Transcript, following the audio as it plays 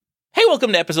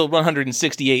Welcome to episode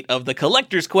 168 of the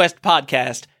Collector's Quest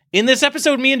podcast. In this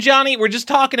episode, me and Johnny, we're just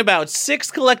talking about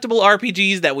 6 collectible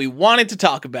RPGs that we wanted to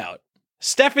talk about.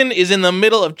 Stefan is in the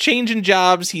middle of changing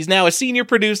jobs. He's now a senior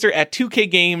producer at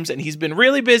 2K Games, and he's been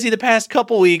really busy the past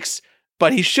couple weeks,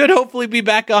 but he should hopefully be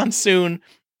back on soon.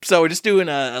 So we're just doing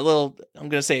a little, I'm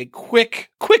going to say a quick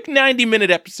 90-minute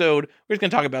episode. We're just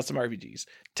going to talk about some RPGs.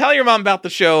 Tell your mom about the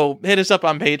show, hit us up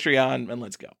on Patreon, and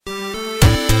let's go.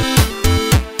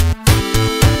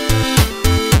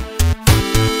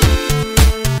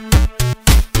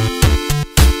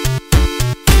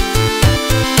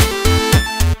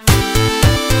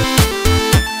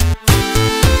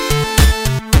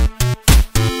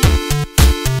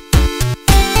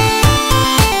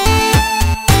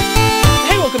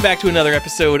 Back to another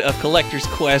episode of Collector's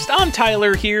Quest. I'm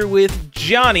Tyler here with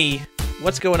Johnny.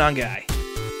 What's going on, guy?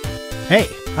 Hey,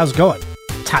 how's it going,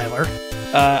 Tyler?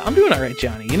 I'm doing all right,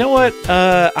 Johnny. You know what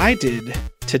I did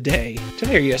today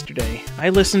or yesterday? I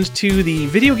listened to the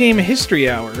Video Game History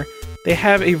Hour. They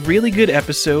have a really good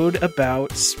episode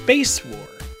about Space War.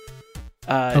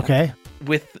 Okay.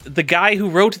 With the guy who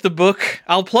wrote the book.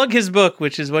 I'll plug his book,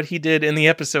 which is what he did in the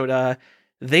episode.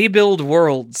 They Build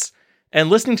Worlds. And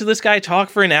listening to this guy talk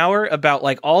for an hour about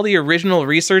like all the original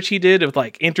research he did with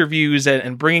like interviews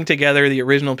and bringing together the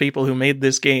original people who made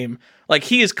this game, like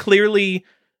he is clearly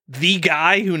the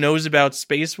guy who knows about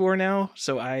Space War now.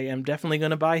 So I am definitely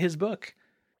going to buy his book.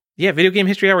 Yeah, Video Game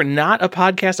History Hour, not a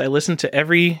podcast I listen to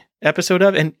every episode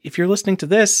of. And if you're listening to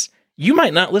this, you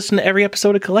might not listen to every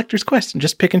episode of Collector's Quest and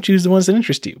just pick and choose the ones that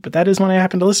interest you. But that is one I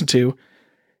happen to listen to.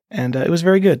 And it was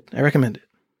very good. I recommend it.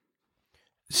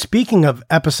 Speaking of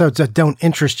episodes that don't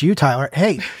interest you, Tyler,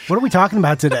 hey, what are we talking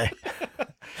about today?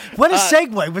 What a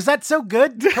segue. Was that so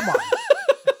good? Come on.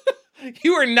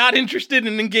 You are not interested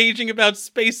in engaging about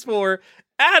Space War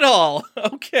at all.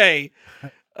 Okay.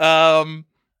 I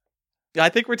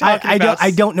think we're talking about...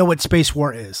 I don't know what Space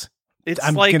War is.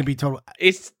 I'm going to be total...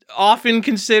 It's often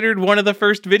considered one of the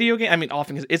first video games. I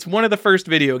mean, it's one of the first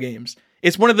video games.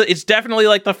 It's definitely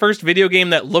like the first video game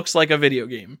that looks like a video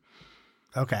game.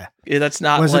 Okay. Yeah, that's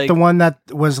not Was it the one that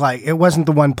was like, it wasn't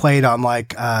the one played on like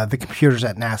the computers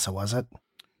at NASA, was it?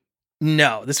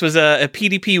 No, this was a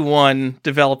PDP-1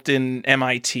 developed in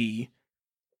MIT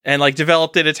and like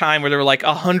developed at a time where there were like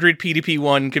 100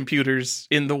 PDP-1 computers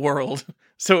in the world.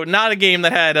 So not a game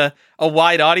that had a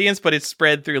wide audience, but it's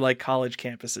spread through like college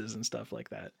campuses and stuff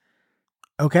like that.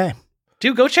 Okay.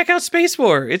 Dude, go check out Space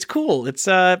War. It's cool. It's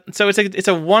a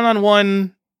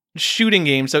one-on-one shooting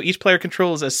game. So each player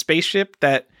controls a spaceship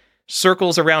that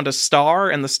circles around a star,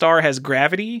 and the star has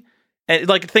gravity. And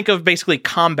like think of basically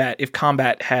combat if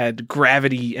combat had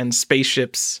gravity and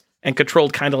spaceships and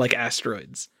controlled kind of like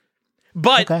asteroids.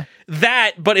 But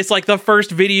but it's like the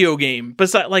first video game.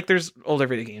 Besides, like there's older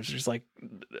video games. There's like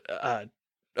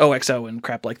OXO and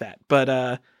crap like that.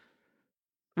 But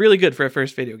really good for a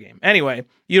first video game. Anyway,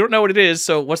 you don't know what it is,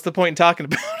 so what's the point in talking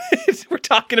about it? We're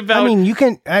talking about...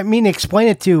 I mean, explain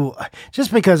it to...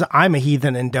 Just because I'm a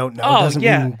heathen and don't know doesn't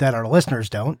mean that our listeners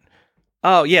don't.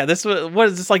 Oh, yeah. This was... What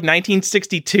is this, like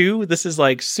 1962? This is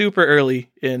like super early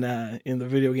in the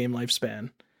video game lifespan.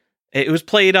 It was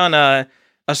played on a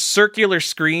circular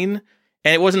screen,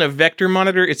 and it wasn't a vector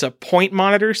monitor, it's a point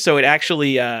monitor, so it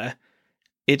actually...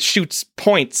 it shoots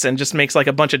points and just makes like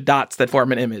a bunch of dots that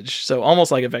form an image. So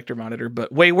almost like a vector monitor,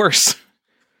 but way worse.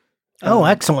 Oh,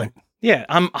 excellent. Yeah,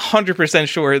 I'm 100%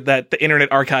 sure that the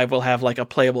Internet Archive will have like a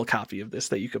playable copy of this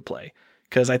that you could play.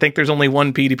 Because I think there's only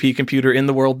one PDP computer in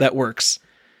the world that works.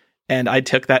 And I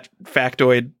took that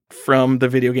factoid from the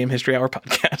Video Game History Hour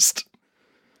podcast.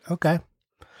 Okay.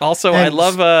 Also, I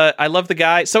love the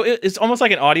guy. So it's almost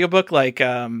like an audiobook, like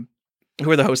who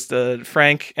are the hosts?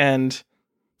 Frank and...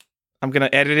 I'm going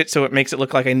to edit it so it makes it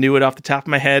look like I knew it off the top of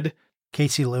my head.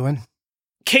 Casey Lewin.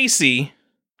 Casey?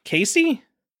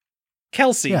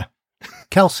 Kelsey? Yeah.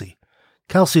 Kelsey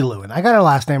Lewin. I got her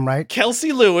last name right.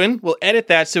 Kelsey Lewin. We'll edit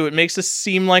that so it makes us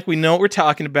seem like we know what we're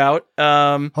talking about.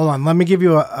 Hold on. Let me give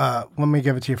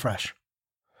it to you fresh.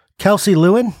 Kelsey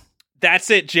Lewin?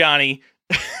 That's it, Johnny.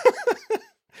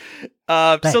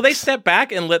 So they step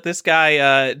back and let this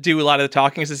guy do a lot of the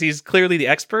talking since he's clearly the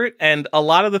expert. And a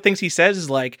lot of the things he says is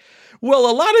like,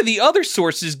 well, a lot of the other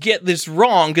sources get this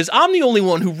wrong because I'm the only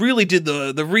one who really did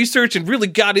the research and really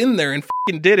got in there and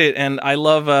fucking did it. And I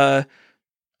love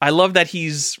that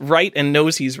he's right and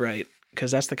knows he's right because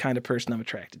that's the kind of person I'm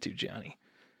attracted to, Johnny.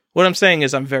 What I'm saying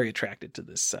is I'm very attracted to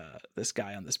this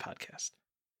guy on this podcast.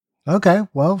 Okay,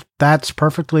 well, that's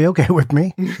perfectly okay with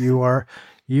me.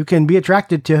 You can be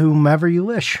attracted to whomever you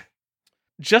wish.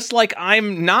 Just like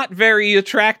I'm not very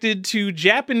attracted to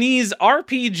Japanese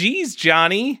RPGs,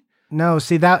 Johnny. No,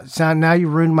 see that sound. Now you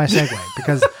ruined my segue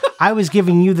because I was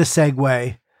giving you the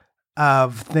segue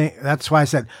of that's why I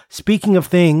said, speaking of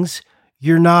things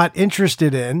you're not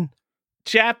interested in.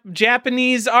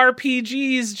 Japanese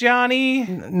RPGs, Johnny.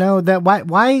 No, that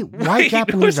why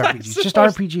Japanese RPGs? Just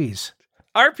RPGs.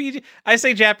 RPG. I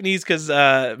say Japanese because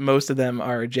most of them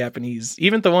are Japanese,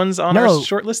 even the ones on our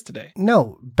short list today.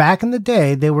 No, back in the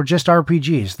day, they were just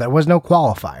RPGs. There was no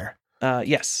qualifier.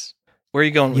 Yes. Where are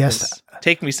you going with this?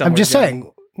 Take me somewhere. I'm just saying.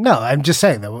 No, I'm just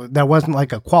saying that there wasn't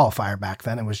like a qualifier back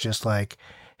then. It was just like,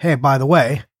 hey, by the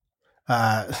way,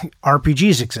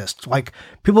 RPGs exist. Like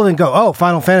people didn't go, oh,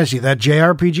 Final Fantasy, that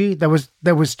JRPG. That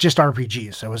was just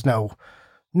RPGs. There was no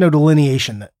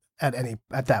delineation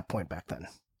at that point back then.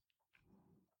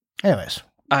 Anyways,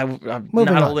 I'm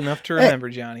not old enough to remember,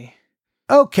 Johnny.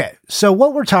 Okay, so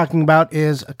what we're talking about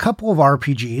is a couple of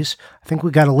RPGs. I think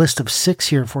we got a list of 6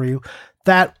 here for you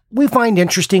that we find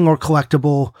interesting or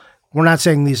collectible. We're not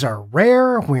saying these are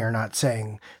rare. We are not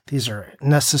saying these are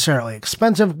necessarily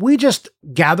expensive. We just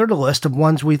gathered a list of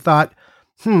ones we thought,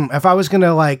 if I was going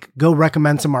to like go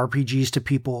recommend some RPGs to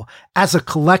people as a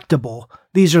collectible,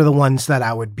 these are the ones that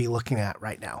I would be looking at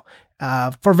right now.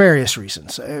 For various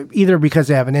reasons, either because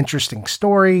they have an interesting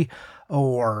story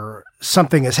or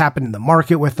something has happened in the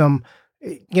market with them.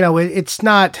 You know, there's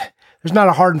not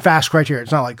a hard and fast criteria.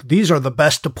 It's not like these are the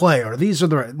best to play or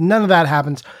none of that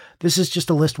happens. This is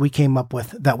just a list we came up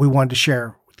with that we wanted to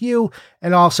share with you.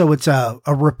 And also it's a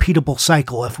repeatable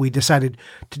cycle if we decided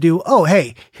to do, oh,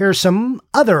 hey, here's some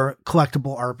other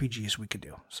collectible RPGs we could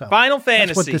do. So Final Fantasy.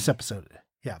 That's what this episode is.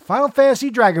 Yeah. Final Fantasy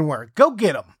Dragonware. Go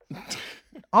get them.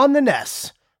 On the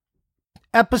NES.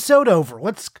 Episode over.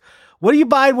 What are you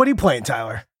buying? What are you playing,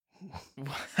 Tyler?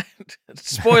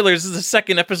 Spoilers, this is the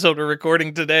second episode we're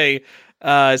recording today.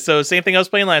 So same thing I was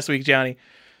playing last week, Johnny.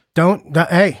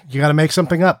 Hey, you got to make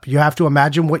something up. You have to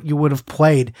imagine what you would have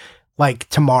played like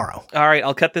tomorrow. All right,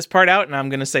 I'll cut this part out and I'm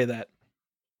going to say that.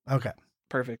 Okay.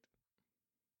 Perfect.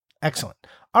 Excellent.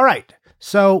 All right.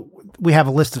 So we have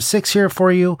a list of 6 here for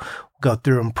you. We'll go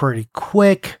through them pretty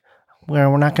quick. Where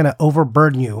we're not going to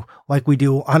overburden you like we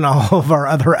do on all of our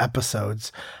other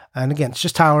episodes. And again, it's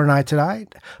just Tyler and I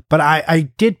tonight. But I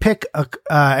did pick an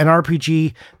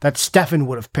RPG that Stefan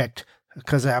would have picked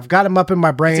because I've got him up in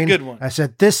my brain. It's a good one. I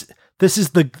said this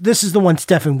is the one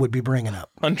Stefan would be bringing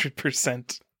up.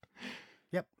 100%.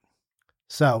 Yep.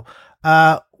 So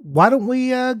why don't we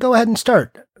go ahead and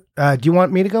start? Do you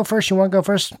want me to go first? You want to go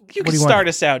first? You can start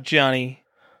us out, Johnny.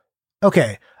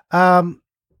 Okay.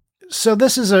 So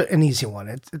this is an easy one.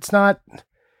 It's not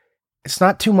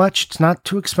too much. It's not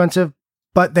too expensive,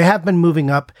 but they have been moving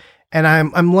up, and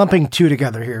I'm lumping 2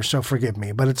 together here, so forgive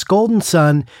me. But it's Golden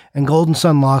Sun and Golden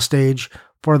Sun Lost Age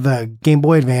for the Game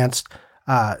Boy Advanced.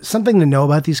 Something to know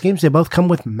about these games: they both come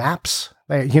with maps.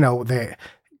 The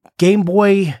Game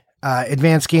Boy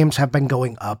Advanced games have been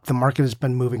going up. The market has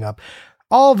been moving up.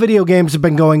 All video games have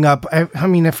been going up. I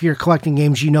mean, if you're collecting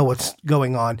games, you know what's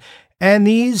going on. And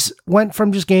these went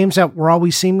from just games that were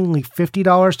always seemingly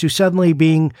 $50 to suddenly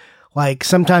being like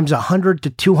sometimes $100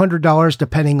 to $200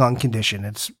 depending on condition.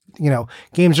 It's,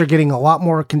 games are getting a lot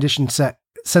more condition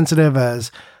sensitive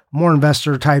as more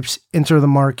investor types enter the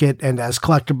market and as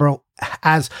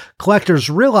collectors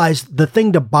realize the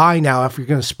thing to buy now if you're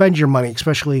going to spend your money,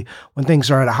 especially when things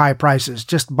are at a high prices,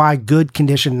 just buy good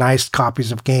condition, nice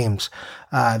copies of games.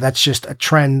 That's just a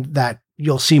trend that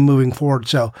you'll see moving forward.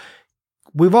 So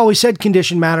we've always said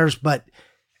condition matters, but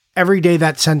every day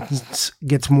that sentence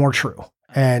gets more true.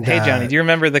 And hey, Johnny, do you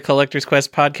remember the Collector's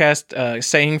Quest podcast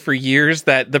saying for years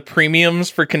that the premiums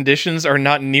for conditions are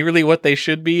not nearly what they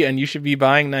should be, and you should be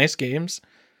buying nice games?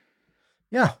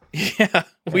 Yeah. Yeah,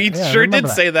 we sure did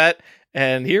say that,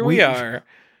 and here we are.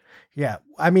 Yeah,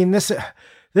 I mean, this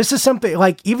is something,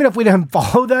 like, even if we didn't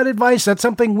follow that advice, that's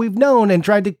something we've known and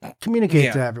tried to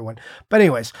communicate to everyone. But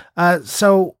anyways,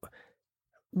 so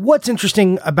what's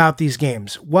interesting about these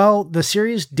games? Well, the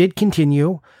series did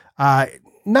continue,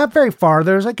 not very far.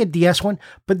 There's like a DS one,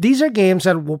 but these are games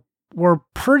that were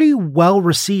pretty well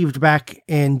received back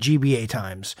in GBA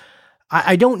times.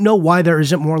 I don't know why there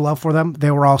isn't more love for them.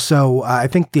 They were also, I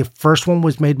think the first one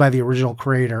was made by the original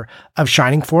creator of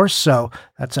Shining Force, so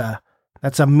that's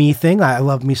a me thing. I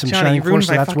love me some Johnny, Shining you ruined Force.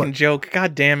 So my that's fucking joke.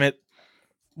 God damn it!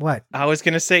 What? I was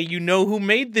gonna say, you know who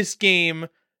made this game?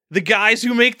 The guys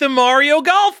who make the Mario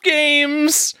Golf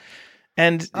games.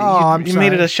 And you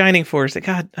made it a Shining Force.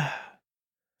 God,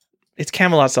 it's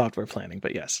Camelot Software Planning,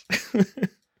 but yes.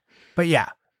 But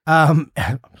yeah,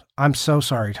 I'm so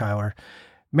sorry, Tyler.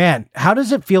 Man, how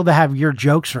does it feel to have your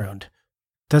jokes ruined?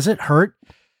 Does it hurt?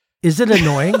 Is it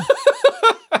annoying?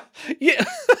 Yeah.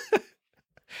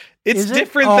 It's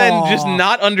different than just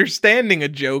not understanding a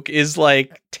joke. Is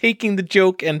like taking the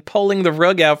joke and pulling the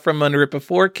rug out from under it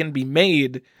before it can be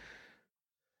made.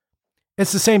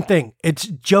 It's the same thing.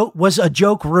 Was a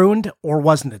joke ruined or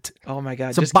wasn't it? Oh my god!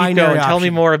 It's just keep going. Tell me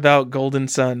more about Golden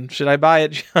Sun. Should I buy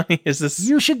it, Johnny? Is this?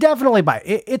 You should definitely buy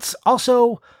it. It's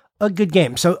also a good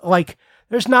game. So like,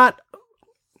 we're not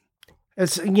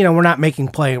making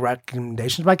play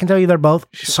recommendations, but I can tell you they're both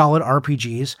solid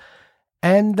RPGs,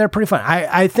 and they're pretty fun.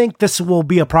 I think this will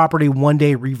be a property one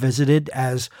day revisited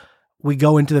as we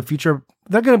go into the future.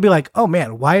 They're going to be like, oh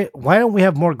man, why don't we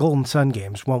have more Golden Sun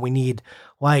games when we need,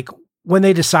 like, when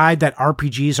they decide that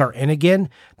RPGs are in again,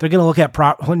 they're going to look at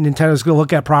Nintendo's going to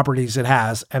look at properties it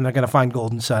has, and they're going to find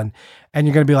Golden Sun, and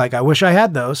you're going to be like, I wish I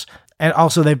had those. And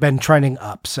also they've been trending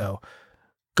up. So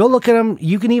go look at them.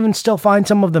 You can even still find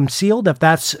some of them sealed if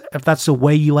that's the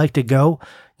way you like to go,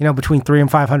 between $300 and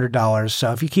 $500.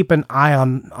 So if you keep an eye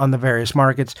on the various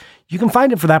markets, you can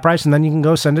find it for that price, and then you can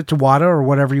go send it to Wada or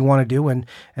whatever you want to do and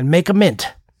make a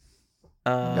mint.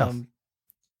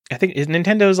 I think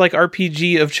Nintendo's like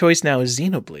RPG of choice now is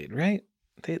Xenoblade, right?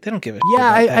 They don't give a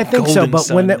yeah, I think so. But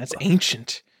Sun. That's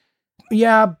ancient.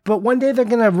 Yeah, but one day they're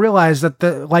gonna realize that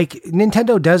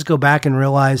Nintendo does go back and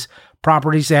realize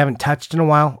properties they haven't touched in a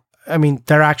while. I mean,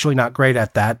 they're actually not great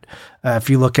at that. If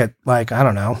you look at like, I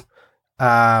don't know,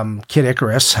 Kid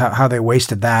Icarus, how they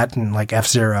wasted that, and like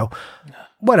F-Zero,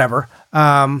 whatever.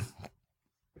 They're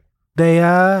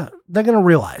gonna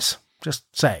realize. Just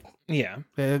saying. Yeah.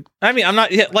 I mean, I'm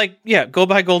not go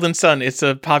buy Golden Sun. It's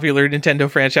a popular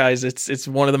Nintendo franchise. It's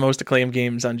one of the most acclaimed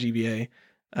games on GBA.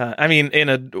 I mean, in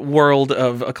a world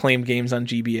of acclaimed games on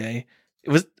GBA.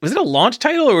 Was it a launch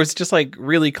title, or was it just like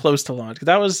really close to launch? Because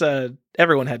that was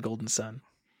everyone had Golden Sun.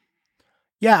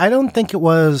 Yeah, I don't think it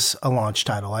was a launch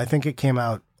title. I think it came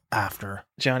out after.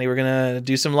 Johnny, we're gonna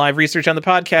do some live research on the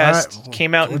podcast. Right,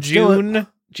 came out in June.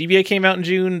 GBA came out in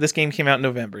June. This game came out in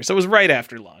November, so it was right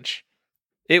after launch.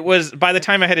 It was, by the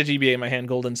time I had a GBA in my hand,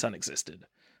 Golden Sun existed.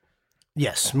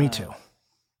 Yes, me too.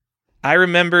 I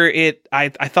remember it. I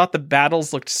thought the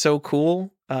battles looked so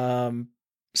cool.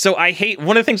 So one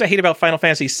of the things I hate about Final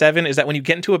Fantasy VII is that when you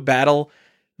get into a battle,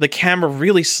 the camera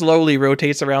really slowly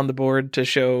rotates around the board to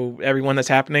show everyone that's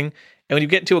happening. And when you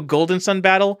get into a Golden Sun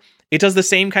battle, it does the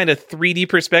same kind of 3D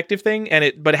perspective thing,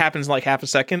 but it happens in like half a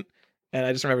second. And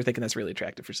I just remember thinking that's really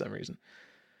attractive for some reason.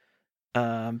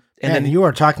 And then you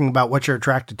are talking about what you're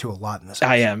attracted to a lot in this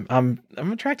episode. I am.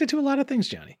 I'm attracted to a lot of things,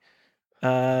 Johnny.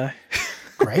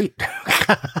 Great.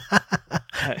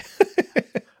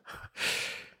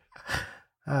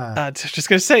 Just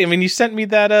gonna say, I mean, you sent me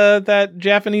that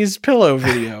Japanese pillow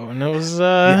video, and it was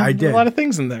yeah, I did. A lot of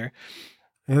things in there.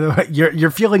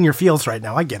 You're feeling your feels right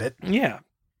now. I get it. Yeah.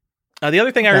 The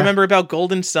other thing I remember about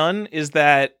Golden Sun is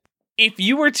that if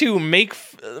you were to make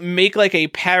like a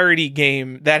parody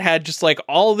game that had just like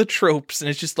all the tropes, and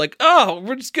it's just like, oh,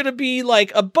 we're just gonna be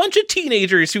like a bunch of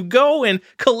teenagers who go and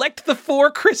collect the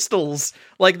 4 crystals,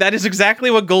 like that is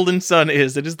exactly what Golden Sun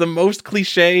is. It is the most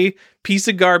cliche piece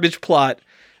of garbage plot,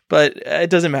 but it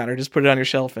doesn't matter. Just put it on your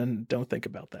shelf and don't think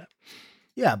about that.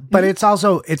 Yeah, but it's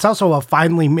also a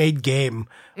finely made game.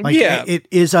 Like, yeah, it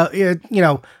is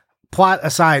plot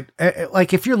aside,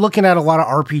 like if you're looking at a lot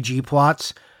of RPG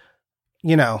plots,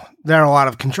 there are a lot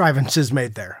of contrivances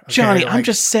made there. Okay? Johnny, I'm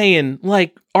just saying,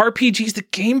 like, RPGs, the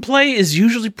gameplay is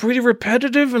usually pretty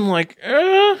repetitive and like,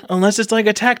 unless it's like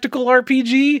a tactical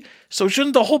RPG. So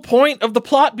shouldn't the whole point of the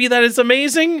plot be that it's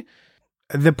amazing?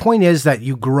 The point is that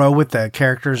you grow with the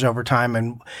characters over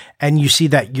time, and you see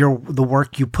that the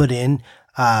work you put in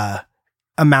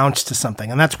amounts to something.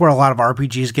 And that's where a lot of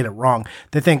RPGs get it wrong.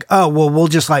 They think, oh, well, we'll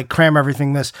just like cram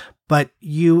everything this. But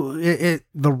the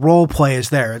role play is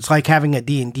there. It's like having a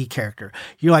D&D character.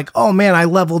 You're like, oh man, I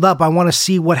leveled up. I want to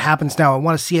see what happens now. I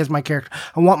want to see as my character.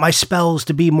 I want my spells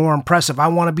to be more impressive. I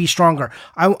want to be stronger.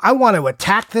 I want to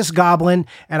attack this goblin,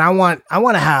 and I want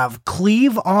to have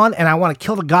cleave on, and I want to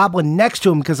kill the goblin next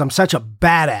to him because I'm such a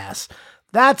badass.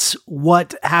 That's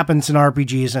what happens in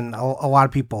RPGs, and a lot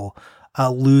of people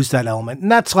lose that element.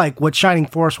 And that's like what Shining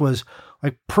Force was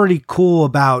like pretty cool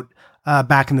about.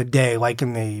 Back in the day, like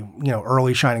in the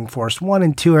early Shining Force 1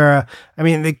 and 2 era. I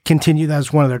mean, they continue,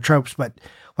 that's one of their tropes, but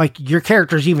like your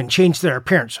characters even changed their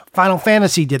appearance. Final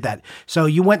Fantasy did that. So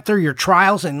you went through your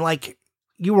trials, and like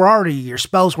your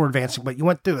spells were advancing, but you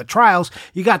went through the trials,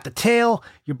 you got the tail,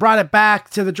 you brought it back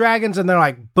to the dragons, and they're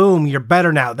like, boom, you're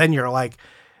better now. Then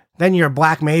your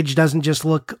black mage doesn't just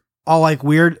look all like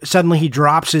weird. Suddenly he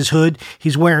drops his hood,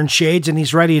 he's wearing shades, and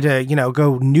he's ready to,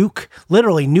 go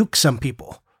literally nuke some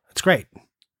people. It's great.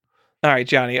 All right,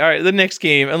 Johnny. All right, the next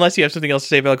game, unless you have something else to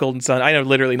say about Golden Sun. I know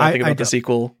literally nothing about the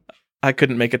sequel. I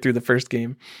couldn't make it through the first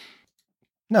game.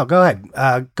 No, go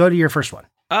ahead. Go to your first one.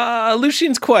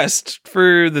 Lucian's Quest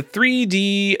for the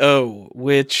 3DO,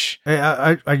 which...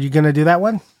 Are you going to do that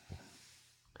one?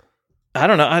 I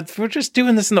don't know. We're just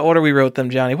doing this in the order we wrote them,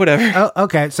 Johnny. Whatever. Oh,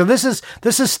 okay. So this is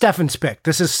Stefan's pick.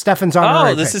 This is Stefan's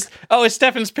honorary pick. It's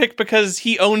Stefan's pick because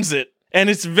he owns it, and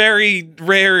it's very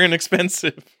rare and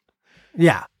expensive.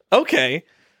 Yeah. Okay.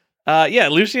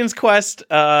 Lucian's Quest.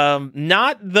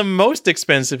 Not the most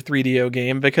expensive 3DO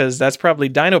game because that's probably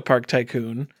Dino Park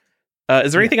Tycoon.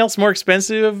 Is there anything else more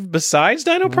expensive besides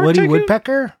Dino Park Woody Tycoon?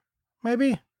 Woodpecker,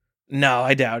 maybe? No,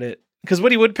 I doubt it. Because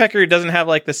Woody Woodpecker doesn't have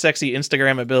like the sexy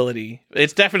Instagram ability.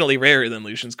 It's definitely rarer than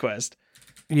Lucian's Quest.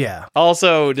 Yeah.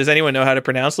 Also, does anyone know how to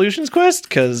pronounce Lucian's Quest?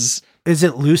 Because is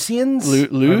it Lucian's?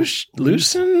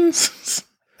 Lucian's?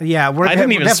 Yeah, I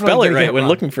didn't even spell it right when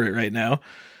looking for it right now.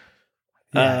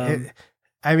 Yeah,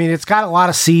 it's got a lot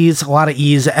of C's, a lot of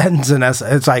E's, N's, and S.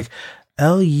 It's like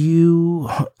Luciennes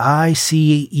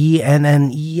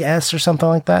or something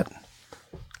like that.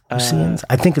 Lucian's?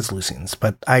 I think it's Lucian's,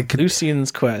 but I could... Lucian's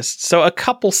Quest. So a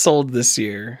couple sold this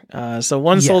year. So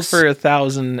one sold for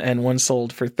 1,000 and one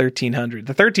sold for 1,300.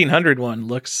 The 1,300 one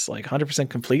looks like 100%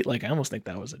 complete. Like I almost think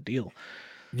that was a deal.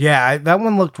 Yeah, that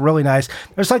one looked really nice.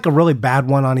 There's like a really bad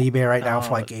one on eBay right now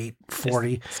for like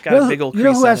 $840. It's got a big old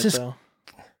crease on it, though.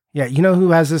 Yeah, you know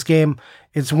who has this game?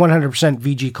 It's 100%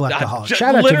 VG Collectaholics.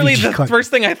 Shout out literally to VG the first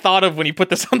thing I thought of when you put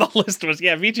this on the list was,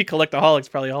 VG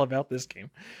Collectaholics probably all about this game.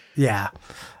 Yeah.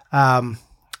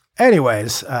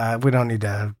 Anyways, we don't need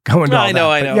to go into all that.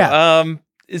 I know. Yeah.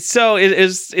 So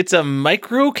it's a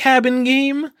micro cabin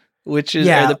game, which is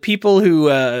are the people who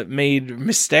made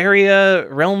Mysteria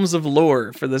Realms of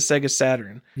Lore for the Sega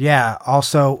Saturn. Yeah.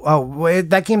 Also,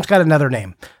 that game's got another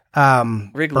name.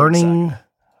 Burning.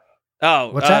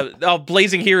 What's that?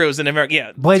 Blazing Heroes in America.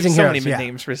 Yeah, Blazing Heroes. So many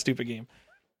names for a stupid game.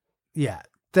 Yeah,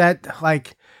 that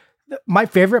my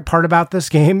favorite part about this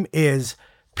game is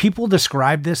people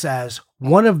describe this as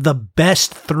one of the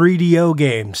best 3DO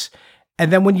games,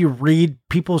 and then when you read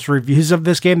people's reviews of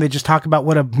this game, they just talk about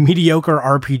what a mediocre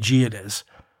RPG it is.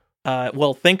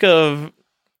 Well, think of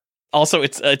also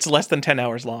it's less than 10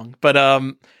 hours long,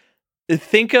 but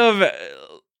think of.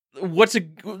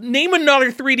 Name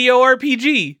another 3DO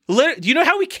RPG. Do you know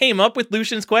how we came up with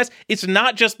Lucian's Quest? It's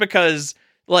not just because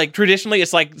like traditionally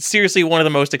it's like seriously one of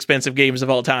the most expensive games of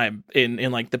all time in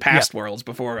like the past worlds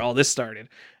before all this started.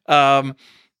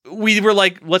 We were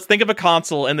like, let's think of a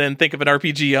console and then think of an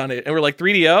RPG on it. And we're like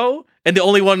 3DO? And the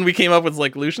only one we came up with was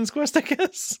like Lucian's Quest, I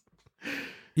guess.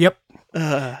 Yep.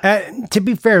 To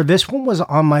be fair, this one was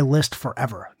on my list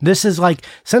forever. This is like,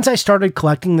 since I started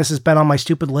collecting, this has been on my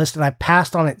stupid list and I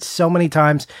passed on it so many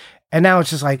times. And now it's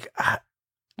just like,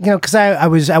 because I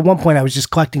was at one point, I was just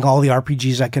collecting all the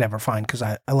RPGs I could ever find because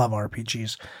I love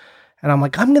RPGs. And I'm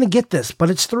like, I'm going to get this, but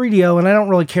it's 3DO and I don't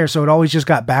really care. So it always just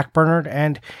got backburnered.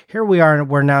 And here we are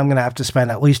where now I'm going to have to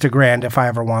spend at least $1,000 if I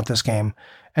ever want this game.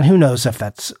 And who knows if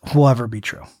will ever be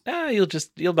true.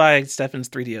 You'll buy Stefan's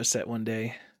 3DO set one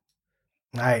day.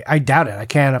 I doubt it. I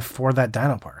can't afford that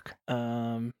Dino Park.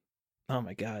 Oh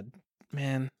my God,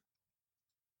 man.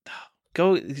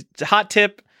 Hot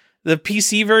tip. The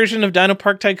PC version of Dino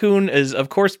Park Tycoon is of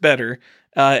course better.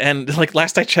 And like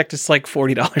last I checked, it's like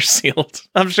 $40 sealed.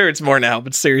 I'm sure it's more now,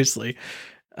 but seriously,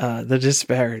 the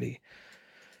disparity.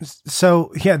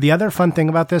 So yeah, the other fun thing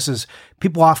about this is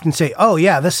people often say, oh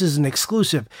yeah, this is an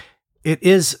exclusive. It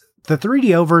is. The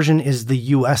 3DO version is the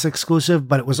US exclusive,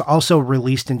 but it was also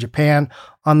released in Japan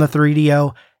on the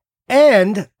 3DO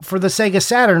and for the Sega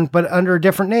Saturn, but under a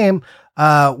different name.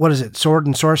 What is it? Sword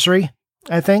and Sorcery,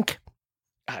 I think.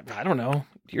 I don't know.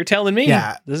 You're telling me.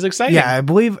 Yeah. This is exciting. Yeah, I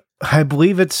believe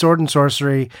it's Sword and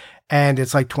Sorcery and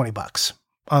it's like $20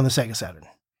 on the Sega Saturn.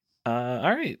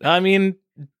 All right. I mean,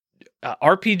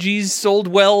 RPGs sold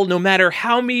well no matter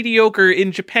how mediocre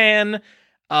in Japan.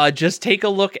 Just take a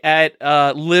look at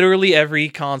literally every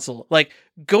console. Like,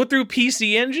 go through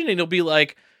PC Engine and you'll be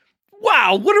like,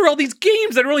 wow, what are all these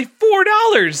games that are only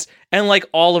 $4? And like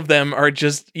all of them are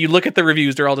just, you look at the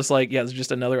reviews, they're all just like, yeah, it's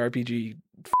just another RPG,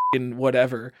 f***ing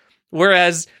whatever.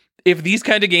 Whereas if these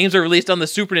kind of games are released on the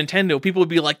Super Nintendo, people would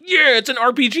be like, yeah, it's an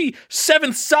RPG,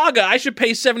 7th Saga, I should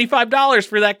pay $75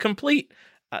 for that complete.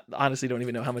 I honestly don't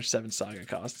even know how much 7th Saga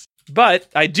costs. But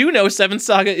I do know 7th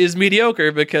Saga is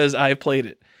mediocre because I played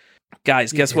it.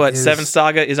 Guys, guess what? 7th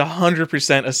Saga is 100%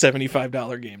 a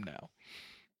 $75 game now.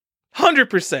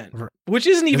 100%. Which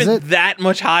isn't even that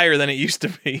much higher than it used to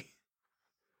be.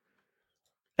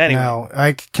 Anyway. No,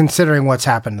 like considering what's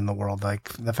happened in the world,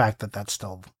 like the fact that that's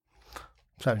still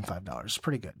 $75.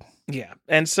 Pretty good. Yeah.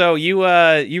 And so you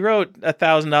wrote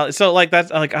 $1,000. So like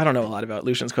that's like I don't know a lot about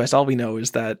Lucian's Quest. All we know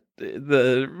is that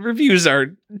the reviews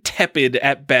are tepid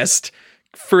at best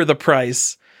for the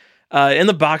price. And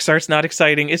the box art's not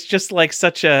exciting. It's just like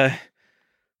such a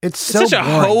such a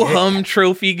ho-hum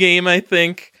trophy game, I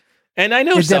think. And I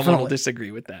know someone will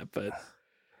disagree with that, but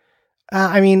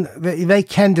I mean, they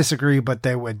can disagree, but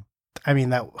they would. I mean,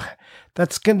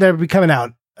 they're be coming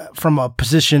out from a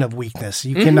position of weakness.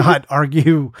 You cannot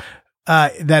argue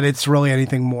that it's really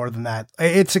anything more than that.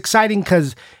 It's exciting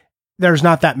because there's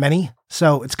not that many,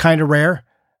 so it's kind of rare.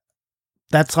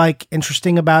 That's like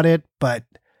interesting about it, but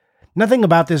nothing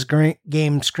about this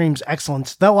game screams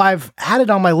excellence. Though I've had it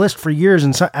on my list for years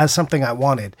and as something I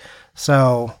wanted.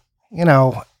 So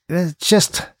it's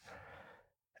just.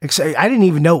 I didn't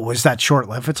even know it was that short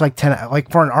lived. It's like 10,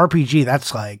 like for an RPG,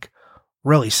 that's like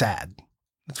really sad.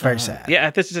 It's very sad.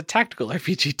 Yeah, this is a tactical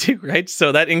RPG too, right?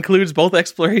 So that includes both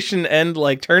exploration and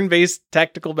like turn-based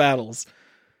tactical battles.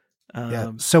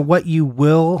 Yeah. So what you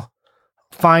will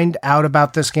find out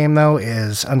about this game though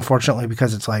is, unfortunately,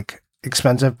 because it's like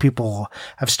expensive, people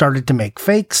have started to make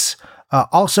fakes.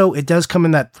 Also, it does come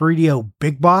in that 3DO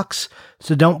big box,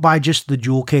 so don't buy just the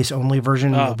jewel case only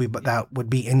version. But that would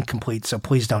be incomplete, so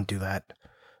please don't do that.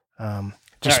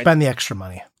 Spend the extra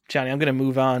money. Johnny, I'm going to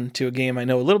move on to a game I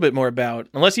know a little bit more about,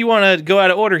 unless you want to go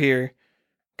out of order here,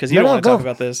 because you don't want to talk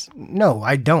about this. No,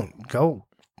 I don't. Go.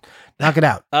 Knock it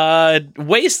out.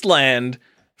 Wasteland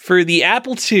for the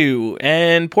Apple II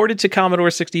and ported to Commodore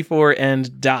 64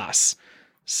 and DOS.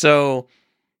 So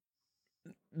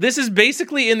this is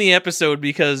basically in the episode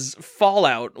because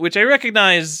Fallout, which I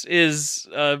recognize is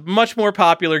a much more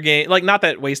popular game, like not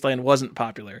that Wasteland wasn't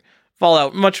popular.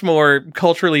 Fallout, much more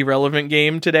culturally relevant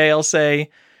game today, I'll say.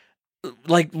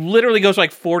 Like literally goes for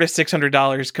like $400 to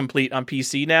 $600 complete on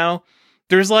PC now.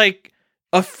 There's like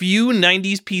a few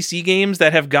 90s PC games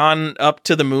that have gone up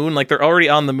to the moon, like they're already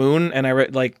on the moon, and I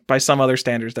read like by some other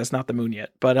standards that's not the moon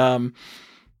yet. But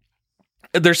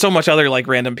there's so much other like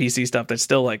random PC stuff that's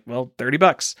still like, well,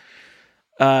 $30.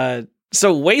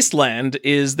 So Wasteland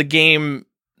is the game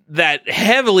that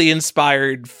heavily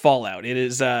inspired Fallout. It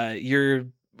is you're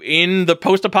in the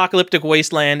post-apocalyptic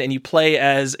wasteland and you play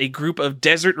as a group of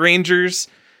desert rangers.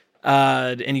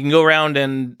 And you can go around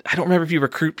and I don't remember if you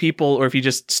recruit people or if you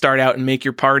just start out and make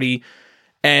your party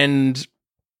and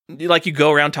like you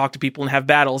go around, talk to people and have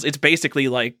battles. It's basically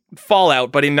like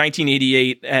Fallout, but in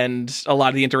 1988, and a lot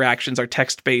of the interactions are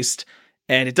text-based,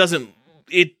 and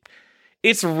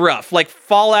it's rough. Like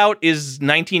Fallout is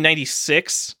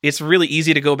 1996. It's really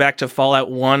easy to go back to Fallout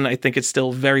 1. I think it's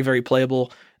still very, very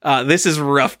playable. This is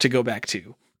rough to go back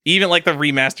to, even like the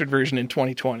remastered version in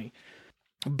 2020.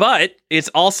 But it's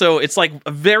like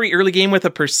a very early game with a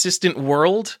persistent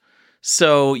world.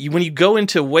 So when you go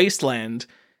into Wasteland,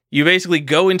 you basically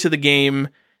go into the game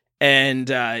and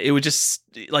it would just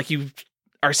like you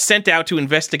are sent out to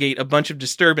investigate a bunch of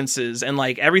disturbances, and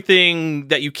like everything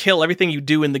that you kill, everything you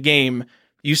do in the game,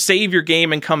 you save your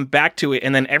game and come back to it.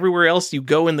 And then everywhere else you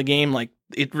go in the game, like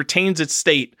it retains its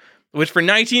state, which for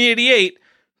 1988,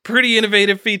 pretty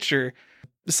innovative feature.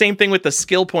 The same thing with the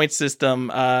skill point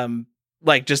system.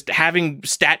 Like just having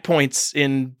stat points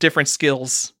in different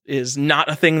skills is not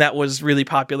a thing that was really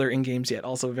popular in games yet.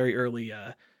 Also a very early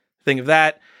thing of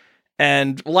that.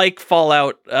 And like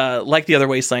Fallout, like the other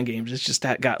Wasteland games, it's just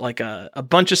got like a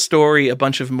bunch of story, a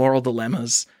bunch of moral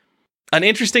dilemmas. An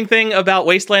interesting thing about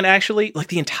Wasteland, actually, like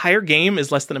the entire game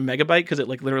is less than a megabyte because it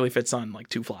like literally fits on like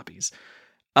 2 floppies.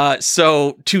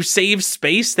 So to save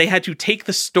space, they had to take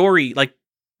the story, like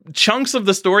chunks of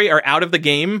the story are out of the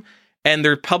game, and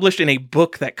they're published in a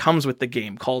book that comes with the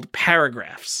game called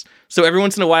Paragraphs. So every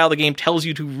once in a while, the game tells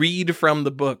you to read from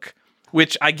the book,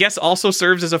 which I guess also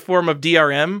serves as a form of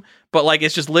DRM, but like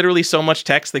it's just literally so much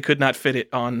text they could not fit it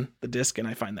on the disc, and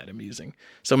I find that amusing.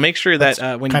 So make sure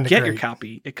that when you get your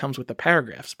copy, it comes with the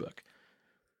Paragraphs book.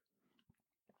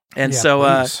 And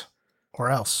or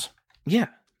else. Yeah.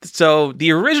 So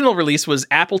the original release was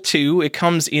Apple II. It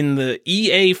comes in the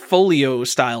EA Folio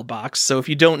style box. So if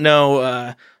you don't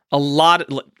know, a lot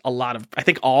of, I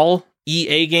think all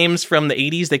EA games from the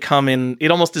 80s, they come in, it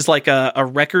almost is like a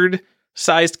record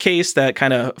sized case that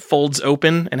kind of folds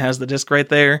open and has the disc right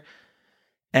there.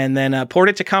 And then port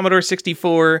it to Commodore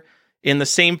 64 in the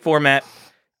same format.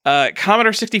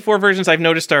 Commodore 64 versions I've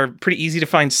noticed are pretty easy to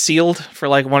find sealed for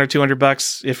like $100 or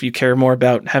 $200 if you care more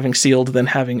about having sealed than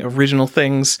having original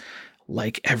things,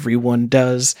 like everyone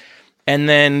does. And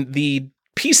then the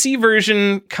PC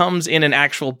version comes in an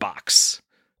actual box,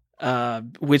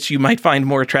 which you might find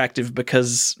more attractive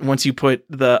because once you put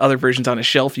the other versions on a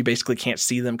shelf, you basically can't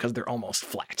see them because they're almost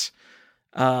flat.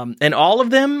 And all of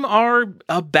them are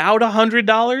about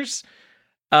 $100.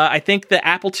 I think the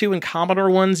Apple II and Commodore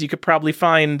ones, you could probably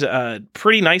find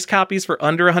pretty nice copies for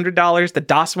under $100. The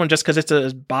DOS one, just because it's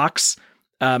a box,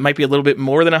 might be a little bit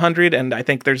more than $100. And I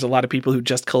think there's a lot of people who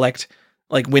just collect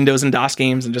like Windows and DOS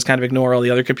games and just kind of ignore all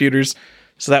the other computers.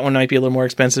 So that one might be a little more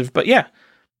expensive. But yeah,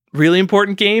 really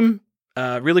important game,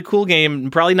 really cool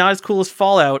game. Probably not as cool as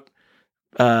Fallout,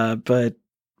 but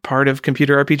part of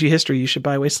computer RPG history. You should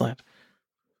buy Wasteland.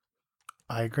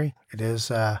 I agree. It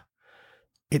is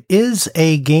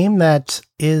a game that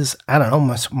is, I don't know,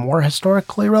 much more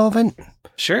historically relevant.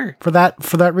 Sure. For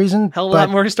that reason. Hell of a lot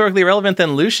more historically relevant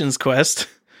than Lucian's Quest.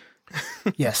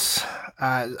 Yes.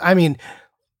 I mean,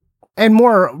 and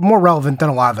more relevant than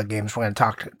a lot of the games we're going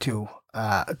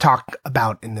to talk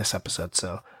about in this episode.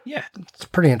 So yeah, it's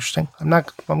pretty interesting. I'm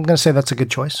going to say that's a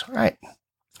good choice. All right.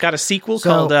 It's got a sequel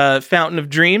called Fountain of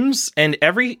Dreams, and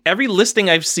every listing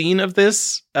I've seen of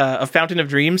this, of Fountain of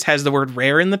Dreams, has the word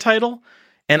rare in the title.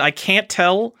 And I can't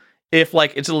tell if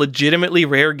like it's a legitimately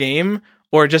rare game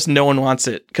or just no one wants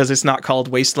it because it's not called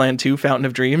Wasteland 2 Fountain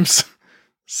of Dreams.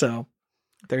 So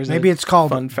maybe it's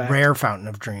called fun fact. Rare Fountain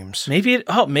of Dreams. Maybe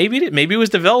it was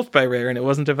developed by Rare and it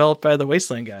wasn't developed by the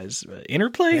Wasteland guys.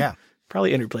 Interplay? Yeah.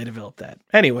 Probably Interplay developed that.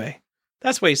 Anyway,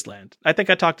 that's Wasteland. I think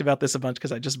I talked about this a bunch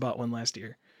because I just bought one last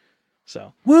year.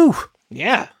 So. Woo!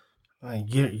 Yeah.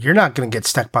 You're not going to get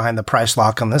stuck behind the price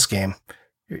lock on this game.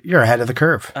 You're ahead of the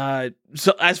curve.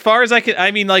 So as far as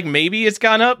I mean, like maybe it's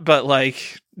gone up, but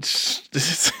like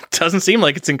it doesn't seem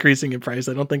like it's increasing in price.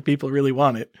 I don't think people really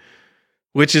want it,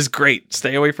 which is great.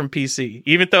 Stay away from PC.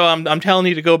 Even though I'm telling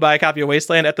you to go buy a copy of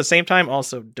Wasteland at the same time,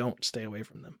 also don't stay away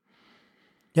from them.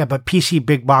 Yeah, but PC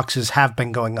big boxes have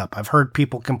been going up. I've heard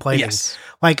people complaining. Yes.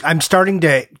 Like I'm starting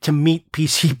to meet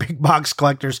PC big box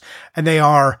collectors, and they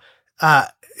are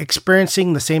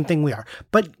experiencing the same thing we are.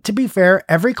 But to be fair,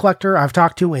 every collector I've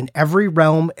talked to in every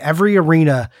realm, every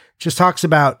arena, just talks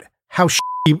about how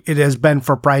shitty it has been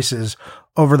for prices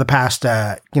over the past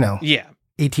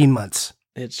 18 months.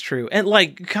 It's true. And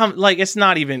like it's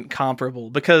not even comparable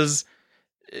because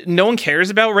no one cares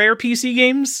about rare PC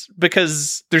games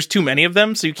because there's too many of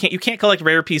them. So you can't collect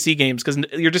rare PC games because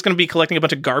you're just going to be collecting a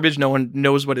bunch of garbage. No one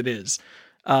knows what it is.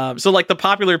 So like the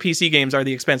popular PC games are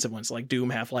the expensive ones, like Doom,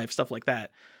 Half-Life, stuff like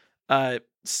that.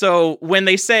 So when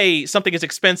they say something is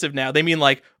expensive now, they mean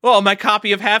like, oh, my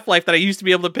copy of Half-Life that I used to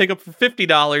be able to pick up for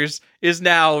 $50 is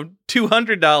now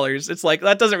 $200. It's like,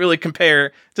 that doesn't really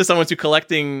compare to someone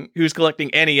who's collecting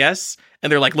NES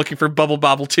and they're like looking for Bubble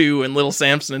Bobble 2 and Little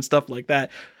Samson and stuff like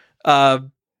that.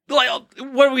 Like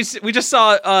what we just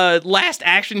saw Last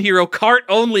Action Hero cart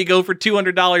only go for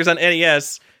 $200 on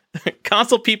NES.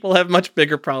 Console people have much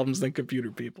bigger problems than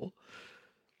computer people.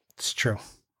 It's true.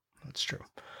 That's true.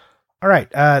 All right.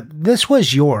 This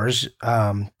was yours.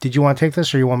 Did you want to take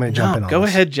this or you want me to jump in on go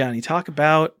this? ahead, Johnny. Talk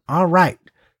about... All right.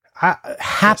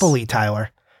 Happily, yes.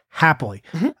 Tyler. Happily.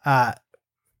 Mm-hmm.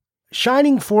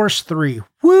 Shining Force 3.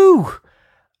 Woo!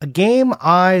 A game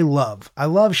I love. I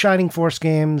love Shining Force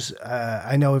games.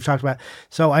 I know we've talked about...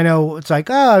 So I know it's like,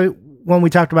 when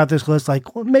we talked about this list,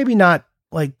 like, well, maybe not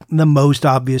like the most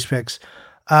obvious picks.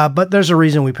 But there's a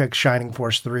reason we picked Shining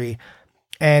Force 3.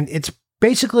 And it's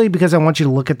basically because I want you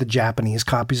to look at the Japanese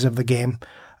copies of the game.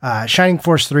 Shining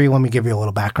Force 3, let me give you a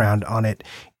little background on it.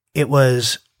 It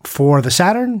was for the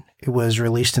Saturn. It was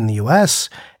released in the US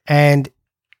and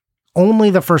only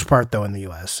the first part though in the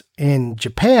US. In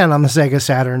Japan on the Sega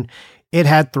Saturn, it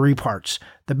had 3 parts.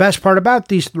 The best part about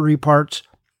these 3 parts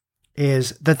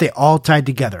is that they all tied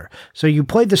together. So you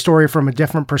played the story from a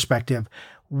different perspective.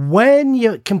 When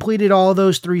you completed all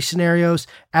those 3 scenarios,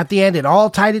 at the end, it all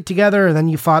tied it together and then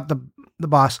you fought the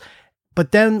boss.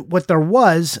 But then what there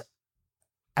was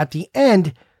at the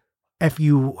end, if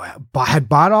you had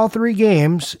bought all 3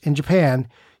 games in Japan,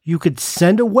 you could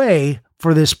send away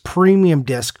for this premium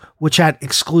disc, which had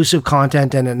exclusive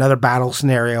content and another battle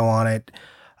scenario on it.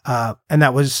 And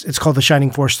it's called the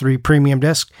Shining Force 3 premium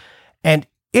disc. And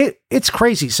it's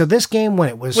crazy. So this game, when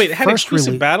it was it had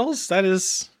exclusive battles? That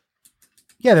is...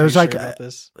 Yeah, there was like...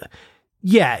 this.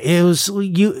 Yeah, it was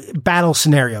battle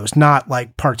scenarios, not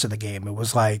like parts of the game. It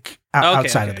was like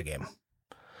outside of the game.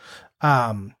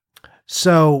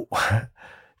 So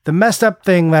the messed up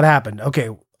thing that happened. Okay,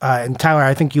 and Tyler,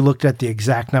 I think you looked at the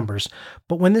exact numbers.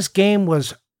 But when this game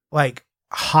was like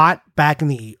hot back in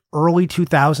the early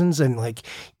 2000s and like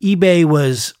eBay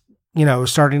was,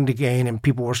 starting to gain and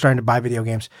people were starting to buy video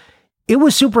games, it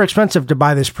was super expensive to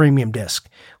buy this premium disc.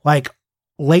 Like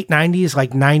late 90s,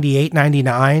 like 98,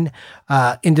 99,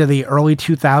 into the early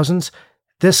 2000s,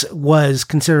 this was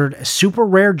considered a super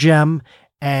rare gem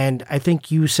And I think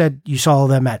you said you saw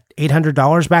them at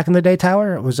 $800 back in the day,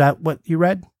 Tyler. Was that what you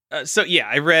read? So yeah,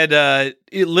 I read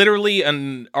literally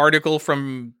an article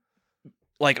from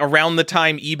like around the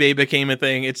time eBay became a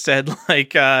thing. It said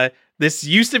like this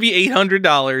used to be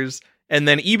 $800, and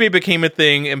then eBay became a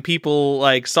thing, and people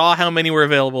like saw how many were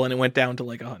available, and it went down to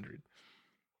like 100.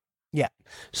 Yeah.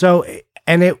 So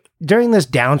and it during this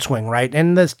downswing, right?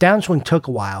 And this downswing took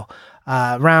a while.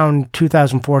 Around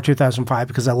 2004, 2005,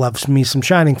 because I love me some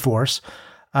Shining Force.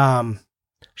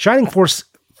 Shining Force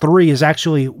 3 is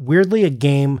actually weirdly a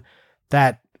game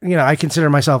that, I consider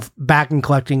myself back in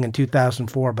collecting in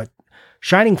 2004, but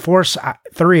Shining Force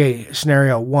 3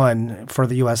 Scenario 1 for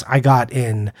the US, I got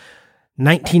in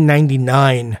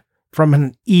 1999 from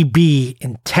an EB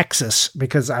in Texas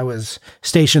because I was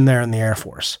stationed there in the Air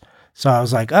Force. So I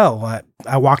was like, I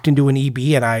walked into an EB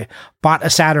and I bought a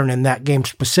Saturn in that game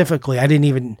specifically. I didn't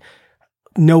even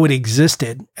know it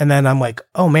existed. And then I'm like,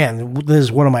 oh man, this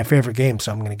is one of my favorite games,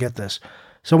 so I'm going to get this.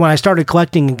 So when I started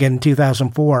collecting again in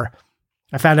 2004,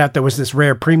 I found out there was this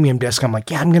rare premium disc. I'm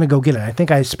like, yeah, I'm going to go get it. I think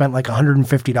I spent like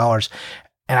 $150.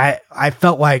 And I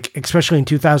felt like, especially in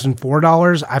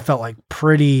 $2004, I felt like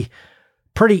pretty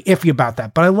iffy about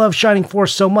that. But I love Shining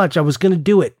Force so much, I was going to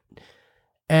do it.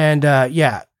 And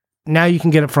now you can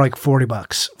get it for like $40,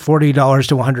 $40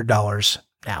 to $100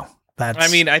 now. I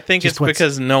mean, I think it's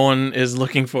because no one is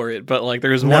looking for it, but like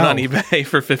there's one on eBay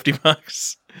for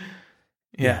 $50.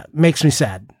 Yeah, it makes me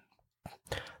sad.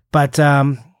 But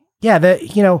Shining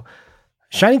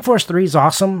Force 3 is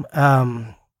awesome.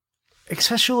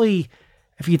 Especially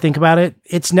if you think about it,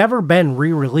 it's never been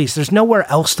re-released. There's nowhere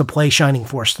else to play Shining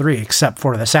Force 3 except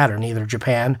for the Saturn, either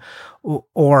Japan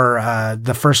or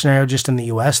the first scenario just in the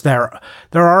US. There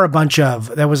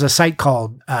was a site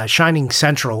called Shining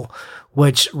Central,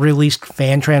 which released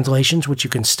fan translations, which you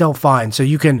can still find. So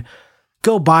you can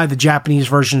go buy the Japanese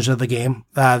versions of the game.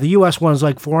 The US one is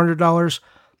like $400.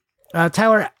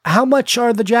 Tyler, how much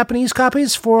are the Japanese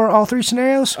copies for all three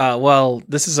scenarios? Well,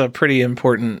 this is a pretty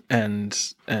important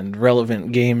and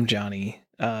relevant game, Johnny.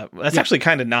 That's actually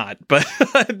kind of not, but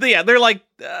yeah, they're like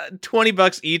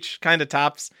 $20 each, kind of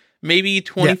tops. Maybe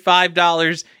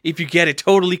 $25 if you get it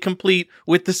totally complete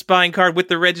with the spine card, with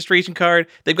the registration card.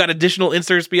 They've got additional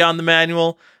inserts beyond the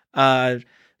manual. But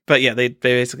yeah, they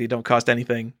basically don't cost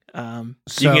anything. You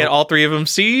can get all three of them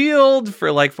sealed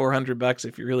for like $400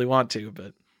 if you really want to,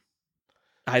 but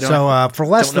I don't. So for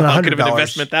less than $100, how good of an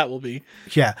investment that will be.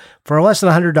 Yeah, for less than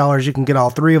 $100, you can get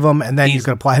all three of them, and then you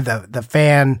can apply the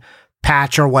fan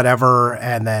patch or whatever,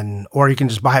 or you can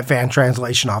just buy a fan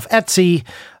translation off Etsy,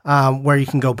 where you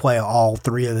can go play all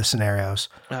three of the scenarios.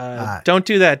 Don't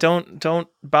do that. Don't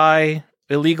buy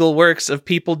illegal works of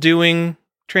people doing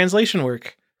translation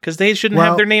work, because they shouldn't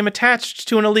have their name attached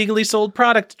to an illegally sold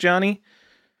product, Johnny.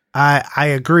 I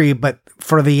agree, but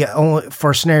for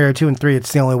scenario 2 and 3,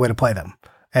 it's the only way to play them.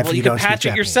 If you don't patch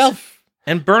it yourself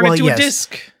and burn it to a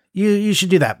disc. You should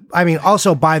do that. I mean,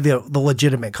 also buy the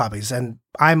legitimate copies. And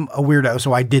I'm a weirdo,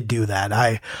 so I did do that.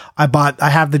 I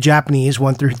have the Japanese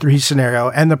 1 through 3 scenario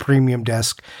and the premium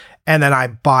disc, and then I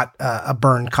bought a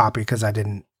burned copy because I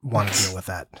didn't want to deal with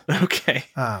that. Okay.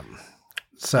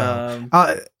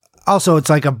 Also, it's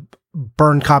like a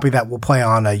burned copy that will play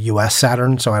on a US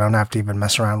Saturn, so I don't have to even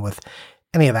mess around with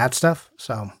any of that stuff.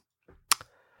 So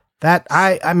that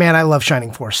I love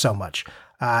Shining Force so much.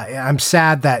 I'm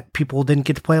sad that people didn't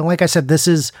get to play it. Like I said,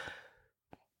 there's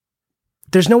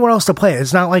nowhere else to play it.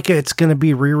 It's not like it's going to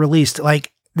be re-released.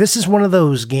 Like, this is one of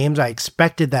those games I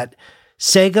expected that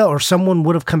Sega or someone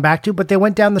would have come back to, but they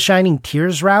went down the Shining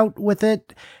Tears route with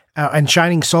it, and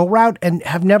Shining Soul route, and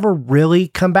have never really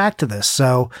come back to this.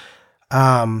 So,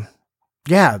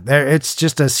 it's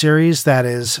just a series that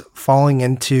is falling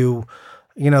into,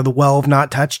 the well of not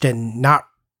touched and not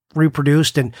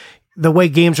reproduced. And the way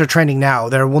games are trending now,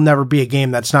 there will never be a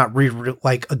game that's not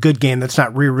a good game that's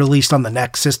not re-released on the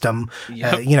next system.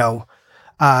 Yep.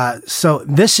 So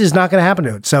this is not going to happen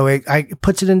to it. So it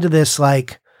puts it into this,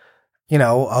 like,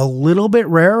 a little bit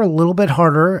rare, a little bit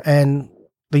harder, and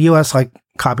the US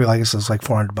copy like this is like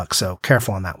 $400. So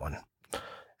careful on that one.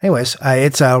 Anyways,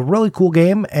 it's a really cool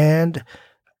game, and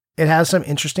it has some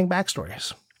interesting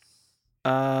backstories.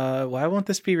 Why won't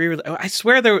this be re-released? I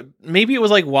swear maybe it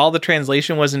was like while the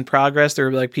translation was in progress, there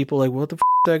were like people like, what the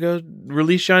did I go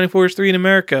release Shining Force 3 in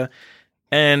America?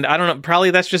 And I don't know, probably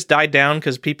that's just died down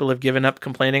because people have given up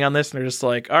complaining on this, and they're just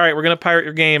like, all right, we're going to pirate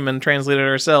your game and translate it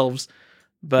ourselves.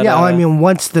 But yeah,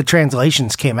 once the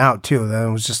translations came out too, then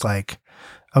it was just like,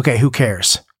 okay, who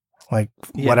cares? Like,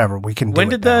 whatever, we can do it. When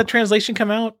did the translation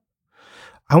come out?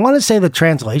 I want to say the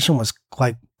translation was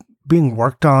like being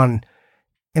worked on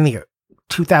in the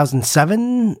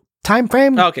 2007 time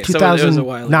frame. Okay, so it was a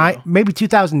while ago. Maybe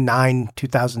 2009,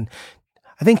 2000.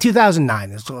 I think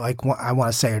 2009 is like what I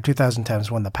want to say, or 2010 is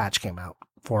when the patch came out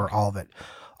for all of it.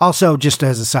 Also, just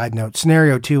as a side note,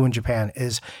 Scenario 2 in Japan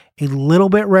is a little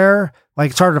bit rare.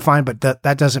 Like, it's harder to find, but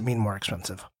that doesn't mean more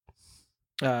expensive.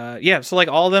 Yeah, so like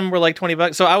all of them were like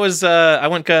 $20. So I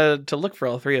went to look for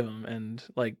all three of them, and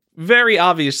like very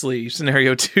obviously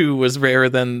Scenario 2 was rarer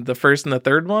than the first and the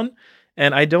third one,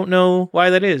 and I don't know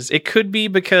why that is. It could be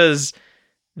because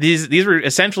these were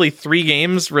essentially 3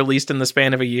 games released in the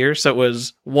span of a year. So it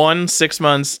was 1, 6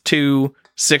 months, 2,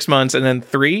 6 months, and then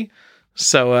 3.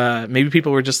 So maybe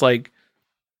people were just like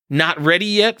not ready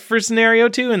yet for Scenario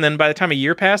 2, and then by the time a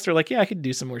year passed, they're like, yeah, I could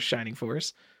do some more Shining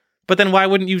Force. But then why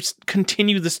wouldn't you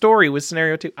continue the story with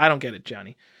Scenario 2? I don't get it,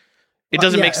 Johnny. It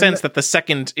doesn't make sense that the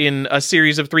second in a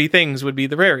series of 3 things would be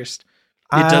the rarest.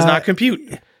 It does not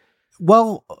compute.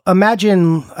 Well,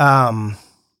 imagine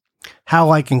how,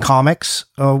 like in comics,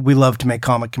 we love to make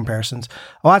comic comparisons.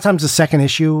 A lot of times the second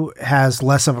issue has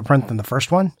less of a print than the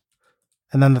first one.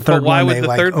 And then the third one, they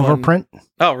like overprint.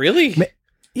 Oh, really?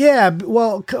 Yeah.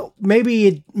 Well,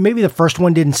 maybe the first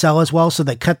one didn't sell as well, so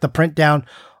they cut the print down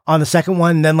on the second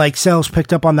one, and then like sales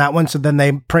picked up on that one, so then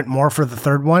they print more for the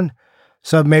third one.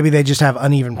 So maybe they just have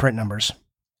uneven print numbers.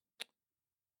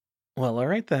 Well, all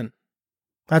right then.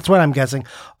 That's what I'm guessing.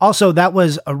 Also, that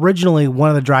was originally one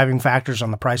of the driving factors on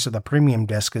the price of the premium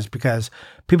disc, is because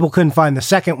people couldn't find the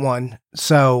second one,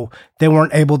 so they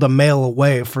weren't able to mail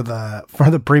away for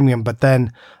the premium. But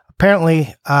then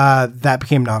apparently that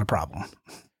became not a problem.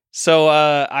 So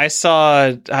I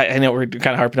know we're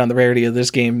kind of harping on the rarity of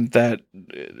this game, that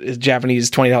is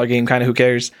Japanese $20 game, kind of who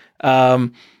cares.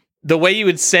 The way you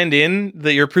would send in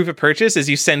your proof of purchase is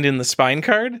you send in the spine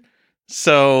card.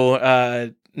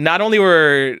 So not only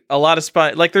were a lot of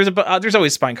spine, like there's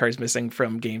always spine cards missing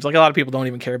from games. Like a lot of people don't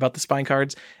even care about the spine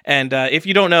cards. And if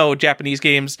you don't know Japanese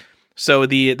games, so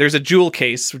there's a jewel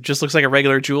case, which just looks like a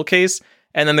regular jewel case.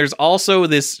 And then there's also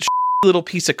this little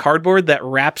piece of cardboard that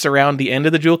wraps around the end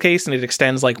of the jewel case, and it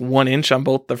extends like 1 inch on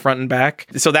both the front and back.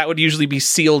 So that would usually be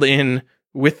sealed in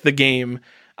with the game.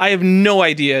 I have no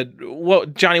idea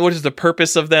Johnny, what is the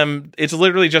purpose of them? It's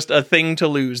literally just a thing to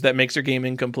lose that makes your game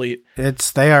incomplete.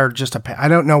 They are just a pain. I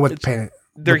don't know what they're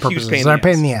huge pain. They're a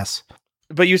pain in the ass.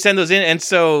 But you send those in, and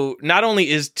so not only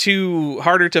is 2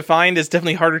 harder to find, it's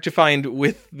definitely harder to find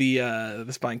with the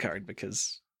spine card,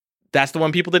 because that's the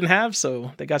one people didn't have,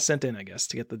 so they got sent in, I guess,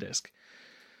 to get the disc.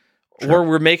 Sure. Or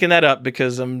we're making that up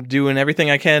because I'm doing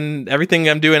everything I can. Everything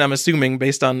I'm doing, I'm assuming,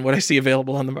 based on what I see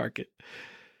available on the market.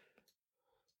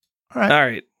 All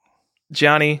right.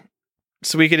 Johnny,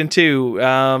 Suikoden 2.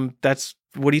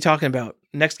 What are you talking about?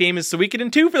 Next game is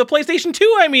Suikoden 2 for the PlayStation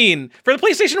 2, For the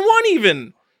PlayStation 1,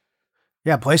 even.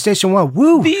 Yeah, PlayStation 1.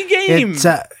 Woo! The game!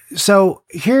 So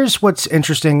here's what's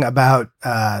interesting about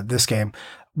this game.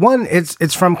 One,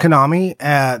 it's from Konami.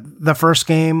 The first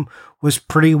game was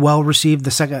pretty well received.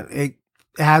 The second, it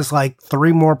has like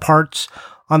 3 more parts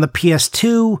on the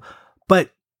PS2.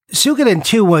 But Suikoden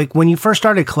 2, like when you first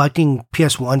started collecting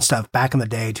PS1 stuff back in the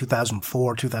day,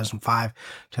 2004, 2005,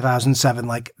 2007,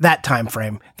 like that time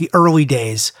frame, the early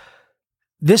days,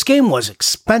 this game was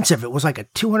expensive. It was like a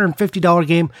 $250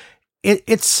 game.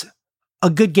 It's a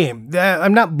good game.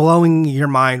 I'm not blowing your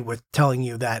mind with telling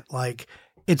you that like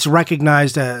it's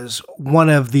recognized as one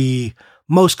of the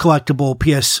most collectible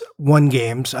PS1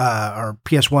 games, or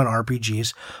PS1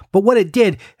 RPGs. But what it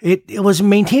did, it was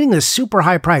maintaining this super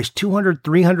high price, $200,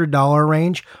 $300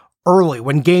 range early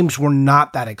when games were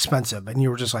not that expensive. And you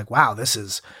were just like, wow,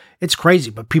 it's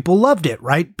crazy. But people loved it,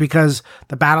 right? Because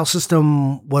the battle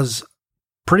system was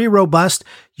pretty robust.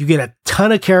 You get a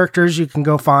ton of characters you can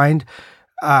go find.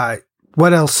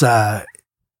 What else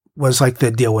was like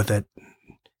the deal with it?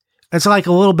 It's like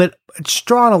it's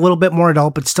drawn a little bit more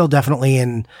adult, but still definitely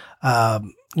in,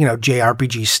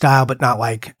 JRPG style, but not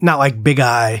like Big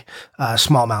Eye,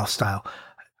 Small Mouth style.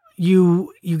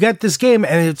 You get this game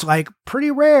and it's like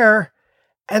pretty rare,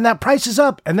 and that price is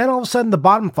up, and then all of a sudden the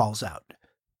bottom falls out.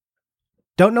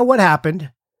 Don't know what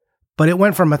happened, but it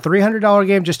went from a $300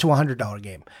 game just to a $100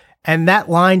 game. And that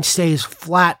line stays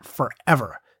flat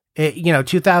forever.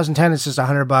 2010, it's just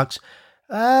 $100.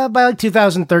 By like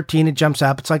 2013, it jumps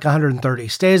up. It's like 130.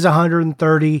 Stays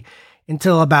 130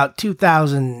 until about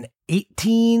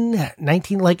 2018,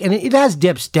 19. Like, and it has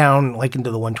dips down like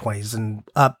into the 120s and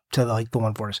up to like the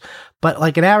 140s. But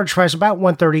like an average price about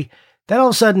 130. Then all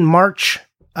of a sudden, March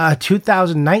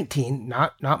 2019,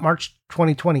 not March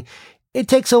 2020, it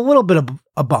takes a little bit of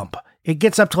a bump. It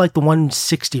gets up to like the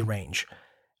 160 range,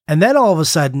 and then all of a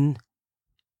sudden,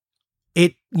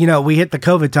 we hit the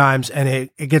COVID times and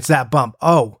it gets that bump.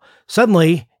 Oh,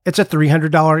 suddenly it's a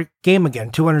 $300 game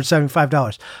again,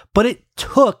 $275. But it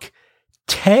took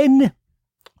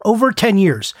over 10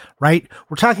 years, right?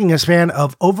 We're talking a span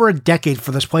of over a decade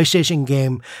for this PlayStation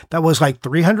game that was like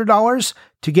 $300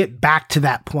 to get back to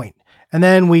that point. And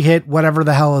then we hit whatever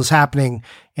the hell is happening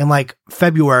in like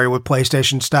February with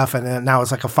PlayStation stuff. And then now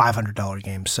it's like a $500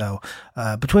 game. So,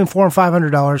 between $400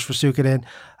 and $500 for Suikoden.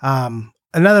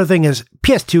 Another thing is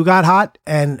PS2 got hot,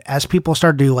 and as people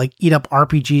started to like eat up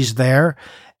RPGs there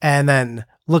and then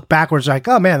look backwards like,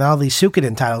 oh man, all these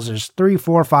Suikoden titles, there's 3,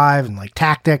 4, 5 and like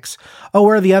Tactics. Oh,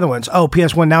 where are the other ones? Oh,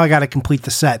 PS1, now I got to complete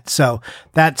the set. So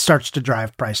that starts to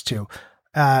drive price too.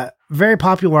 Very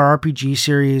popular RPG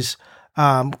series.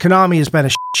 Konami has been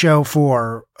a show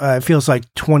for, it feels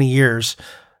like 20 years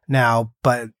now,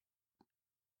 but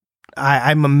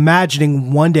I'm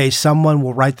imagining one day someone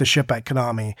will right the ship at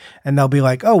Konami and they'll be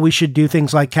like, oh, we should do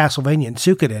things like Castlevania and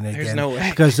Suikoden again. There's no way.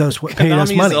 Because those paid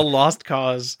us money. Konami's a lost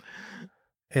cause.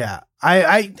 Yeah.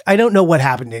 I don't know what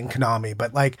happened in Konami,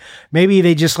 but like maybe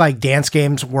they just like dance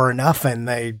games were enough and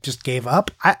they just gave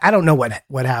up. I don't know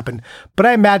what happened, but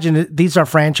I imagine these are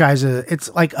franchises. It's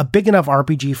like a big enough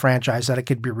RPG franchise that it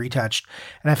could be retouched.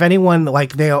 And if anyone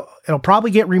like it'll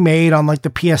probably get remade on like the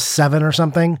PS7 or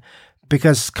something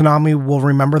because Konami will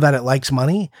remember that it likes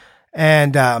money.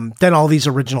 And then all these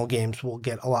original games will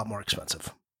get a lot more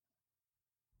expensive.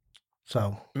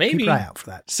 So maybe keep an eye out for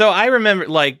that. So I remember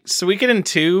like Suikoden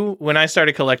 2 when I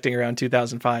started collecting around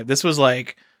 2005. This was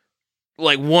like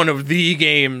one of the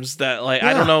games that like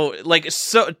I don't know, like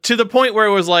so to the point where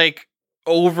it was like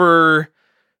not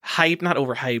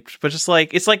overhyped, but just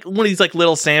like it's like one of these like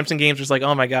Little Samson games where it's like,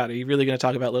 oh my god, are you really going to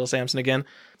talk about Little Samson again?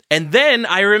 And then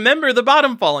I remember the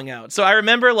bottom falling out. So I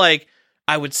remember like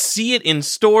I would see it in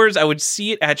stores, I would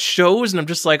see it at shows, and I'm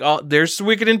just like, oh, there's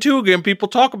Suikoden 2 again. People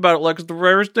talk about it like it's the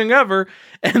rarest thing ever.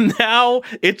 And now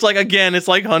it's like, again, it's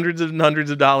like hundreds and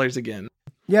hundreds of dollars again.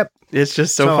 Yep. It's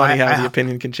just so funny how the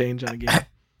opinion can change on a game.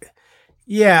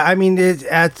 Yeah, I mean,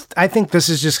 I think this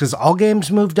is just because all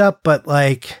games moved up, but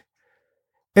like,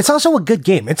 it's also a good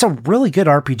game. It's a really good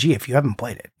RPG if you haven't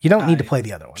played it. You don't need to play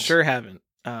the other ones. Sure haven't.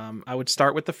 I would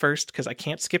start with the first because I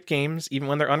can't skip games, even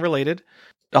when they're unrelated.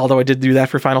 Although I did do that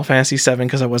for Final Fantasy VII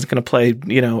because I wasn't going to play,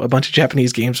 a bunch of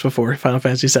Japanese games before Final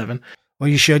Fantasy VII. Well,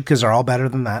 you should because they're all better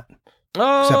than that.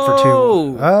 Oh! Except for 2.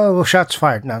 Oh, well, shots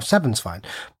fired. No, 7's fine.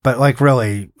 But like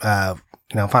really,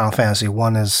 Final Fantasy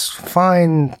 1 is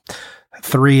fine.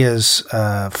 3 is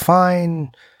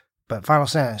fine. But Final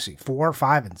Fantasy 4,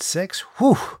 5, and 6,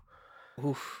 whew.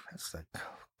 Oof. That's like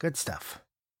good stuff.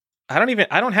 I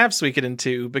don't have Suikoden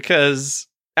 2 because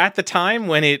at the time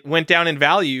when it went down in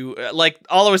value, like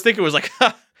all I was thinking was like,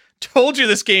 told you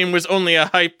this game was only a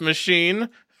hype machine.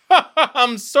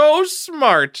 I'm so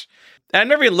smart. I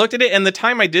never even looked at it, and the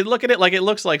time I did look at it, like it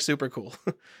looks like super cool.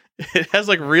 It has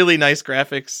like really nice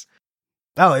graphics.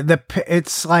 Oh,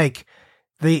 it's like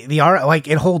the art, like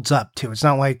it holds up too. It's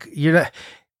not like you're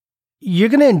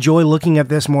gonna enjoy looking at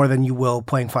this more than you will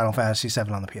playing Final Fantasy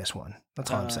VII on the PS1.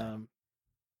 That's all I'm saying.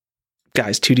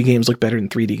 Guys, 2D games look better than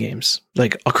 3D games.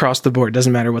 Like, across the board.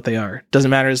 Doesn't matter what they are. Doesn't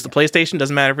matter if it's the PlayStation.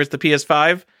 Doesn't matter if it's the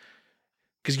PS5.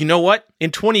 Because you know what? In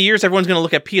 20 years, everyone's going to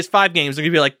look at PS5 games. They're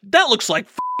going to be like, that looks like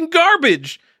f***ing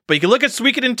garbage. But you can look at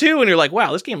Suikoden 2 and you're like,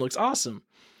 wow, this game looks awesome.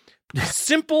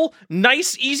 Simple,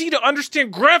 nice, easy to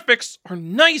understand graphics are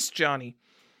nice, Johnny.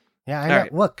 Yeah, I know.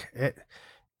 Right. Look,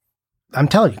 I'm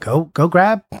telling you, go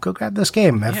grab this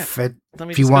game if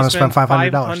you want to spend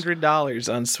 $500.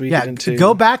 $500 on Suikoden 2.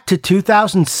 Go back to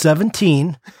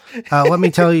 2017. Let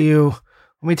me tell you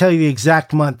the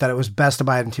exact month that it was best to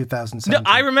buy it in 2017. No,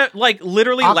 I remember, like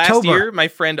literally October. Last year, my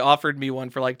friend offered me one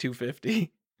for like $250.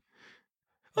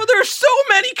 Oh, there are so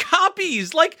many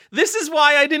copies. Like, this is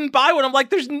why I didn't buy one. I'm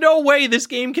like, there's no way this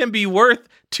game can be worth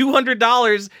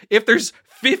 $200 if there's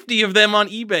 50 of them on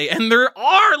eBay, and there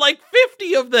are like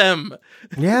 50 of them.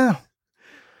 Yeah.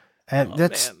 And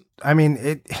man. I mean,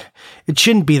 it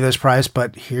shouldn't be this price,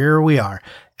 but here we are.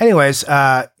 Anyways,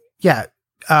 it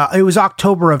was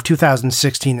October of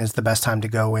 2016 is the best time to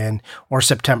go in, or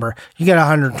September. You get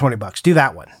 $120. Do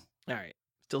that one. All right.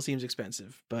 Still seems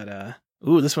expensive, but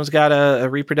this one's got a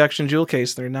reproduction jewel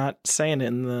case. They're not saying it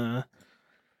in the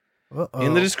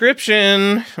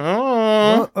description.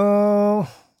 Oh.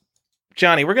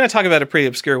 Johnny, we're going to talk about a pretty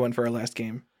obscure one for our last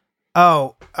game.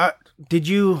 Oh, did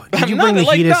you bring the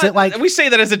heat? Is it like we say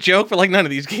that as a joke, but like none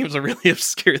of these games are really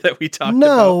obscure that we talked about.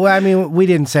 No, I mean we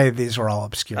didn't say these were all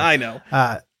obscure. I know.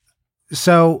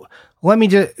 So Let me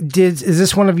just, is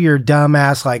this one of your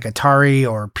dumbass like Atari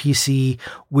or PC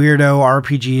weirdo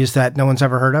RPGs that no one's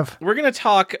ever heard of? We're going to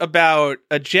talk about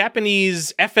a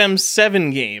Japanese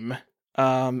FM7 game.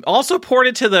 Also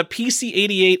ported to the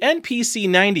PC-88 and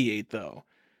PC-98 though.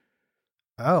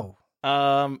 Oh.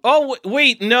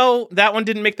 Wait, no, that one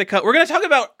didn't make the cut. We're going to talk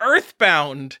about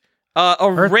Earthbound.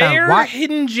 Earthbound. Rare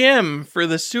hidden gem for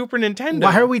the Super Nintendo.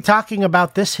 Why are we talking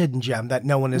about this hidden gem that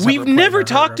no one has We've never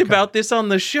talked about this on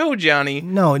the show, Johnny.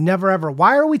 No, never ever.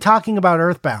 Why are we talking about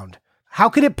Earthbound? How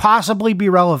could it possibly be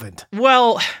relevant?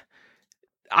 Well,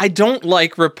 I don't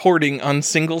like reporting on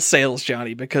single sales,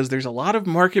 Johnny, because there's a lot of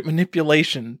market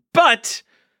manipulation. But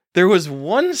there was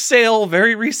one sale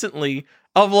very recently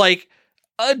of like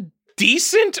a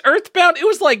decent Earthbound. It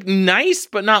was like nice,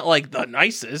 but not like the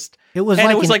nicest. It was and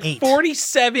like it was like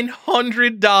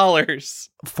 $4,700.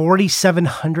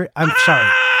 $4,700. I'm sorry.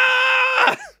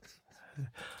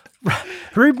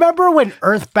 Remember when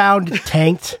Earthbound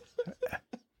tanked?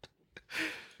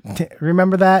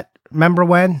 Remember that? Remember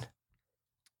when?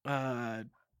 I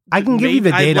can give you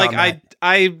the date on that.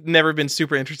 I've never been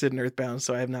super interested in Earthbound,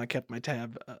 so I have not kept my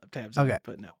tabs on it,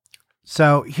 but no.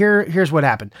 So here's what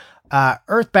happened.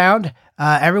 Earthbound,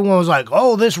 everyone was like,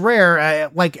 oh, this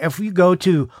rare. Like if you go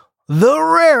to the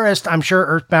rarest, I'm sure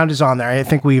Earthbound is on there. I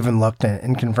think we even looked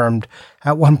and confirmed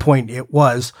at one point it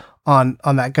was on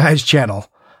that guy's channel.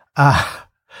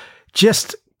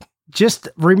 Just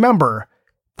remember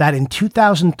that in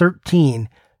 2013,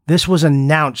 this was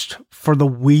announced for the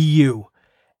Wii U,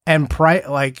 and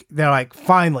they're like,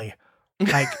 finally,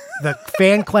 like the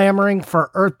fan clamoring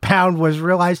for Earthbound was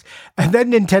realized, and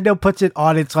then Nintendo puts it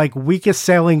on its like weakest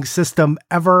selling system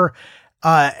ever.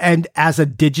 And as a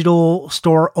digital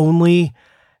store only,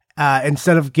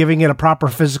 instead of giving it a proper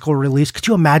physical release. Could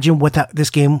you imagine what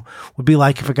this game would be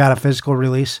like if it got a physical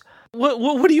release?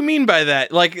 What do you mean by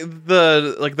that? Like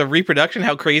the reproduction,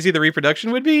 how crazy the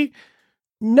reproduction would be?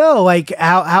 No, like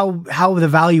how the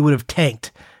value would have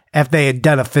tanked if they had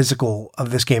done a physical of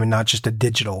this game and not just a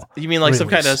digital. You mean like release. Some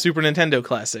kind of Super Nintendo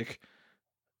classic?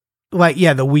 Like,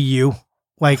 yeah, the Wii U.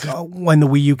 Like when the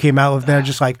Wii U came out, they're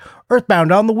just like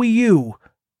Earthbound on the Wii U.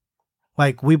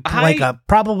 Like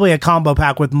probably a combo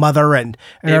pack with Mother and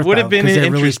it would have been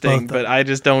interesting, but I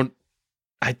don't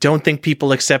think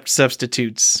people accept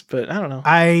substitutes. But I don't know.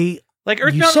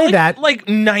 Earthbound, you say that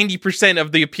 90%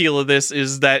 of the appeal of this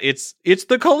is that it's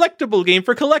the collectible game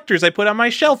for collectors I put on my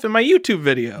shelf in my YouTube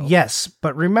video. Yes,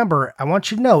 but remember, I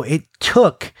want you to know it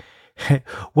took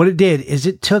what it did is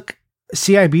it took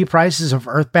CIB prices of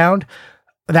Earthbound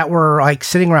that were like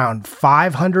sitting around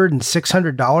 $500 and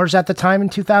 $600 at the time in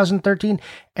 2013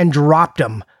 and dropped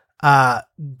them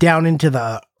down into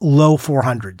the low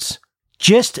 400s.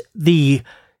 Just the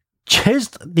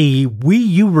Wii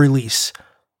U release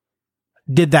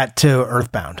did that to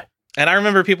Earthbound. And I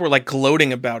remember people were like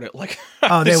gloating about it. Like,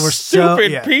 oh, they were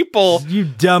stupid people. You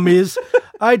dummies.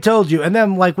 I told you. And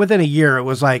then like within a year, it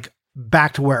was like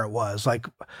back to where it was. Like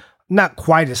not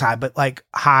quite as high, but like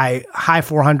high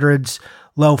 400s,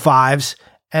 low 5s.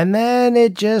 And then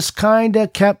it just kind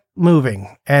of kept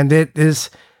moving. And this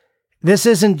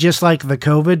isn't just like the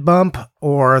COVID bump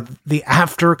or the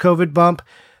after COVID bump.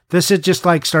 This had just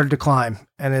like started to climb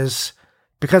and is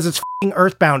because it's f***ing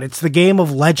Earthbound. It's the game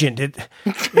of legend. It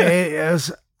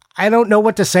is, I don't know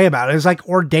what to say about it. It's like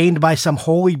ordained by some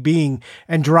holy being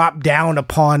and dropped down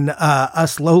upon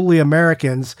us lowly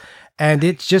Americans. And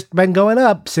it's just been going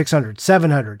up 600,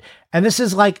 700. And this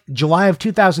is like July of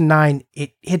 2009.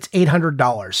 It hits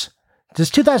 $800. This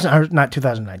is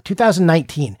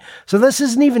 2019. So this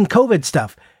isn't even COVID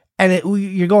stuff. And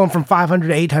you're going from 500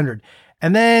 to 800.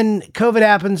 And then COVID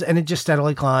happens and it just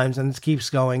steadily climbs and it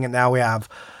keeps going. And now we have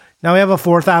a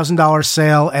 $4,000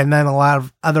 sale and then a lot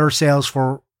of other sales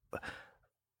for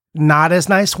not as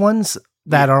nice ones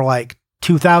that are like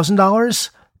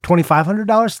 $2,000,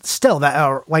 $2,500. Still that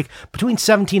are like between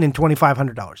 $1,700 and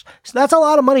 $2,500. So that's a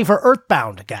lot of money for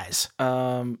Earthbound, guys.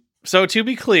 So to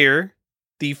be clear,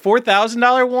 the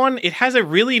 $4,000 one, it has a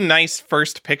really nice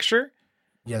first picture.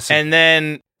 Yes. And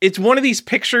then it's one of these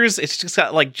pictures. It's just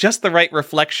got like just the right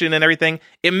reflection and everything.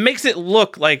 It makes it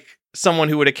look like someone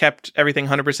who would have kept everything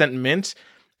 100% mint.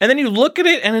 And then you look at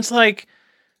it and it's like,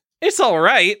 it's all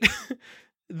right.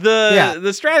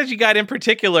 The strategy guide in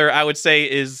particular, I would say,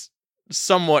 is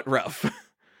somewhat rough,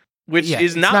 which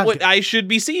is not what I should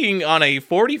be seeing on a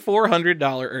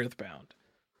 $4,400 Earthbound.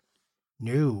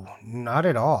 No, not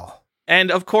at all.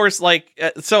 And of course, like,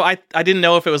 so I didn't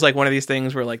know if it was like one of these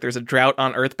things where like there's a drought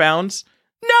on Earthbounds.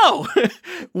 No!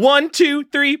 1, 2,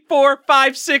 3, 4,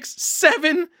 5, 6,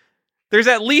 7. There's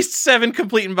at least 7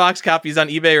 complete in box copies on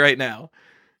eBay right now.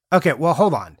 Okay, well,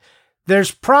 hold on.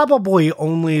 there's probably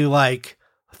only like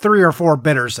 3 or 4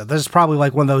 bidders. So this is probably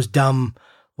like one of those dumb,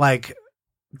 like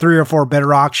 3 or 4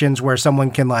 bidder auctions where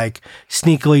someone can like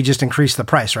sneakily just increase the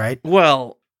price, right?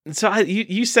 Well, so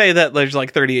you say that there's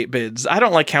like 38 bids. I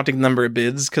don't like counting the number of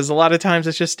bids because a lot of times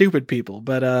it's just stupid people.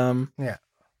 But yeah,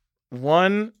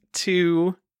 1,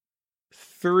 2,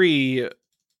 3,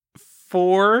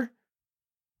 4,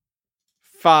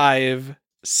 5,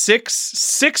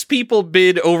 6 people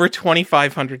bid over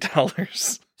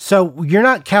 $2,500. So you're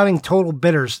not counting total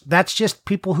bidders. That's just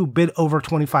people who bid over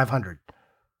 $2,500.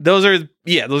 Those are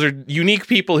unique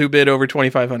people who bid over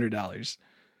 $2,500.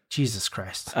 Jesus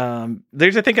Christ.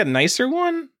 There's, I think, a nicer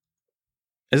one.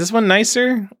 Is this one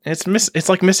nicer? It's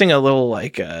like missing a little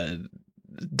like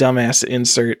dumbass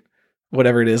insert,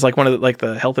 whatever it is, like one of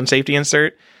the health and safety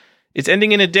insert. It's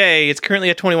ending in a day. It's currently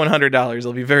at $2,100.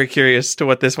 I'll be very curious to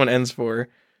what this one ends for.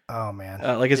 Oh man,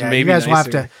 it's maybe you guys nicer. will have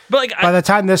to. But like, by the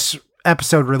time this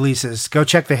episode releases, go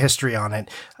check the history on it.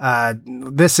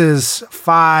 This is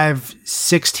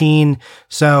 5/16,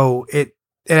 so it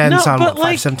ends on what,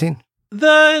 5/17.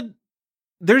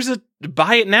 There's a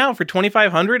buy it now for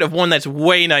 $2,500 of one that's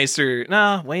way nicer.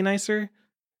 Way nicer.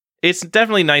 It's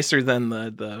definitely nicer than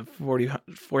the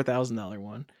 $44,000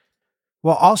 one.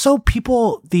 Well, also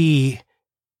people, the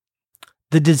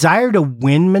desire to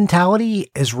win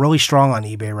mentality is really strong on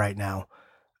eBay right now.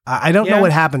 I don't know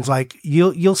what happens. Like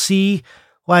you'll see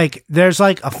like there's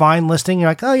like a fine listing. You're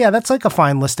like, oh yeah, that's like a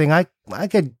fine listing. I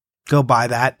could go buy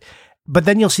that. But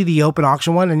then you'll see the open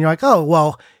auction one and you're like, oh,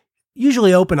 well,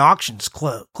 usually open auctions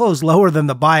close lower than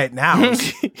the buy it now.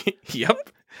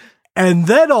 Yep. And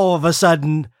then all of a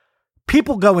sudden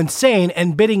people go insane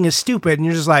and bidding is stupid. And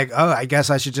you're just like, oh, I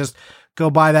guess I should just go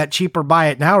buy that cheaper buy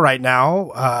it now right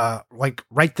now. Like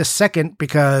right this second,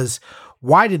 because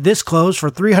why did this close for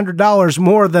 $300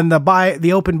 more than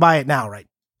the open buy it now? Right.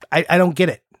 I don't get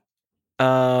it.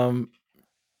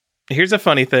 Here's a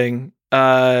funny thing.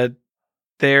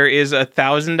 There is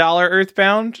 $1,000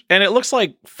 Earthbound, and it looks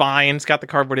like fine. It's got the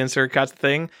cardboard insert, got the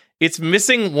thing. It's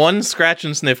missing one scratch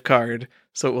and sniff card,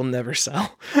 so it will never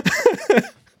sell.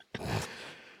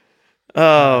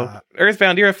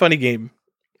 Earthbound, you're a funny game.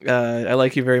 I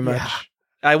like you very much. Yeah.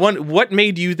 I want. What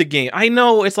made you the game? I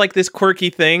know it's like this quirky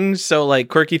thing. So like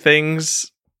quirky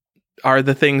things are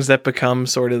the things that become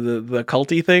sort of the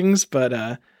culty things.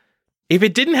 But if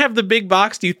it didn't have the big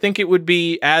box, do you think it would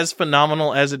be as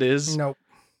phenomenal as it is? Nope.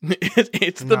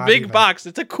 It's the big box.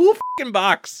 It's a cool fucking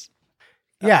box.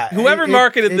 Yeah. Whoever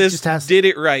marketed this did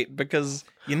it right, because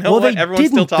you know what? Everyone's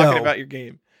still talking about your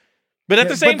game. But at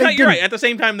the same time, you're right. At the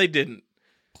same time, they didn't.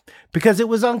 Because it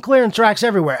was on clearance racks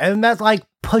everywhere. And that like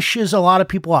pushes a lot of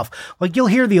people off. Like you'll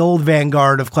hear the old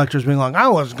vanguard of collectors being like, I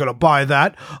wasn't going to buy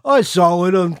that. I saw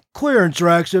it on clearance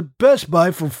racks at Best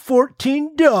Buy for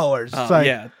 $14. It's like,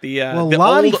 yeah.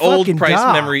 The old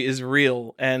price memory is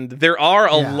real. And there are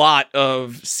a lot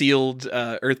of sealed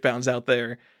Earthbounds out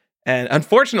there. And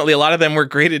unfortunately, a lot of them were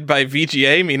graded by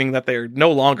VGA, meaning that they're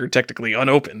no longer technically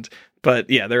unopened. But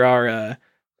yeah, there are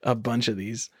a bunch of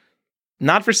these.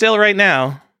 Not for sale right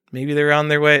now. Maybe they're on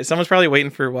their way. Someone's probably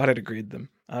waiting for Wada to grade them.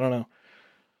 I don't know.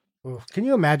 Oof. Can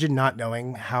you imagine not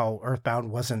knowing how Earthbound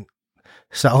wasn't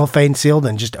cellophane sealed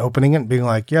and just opening it and being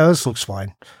like, yeah, this looks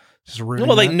fine.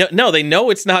 Well, they know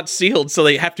it's not sealed, so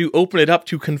they have to open it up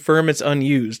to confirm it's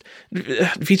unused.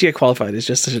 VGA qualified is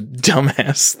just such a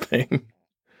dumbass thing.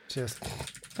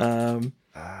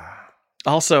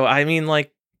 Also, I mean,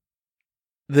 like,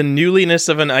 the newliness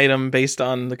of an item based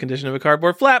on the condition of a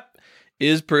cardboard flap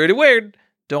is pretty weird.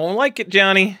 Don't like it,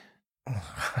 Johnny.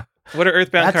 What are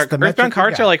Earthbound cards? Earthbound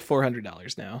cards are like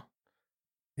 $400 now.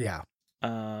 Yeah.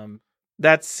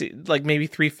 That's like maybe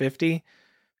 $350.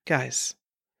 Guys.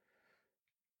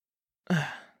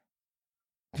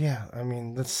 Yeah, I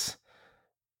mean that's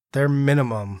their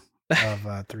minimum of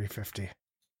 $350.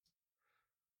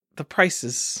 The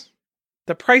prices,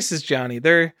 Johnny.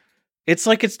 It's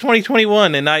like it's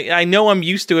 2021, and I know I'm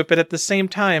used to it, but at the same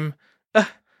time.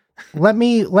 Let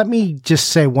me just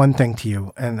say one thing to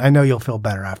you, and I know you'll feel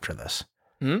better after this.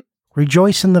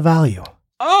 Rejoice in the value.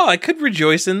 Oh, I could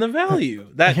rejoice in the value.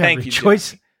 Thank you, Johnny.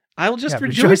 I will just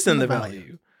rejoice in the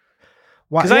value.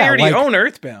 Because I already own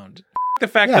Earthbound. The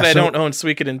fact that I don't own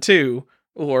Suikoden 2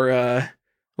 or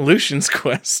Lucian's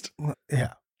Quest.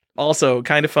 Yeah. Also,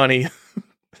 kind of funny.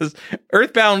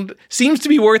 Earthbound seems to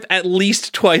be worth at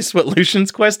least twice what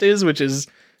Lucian's Quest is, which is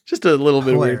just a little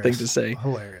bit weird thing to say.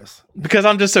 Hilarious. Because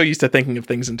I'm just so used to thinking of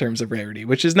things in terms of rarity,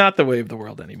 which is not the way of the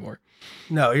world anymore.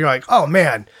 No, you're like, oh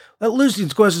man, that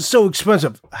Lucian's Quest is so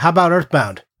expensive. How about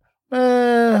Earthbound?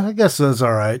 I guess that's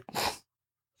all right.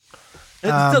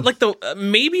 Like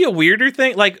maybe a weirder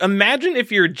thing. Like, imagine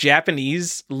if you're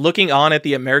Japanese looking on at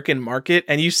the American market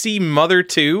and you see Mother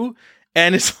 2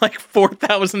 and it's like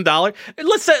 $4,000.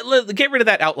 Let's get rid of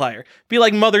that outlier. Be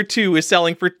like Mother 2 is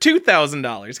selling for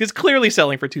 $2,000. It's clearly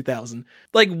selling for $2,000.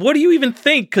 Like, what do you even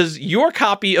think? Because your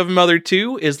copy of Mother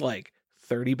 2 is like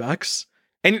 $30.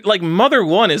 And like Mother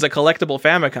 1 is a collectible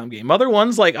Famicom game. Mother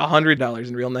 1's like $100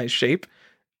 in real nice shape.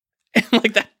 And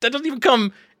like that doesn't even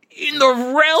come in the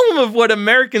realm of what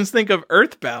Americans think of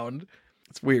Earthbound.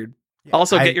 It's weird. Yeah,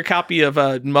 also, get your copy of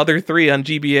Mother 3 on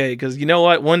GBA, because you know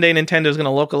what? One day Nintendo's going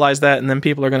to localize that, and then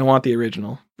people are going to want the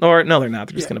original. Or no, they're not.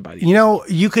 They're just going to buy the. You know,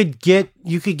 you could get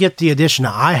the edition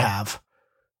I have,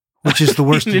 which is the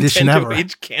worst edition ever.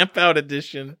 Age Camp Out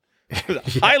edition.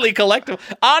 Highly collectible.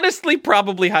 Honestly,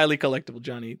 probably highly collectible,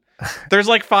 Johnny. There's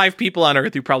like 5 people on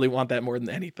Earth who probably want that more than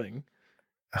anything.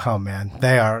 Oh man,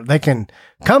 they can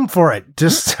come for it.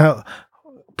 Just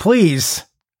please.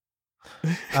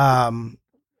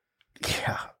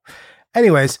 Yeah.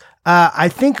 Anyways, I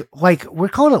think like we're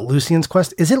calling it Lucien's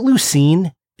Quest. Is it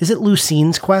Lucine? Is it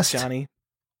Lucine's Quest? Johnny,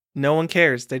 no one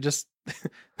cares. They just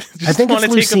I think want to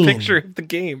take Lucine. a picture of the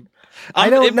game.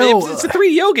 I don't know. It's a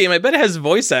 3DO game. I bet it has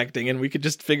voice acting, and we could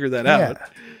just figure that out.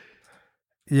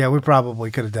 Yeah, we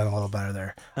probably could have done a little better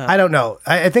there. I don't know.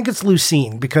 I think it's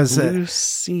Lucine because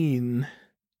Lucine.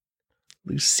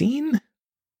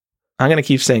 I'm gonna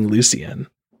keep saying Lucien.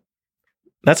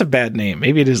 That's a bad name.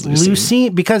 Maybe it is Lucine.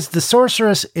 Lucine, because the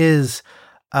sorceress is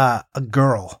a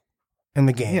girl in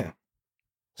the game. Yeah.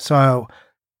 So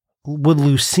would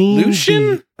Lucine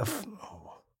Lucian?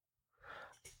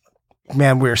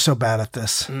 Man, we're so bad at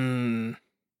this.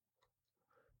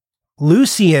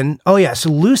 Lucien. Oh yeah,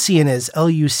 so Lucien is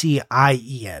Lucien.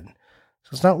 So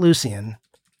it's not Lucien.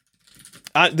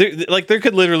 There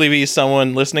could literally be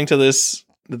someone listening to this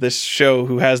show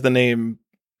who has the name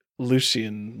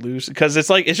Lucien, because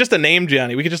it's just a name,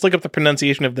 Johnny. We could just look up the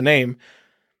pronunciation of the name.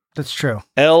 That's true.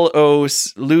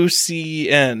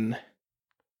 Lucien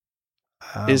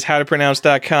is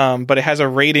howtopronounce.com, but it has a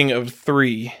rating of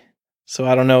 3. So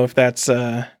I don't know if that's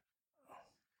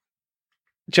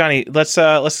Johnny,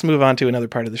 let's move on to another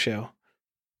part of the show.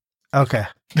 Okay.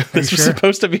 This was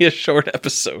supposed to be a short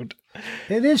episode.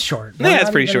 It is short. Yeah, it's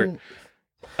pretty short.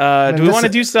 Do we want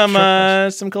to do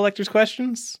some collector's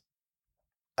questions?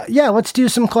 Yeah, let's do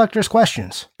some collector's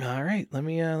questions. All right, let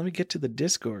me get to the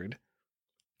Discord.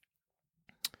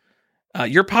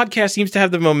 Your podcast seems to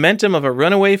have the momentum of a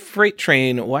runaway freight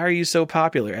train. Why are you so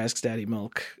popular? Asks Daddy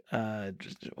Milk.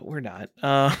 We're not.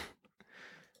 All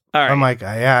right. I'm like,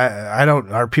 yeah, I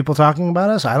don't. Are people talking about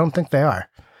us? I don't think they are.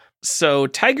 So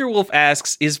Tiger Wolf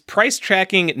asks, is price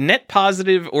tracking net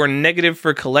positive or negative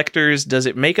for collectors? Does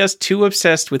it make us too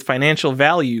obsessed with financial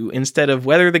value instead of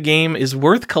whether the game is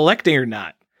worth collecting or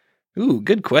not? Ooh,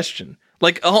 good question.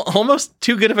 Like almost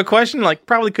too good of a question. Like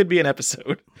probably could be an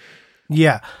episode.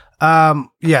 Yeah.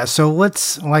 Yeah. So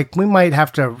we might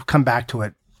have to come back to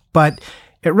it, but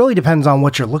it really depends on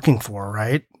what you're looking for,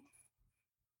 right?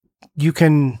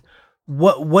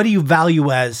 What do you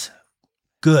value as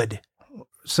good?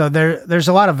 So there's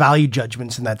a lot of value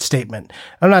judgments in that statement.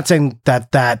 I'm not saying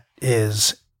that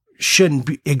shouldn't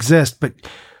exist, but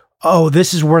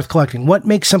this is worth collecting. What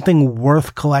makes something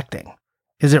worth collecting?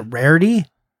 Is it rarity?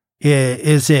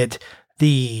 Is it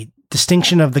the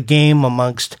distinction of the game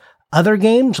amongst other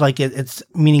games? Like it's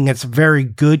meaning it's very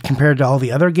good compared to all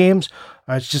the other games,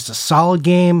 or it's just a solid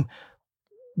game.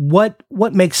 What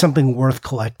makes something worth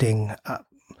collecting?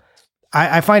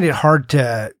 I find it hard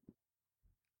to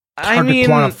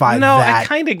quantify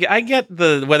that. I get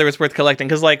the whether it's worth collecting,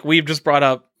 because like we've just brought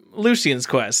up Lucien's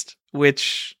Quest,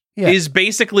 which is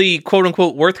basically quote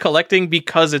unquote worth collecting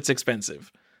because it's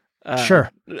expensive. Sure.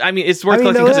 I mean, it's worth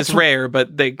collecting because it's rare,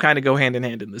 but they kind of go hand in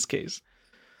hand in this case.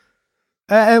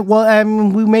 Well, I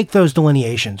mean, we make those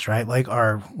delineations, right?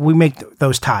 We make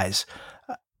those ties.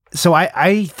 So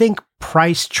I think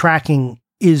price tracking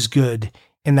is good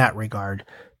in that regard,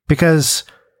 because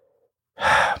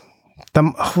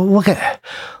look at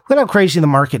how crazy the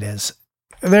market is.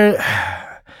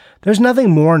 There's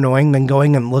nothing more annoying than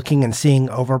going and looking and seeing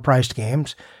overpriced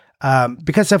games.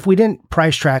 Because if we didn't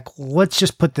price track, let's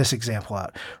just put this example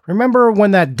out. Remember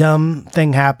when that dumb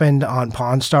thing happened on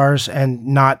Pawn Stars, and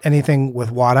not anything with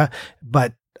WATA,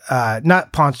 but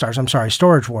not Pawn Stars, I'm sorry,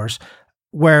 Storage Wars,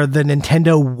 where the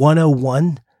Nintendo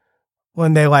 101,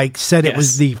 when they said it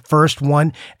was the first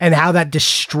one, and how that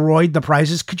destroyed the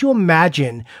prices. Could you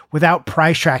imagine without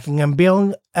price tracking and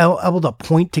being able to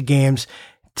point to games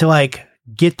to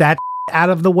get that out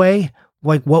of the way,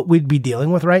 what we'd be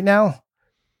dealing with right now?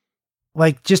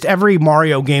 Like just every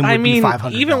Mario game would be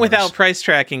 $500. Even without price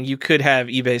tracking, you could have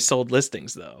eBay sold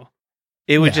listings though.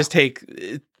 It would just take,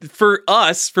 for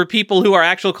us, for people who are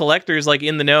actual collectors, like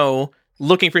in the know,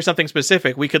 looking for something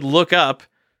specific, we could look up,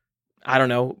 I don't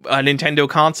know, a Nintendo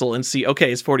console and see,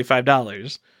 okay, it's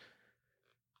 $45.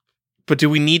 But do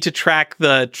we need to track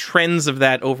the trends of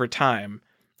that over time?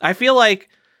 I feel like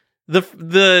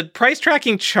the price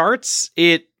tracking charts,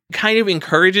 it kind of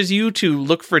encourages you to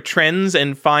look for trends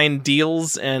and find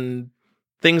deals and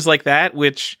things like that,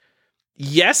 which,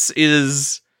 yes,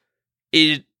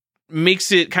 it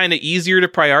makes it kind of easier to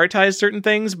prioritize certain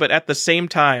things, but at the same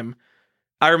time,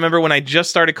 I remember when I just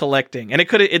started collecting, and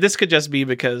this could just be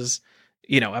because,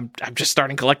 I'm just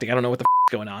starting collecting. I don't know what the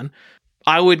is going on.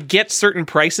 I would get certain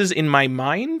prices in my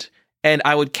mind, and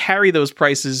I would carry those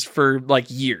prices for like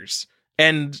years.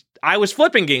 And I was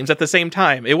flipping games at the same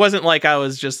time. It wasn't like I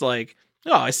was just like,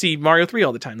 oh, I see Mario 3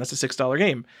 all the time. That's a $6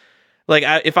 game. Like,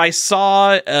 if I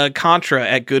saw Contra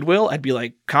at Goodwill, I'd be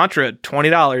like, Contra,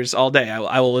 $20 all day.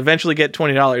 I will eventually get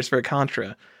 $20 for a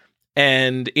Contra.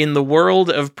 And in the world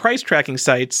of price tracking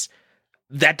sites,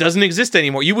 that doesn't exist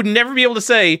anymore. You would never be able to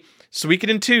say,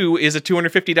 Suikoden 2 is a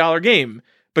 $250 game,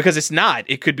 because it's not.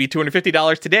 It could be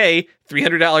 $250 today,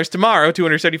 $300 tomorrow,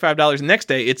 $275 the next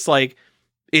day. It's like,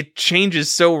 it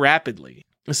changes so rapidly.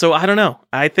 So I don't know.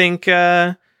 I think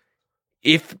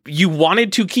if you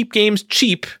wanted to keep games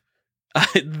cheap,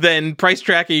 then price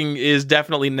tracking is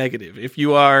definitely negative. If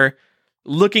you are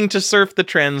looking to surf the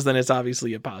trends, then it's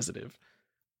obviously a positive.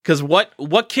 Because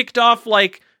what kicked off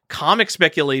like comic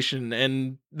speculation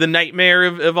and the nightmare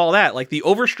of all that, like the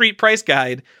Overstreet price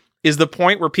guide is the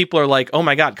point where people are like, oh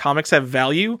my God, comics have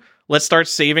value. Let's start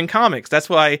saving comics. That's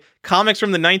why comics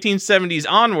from the 1970s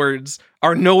onwards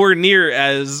are nowhere near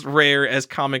as rare as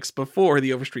comics before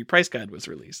the Overstreet price guide was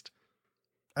released.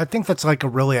 I think that's like a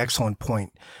really excellent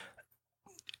point.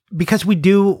 Because we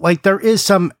do, like, there is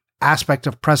some aspect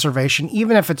of preservation,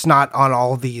 even if it's not on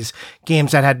all of these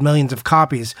games that had millions of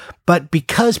copies. But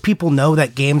because people know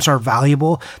that games are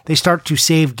valuable, they start to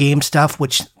save game stuff,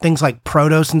 which things like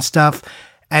Protos and stuff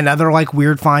and other like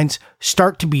weird finds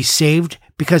start to be saved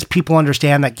because people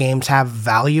understand that games have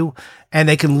value and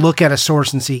they can look at a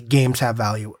source and see games have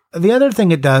value. The other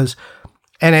thing it does,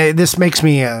 and this makes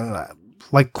me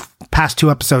like past 2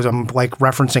 episodes, I'm like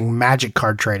referencing Magic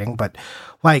card trading, but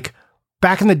like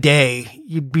back in the day,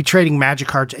 you'd be trading Magic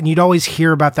cards and you'd always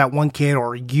hear about that one kid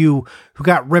or you who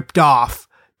got ripped off.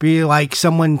 Be like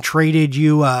someone traded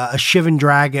you a Shivan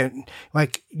Dragon,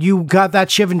 like you got that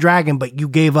Shivan Dragon, but you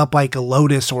gave up like a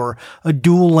Lotus or a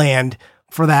dual land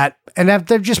for that. And if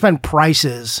there've just been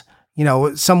prices,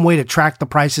 some way to track the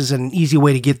prices and an easy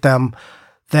way to get them,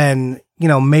 then,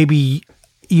 maybe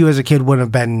you as a kid wouldn't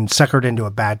have been suckered into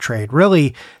a bad trade.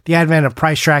 Really, the advent of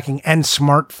price tracking and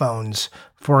smartphones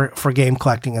for game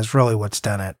collecting is really what's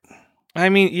done it. I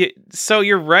mean, so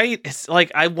you're right. It's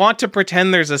like, I want to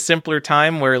pretend there's a simpler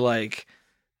time where like,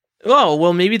 oh,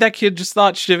 well, maybe that kid just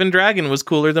thought Shivan Dragon was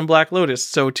cooler than Black Lotus.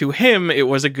 So to him, it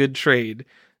was a good trade.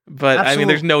 But absolutely. I mean,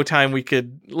 there's no time we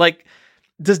could, like,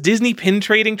 does Disney pin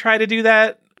trading try to do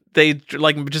that? They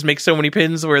like just make so many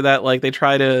pins where that like they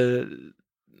try to,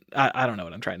 I don't know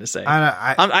what I'm trying to say.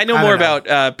 I know more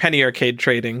about penny arcade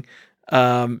trading,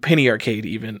 penny arcade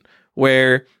even,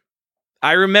 where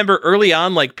I remember early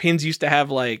on, like pins used to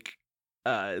have like,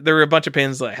 there were a bunch of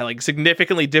pins that had like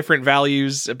significantly different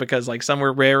values because like some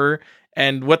were rarer.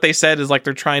 And what they said is like,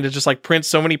 they're trying to just like print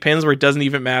so many pins where it doesn't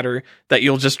even matter that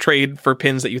you'll just trade for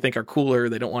pins that you think are cooler.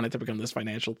 They don't want it to become this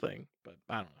financial thing, but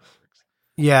I don't know how it works.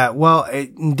 Yeah. Well,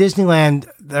 in Disneyland,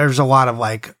 there's a lot of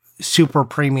like super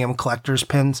premium collector's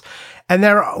pins, and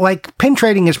they're like, pin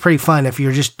trading is pretty fun if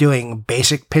you're just doing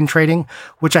basic pin trading,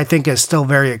 which I think is still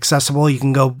very accessible. You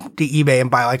can go to eBay and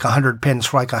buy like 100 pins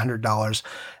for like $100,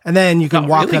 and then you can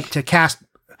walk up to cast.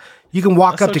 You can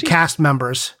walk up to cast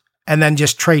members and then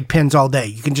just trade pins all day.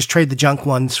 You can just trade the junk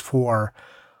ones for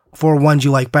ones you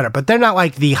like better, but they're not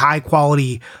like the high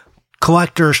quality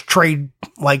collectors trade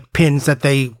like pins that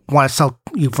they want to sell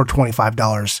you for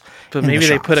 $25. But maybe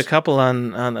they put a couple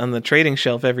on the trading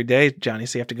shelf every day, Johnny,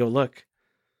 so you have to go look.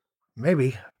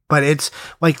 Maybe. But it's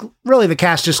like really the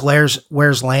cast just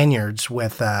wears lanyards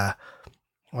with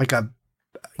like a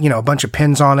bunch of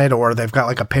pins on it, or they've got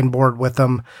like a pin board with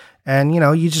them. And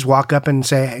you just walk up and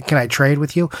say, hey, can I trade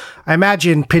with you? I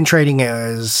imagine pin trading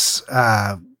is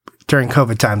during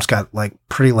COVID times got like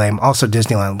pretty lame. Also,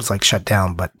 Disneyland was like shut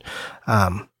down, but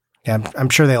yeah, I'm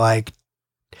sure they like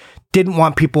didn't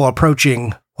want people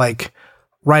approaching like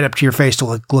right up to your face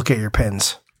to look at your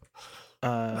pins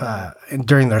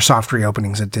during their soft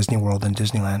reopenings at Disney World and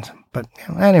Disneyland. But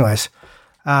anyways,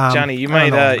 Johnny, I don't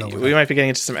know where to go with we it. might be getting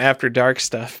into some after dark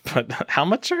stuff, but how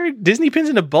much are Disney pins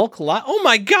in a bulk lot? Oh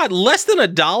my god, less than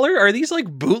 $1? Are these like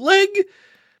bootleg?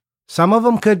 Some of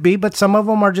them could be, but some of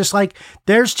them are just like,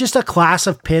 there's just a class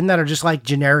of pin that are just like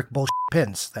generic bullshit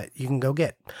pins that you can go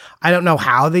get. I don't know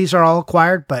how these are all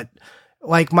acquired, but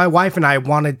like my wife and I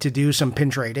wanted to do some pin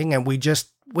trading and we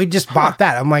just bought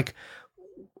that. I'm like,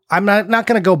 I'm not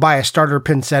going to go buy a starter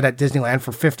pin set at Disneyland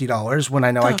for $50 when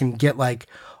I know I can get like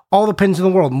all the pins in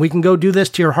the world and we can go do this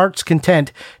to your heart's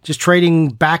content, just trading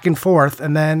back and forth.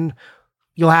 And then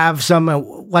you'll have some,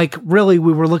 like, really,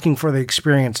 we were looking for the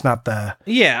experience, not the.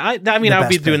 Yeah, I mean, I'll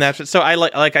be doing that. So I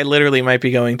literally might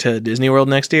be going to Disney World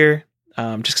next year,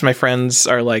 just because my friends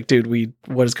are like, dude,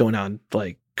 what is going on?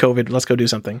 Like COVID, let's go do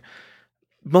something.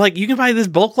 But like, you can buy this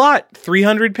bulk lot,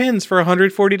 300 pins for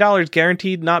 $140,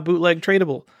 guaranteed, not bootleg,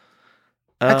 tradable.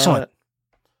 Excellent.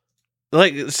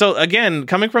 Like, so again,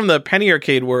 coming from the penny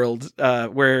arcade world,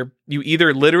 where you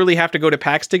either literally have to go to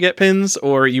PAX to get pins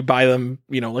or you buy them,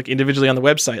 like individually on the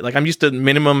website. Like I'm used to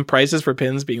minimum prices for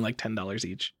pins being like $10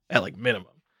 each at like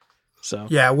minimum. So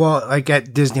yeah, well, like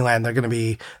at Disneyland, they're going to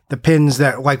be the pins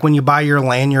that like when you buy your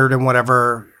lanyard and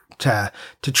whatever to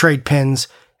trade pins,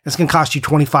 it's going to cost you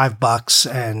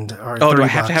 $25 and or $30. Do I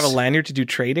have to have a lanyard to do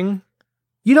trading?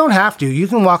 You don't have to. You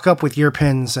can walk up with your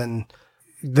pins and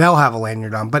they'll have a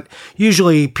lanyard on, but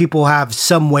usually people have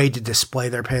some way to display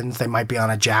their pins. They might be on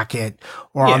a jacket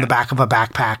or on the back of a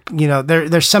backpack.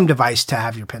 There's some device to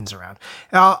have your pins around.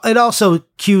 It also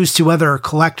cues to other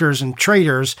collectors and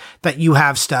traders that you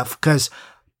have stuff, because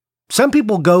some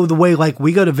people go the way like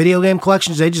we go to video game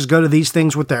collections. They just go to these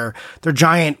things with their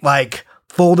giant like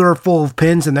folder full of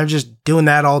pins and they're just doing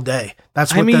that all day.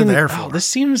 That's what they're there for.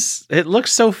 It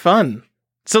looks so fun.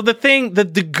 So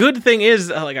the good thing is,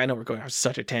 like, I know we're going on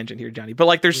such a tangent here, Johnny, but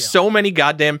like there's so many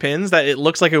goddamn pins that it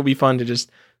looks like it would be fun to just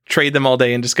trade them all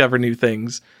day and discover new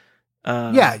things.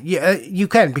 You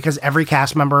can, because every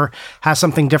cast member has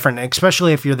something different,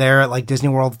 especially if you're there at like Disney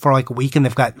World for like a week and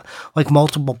they've got like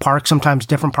multiple parks. Sometimes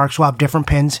different parks will have different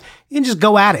pins. You can just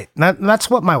go at it. That's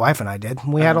what my wife and I did.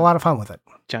 We had a lot of fun with it.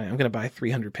 Johnny, I'm going to buy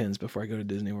 300 pins before I go to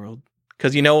Disney World.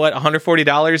 Because you know what?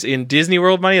 $140 in Disney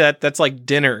World money, that's like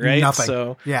dinner, right? Nothing.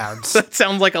 So yeah, that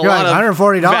sounds like a lot of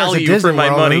 $140 value at Disney for my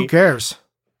World, money. Who cares?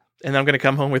 And I'm going to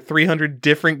come home with 300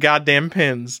 different goddamn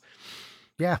pins.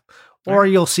 Yeah. Or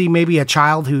you'll see maybe a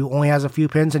child who only has a few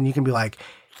pins and you can be like,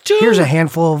 dude, here's a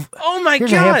handful of a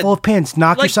handful of pins.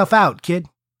 Knock yourself out, kid.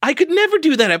 I could never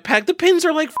do that at PAX. The pins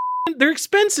are like, they're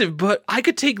expensive, but I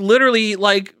could take literally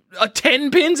like 10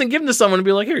 pins and give them to someone and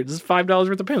be like, here, this is $5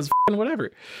 worth of pins,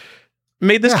 whatever.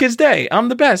 Made this kid's day. I'm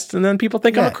the best. And then people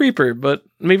think I'm a creeper, but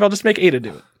maybe I'll just make Ada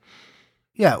do it.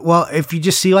 Yeah, well, if you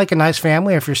just see like a nice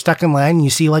family, if you're stuck in line and you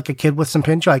see like a kid with some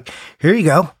pins, you're like, here you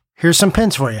go. Here's some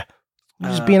pins for you.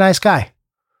 Just be a nice guy.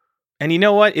 And you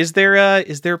know what? Is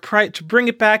there price to bring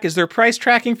it back? Is there price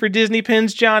tracking for Disney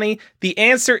pins, Johnny? The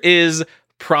answer is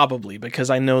probably,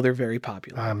 because I know they're very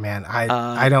popular. Oh man,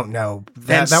 I don't know.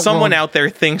 And someone out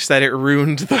there thinks that it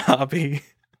ruined the hobby.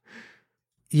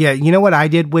 Yeah, you know what I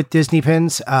did with Disney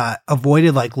pins?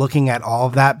 Avoided like looking at all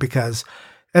of that because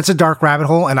that's a dark rabbit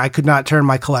hole, and I could not turn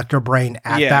my collector brain at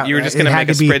that. Yeah, you were just gonna make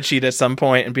a spreadsheet at some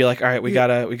point and be like, all right, we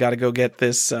gotta go get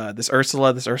this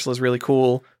Ursula. This Ursula's really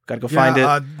cool. Gotta go find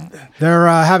it. They're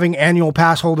having annual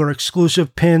pass holder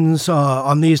exclusive pins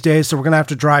on these days, so we're gonna have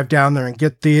to drive down there and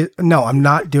get No, I'm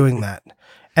not doing that.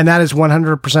 And that is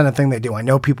 100% a thing they do. I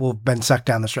know people have been sucked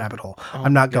down this rabbit hole.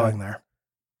 I'm not going there.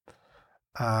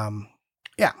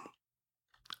 Yeah.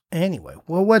 Anyway,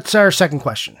 well, what's our second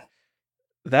question?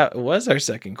 That was our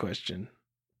second question,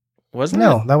 wasn't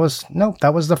it? That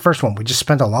was the first one. We just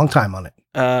spent a long time on it.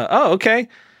 Okay.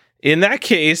 In that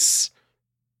case,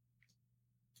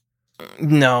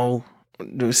 no,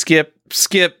 skip.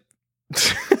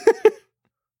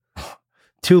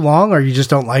 Too long, or you just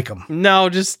don't like them? No,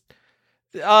 just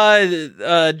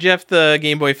Jeff the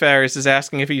Game Boy Ferris is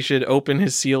asking if he should open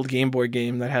his sealed Game Boy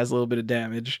game that has a little bit of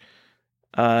damage.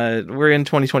 We're in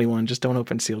 2021. Just don't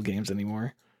open sealed games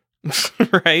anymore.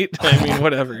 Right? I mean,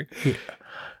 whatever. Yeah,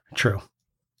 true.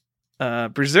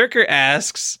 Berserker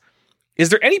asks, is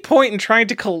there any point in trying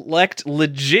to collect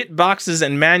legit boxes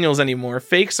and manuals anymore?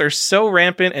 Fakes are so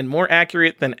rampant and more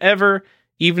accurate than ever.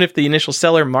 Even if the initial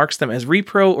seller marks them as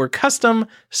repro or custom,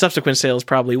 subsequent sales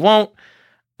probably won't.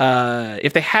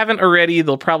 If they haven't already,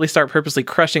 they'll probably start purposely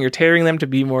crushing or tearing them to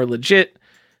be more legit.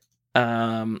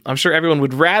 I'm sure everyone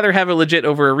would rather have a legit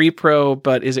over a repro,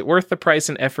 but is it worth the price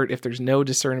and effort if there's no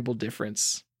discernible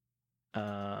difference?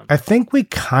 I think we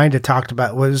kind of talked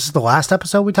about, was the last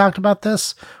episode we talked about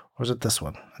this? Or was it this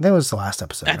one? I think it was the last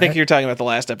episode. I think you're talking about the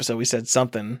last episode. We said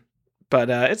something, But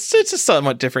it's a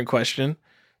somewhat different question.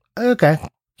 Okay.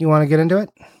 You want to get into it?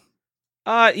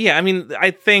 Yeah, I mean, I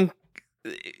think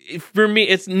for me,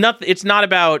 it's not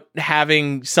about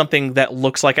having something that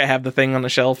looks like I have the thing on the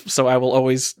shelf, so I will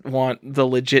always want the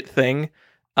legit thing,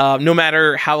 no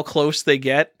matter how close they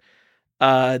get.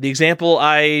 The example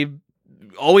I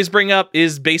always bring up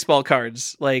is baseball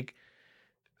cards. Like,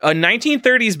 a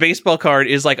 1930s baseball card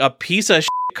is like a piece of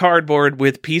cardboard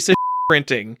with piece of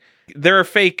printing. There are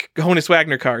fake Honus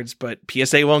Wagner cards, but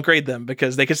PSA won't grade them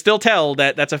because they can still tell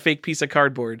that that's a fake piece of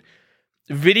cardboard.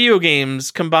 Video games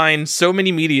combine so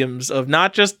many mediums of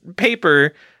not just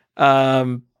paper,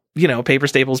 paper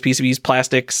staples, PCBs,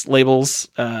 plastics, labels,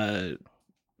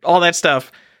 all that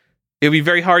stuff. It would be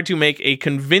very hard to make a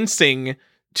convincing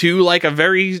to like a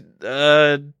very,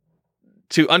 to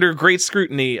under great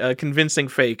scrutiny, a convincing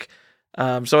fake.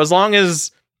 So as long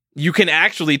as you can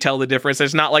actually tell the difference,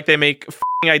 it's not like they make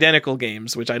identical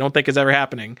games, which I don't think is ever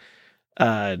happening.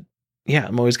 I'm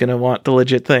always going to want the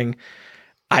legit thing.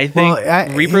 I think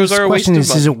repros are a waste of money.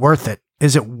 Is it worth it?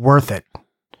 Is it worth it?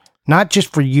 Not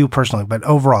just for you personally, but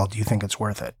overall, do you think it's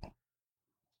worth it?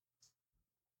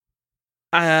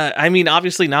 I mean,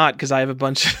 obviously not, because I have a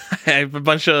bunch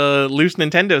of loose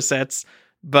Nintendo sets,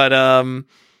 but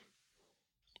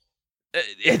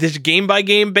it's game by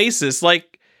game basis.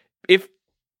 Like, if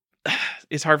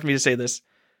it's hard for me to say this.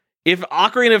 If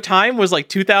Ocarina of Time was like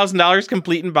 $2,000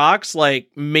 complete in box, like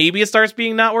maybe it starts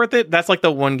being not worth it. That's like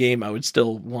the one game I would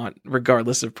still want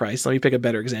regardless of price. Let me pick a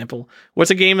better example.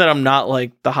 What's a game that I'm not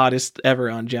like the hottest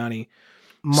ever on, Johnny?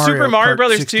 Super Mario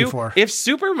Brothers 64. 2. If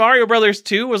Super Mario Brothers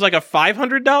 2 was like a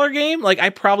 $500 game, like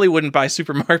I probably wouldn't buy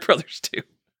Super Mario Brothers 2.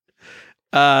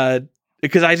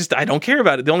 Because I don't care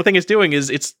about it. The only thing it's doing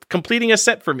is it's completing a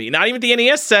set for me. Not even the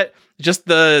NES set, just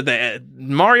the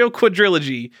Mario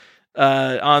Quadrilogy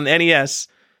on the NES.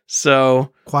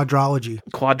 So quadrilogy.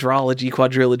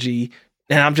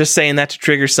 And I'm just saying that to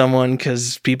trigger someone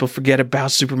because people forget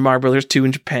about Super Mario Brothers 2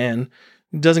 in Japan.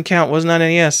 It doesn't count. Wasn't on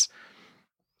NES.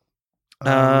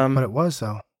 But it was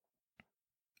though.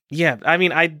 Yeah, I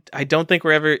mean, I don't think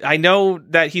we're ever. I know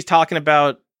that he's talking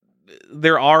about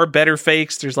there are better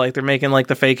fakes. There's like they're making like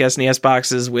the fake SNES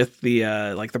boxes with the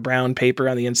like the brown paper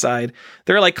on the inside.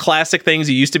 There are like classic things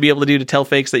you used to be able to do to tell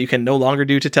fakes that you can no longer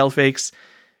do to tell fakes.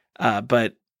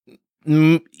 But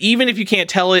even if you can't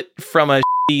tell it from a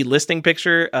listing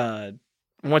picture,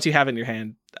 once you have it in your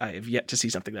hand, I have yet to see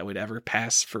something that would ever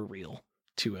pass for real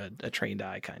to a trained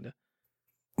eye, kind of.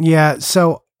 Yeah,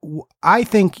 so I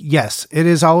think yes, it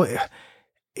is always.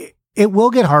 It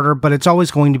will get harder, but it's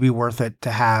always going to be worth it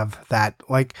to have that.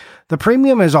 Like the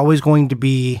premium is always going to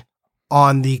be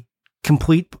on the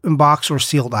complete in box or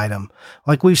sealed item.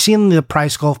 Like we've seen the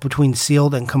price gulf between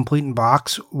sealed and complete in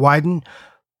box widen,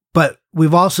 but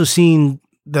we've also seen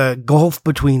the gulf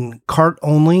between cart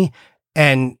only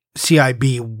and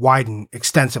CIB widen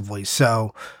extensively.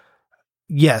 So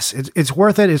yes, it's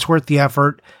worth it. It's worth the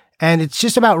effort. And it's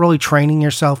just about really training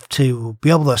yourself to be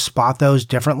able to spot those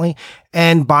differently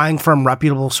and buying from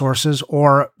reputable sources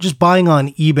or just buying on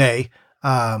eBay,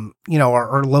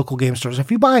 or local game stores. If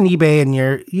you buy on eBay and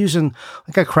you're using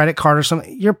like a credit card or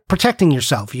something, you're protecting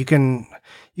yourself. You can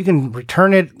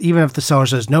return it even if the seller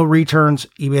says no returns.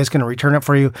 eBay is going to return it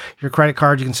for you. Your credit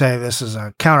card, you can say this is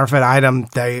a counterfeit item.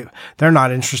 They're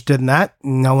not interested in that.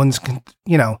 No one's,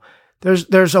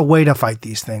 There's a way to fight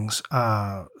these things.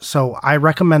 So I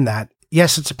recommend that.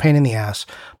 Yes, it's a pain in the ass,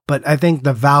 but I think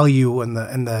the value and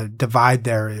the divide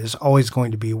there is always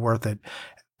going to be worth it.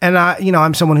 And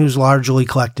I'm someone who's largely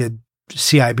collected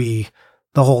CIB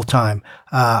the whole time.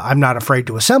 I'm not afraid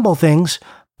to assemble things,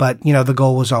 but the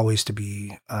goal was always to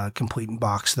be complete in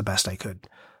box the best I could.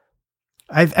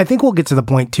 I think we'll get to the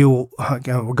point too,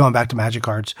 we're going back to Magic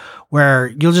cards,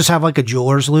 where you'll just have like a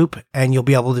jeweler's loop and you'll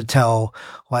be able to tell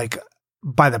like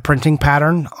by the printing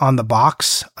pattern on the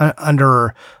box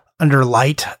under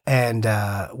light and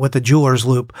with the jeweler's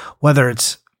loop, whether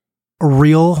it's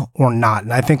real or not.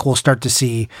 And I think we'll start to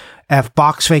see if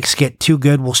box fakes get too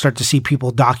good, we'll start to see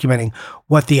people documenting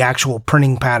what the actual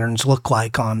printing patterns look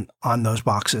like on those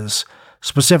boxes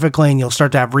specifically. And you'll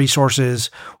start to have resources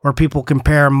where people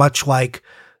compare, much like,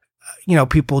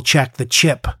 people check the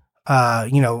chip, or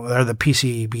the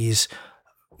PCBs,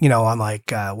 on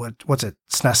like, what's it?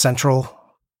 SNES Central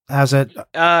has it.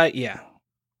 Yeah.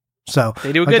 So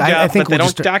they do a good job, I think but they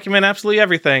don't document absolutely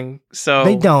everything. So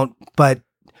they don't, but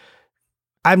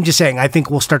I'm just saying, I think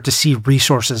we'll start to see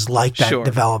resources like that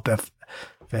develop if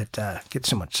it gets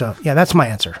too much. So yeah, that's my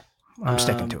answer. I'm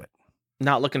sticking to it.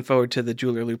 Not looking forward to the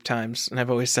jeweler loop times. And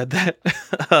I've always said that.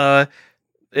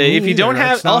 If you don't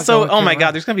have, also, oh my around.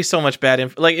 God, there's going to be so much bad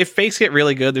info. Like, if fakes get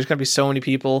really good, there's going to be so many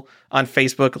people on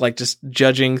Facebook, like, just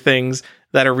judging things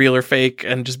that are real or fake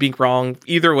and just being wrong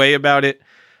either way about it.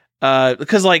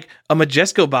 Because, like, a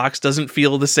Majesco box doesn't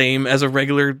feel the same as a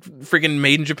regular freaking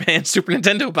made in Japan Super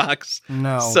Nintendo box.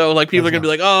 No. So, like, people are going to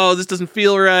be like, oh, this doesn't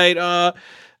feel right.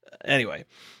 Anyway.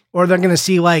 Or they're going to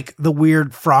see, like, the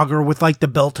weird Frogger with, like, the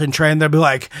built-in tray, and they'll be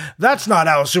like, that's not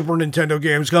how Super Nintendo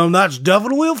games come. That's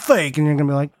definitely a fake. And you're going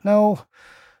to be like,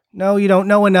 no, you don't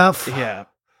know enough. Yeah.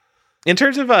 In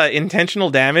terms of intentional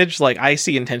damage, like, I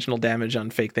see intentional damage on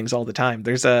fake things all the time.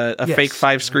 There's a fake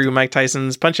 5-screw Mike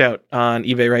Tyson's Punch-Out on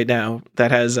eBay right now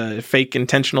that has fake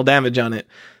intentional damage on it.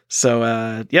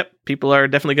 So, yep, people are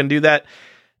definitely going to do that.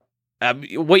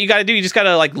 What you got to do, you just got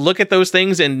to, like, look at those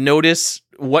things and notice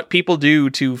what people do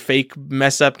to fake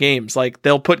mess up games. Like,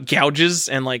 they'll put gouges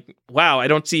and, like, wow, I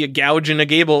don't see a gouge in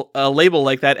a label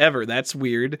like that ever. That's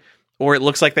weird. Or it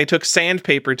looks like they took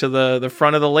sandpaper to the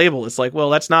front of the label. It's like, well,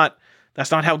 that's not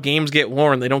how games get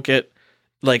worn. They don't get,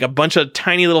 like, a bunch of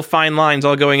tiny little fine lines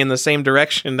all going in the same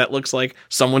direction that looks like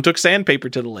someone took sandpaper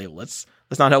to the label. That's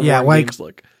not how worn games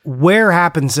look. Wear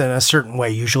happens in a certain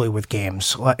way, usually with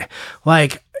games.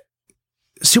 Like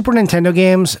Super Nintendo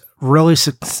games really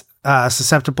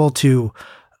susceptible to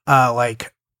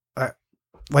like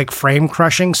frame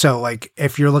crushing. So, like,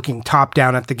 if you're looking top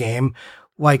down at the game,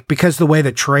 like, because the way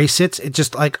the tray sits, it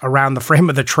just, like, around the frame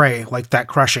of the tray, like, that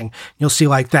crushing, you'll see,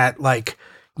 like, that, like,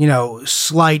 you know,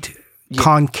 slight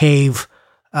concave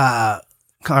or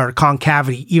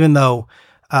concavity, even though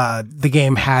the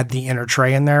game had the inner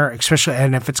tray in there, especially,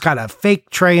 and if it's got a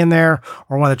fake tray in there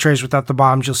or one of the trays without the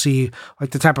bottoms, you'll see, like,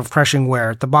 the type of crushing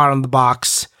where at the bottom of the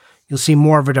box, you'll see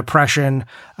more of a depression.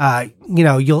 You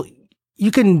know, you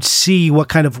can see what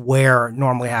kind of wear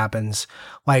normally happens,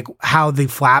 like how the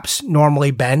flaps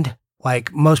normally bend.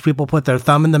 Like, most people put their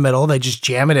thumb in the middle, they just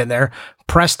jam it in there,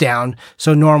 press down.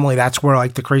 So normally that's where,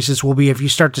 like, the creases will be. If you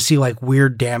start to see, like,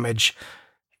 weird damage,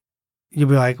 you'll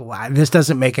be like, wow, this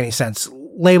doesn't make any sense.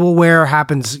 Label wear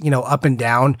happens, you know, up and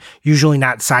down, usually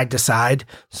not side to side.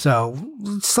 So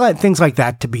things like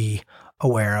that to be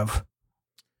aware of.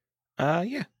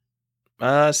 Yeah.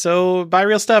 So buy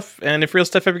real stuff, and if real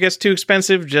stuff ever gets too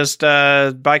expensive, just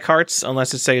buy carts,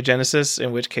 unless it's Sega Genesis,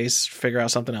 in which case figure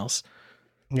out something else.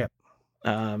 Yep.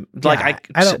 Like,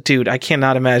 I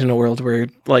cannot imagine a world where,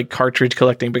 like, cartridge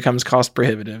collecting becomes cost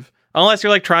prohibitive, unless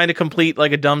you're, like, trying to complete,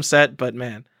 like, a dumb set. But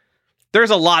man, there's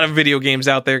a lot of video games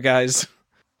out there, guys.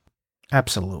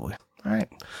 Absolutely. All right.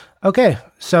 Okay.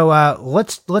 So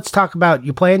let's talk about,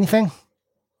 you play anything?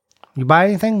 You buy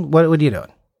anything? What are you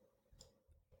doing?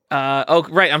 Oh,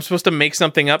 right. I'm supposed to make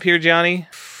something up here, Johnny.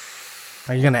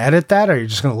 Are you going to edit that, or are you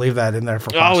just going to leave that in there for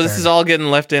posterity? Oh, this is all getting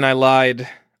left in. I lied.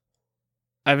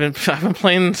 I've been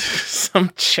playing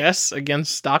some chess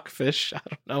against Stockfish. I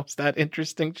don't know. Is that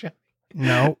interesting, Johnny?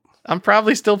 No. I'm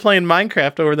probably still playing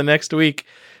Minecraft over the next week.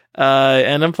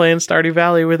 And I'm playing Stardew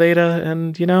Valley with Ada,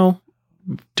 and, you know,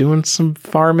 doing some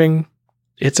farming.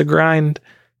 It's a grind.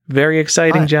 Very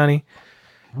exciting, Johnny.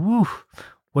 Woo.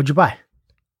 What'd you buy?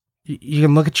 You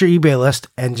can look at your eBay list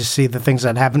and just see the things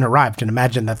that haven't arrived and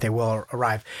imagine that they will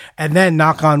arrive. And then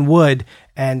knock on wood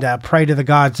and pray to the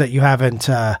gods that you haven't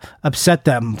upset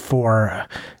them for,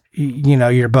 you know,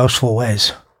 your boastful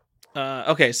ways.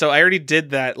 Okay, so I already did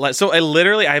that. So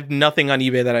I have nothing on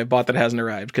eBay that I bought that hasn't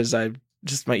arrived, because my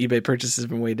eBay purchases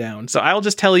have been way down. So I'll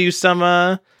just tell you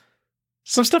some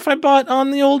stuff I bought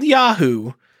on the old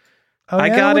Yahoo. Oh, I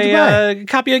got a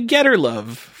copy of Getter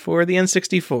Love for the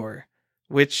N64.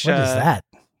 What is that?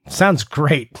 Sounds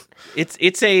great.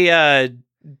 It's a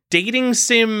dating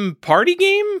sim party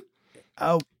game.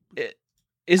 Oh,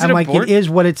 is it it is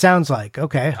what it sounds like.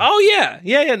 Okay. Oh yeah.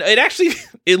 It actually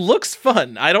it looks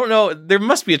fun. I don't know. There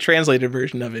must be a translated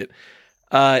version of it.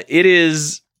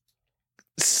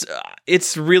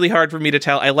 It's really hard for me to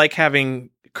tell. I like having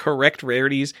correct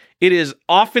rarities. It is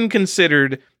often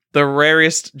considered the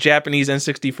rarest Japanese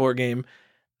N64 game.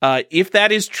 If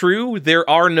that is true, there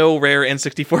are no rare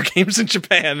N64 games in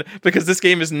Japan, because this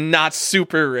game is not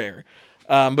super rare.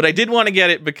 But I did want to get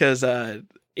it because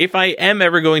if I am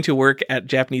ever going to work at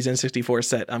Japanese N64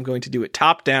 set, I'm going to do it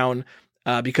top down,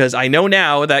 because I know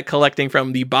now that collecting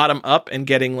from the bottom up and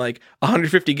getting like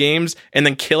 150 games and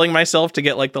then killing myself to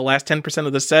get like the last 10%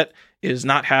 of the set is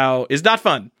not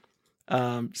fun.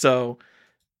 So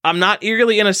I'm not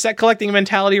eagerly in a set collecting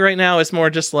mentality right now. It's more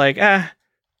just like,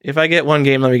 if I get one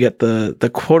game, let me get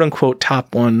the quote unquote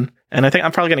top one. And I think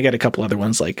I'm probably going to get a couple other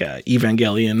ones like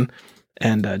Evangelion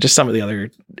and just some of the other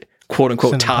quote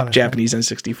unquote top Japanese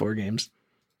N64 games.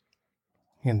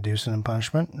 You going to do Sin and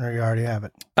Punishment, or you already have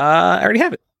it? I already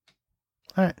have it.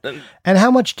 All right. And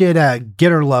how much did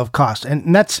Getter Love cost?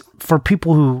 And that's for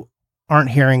people who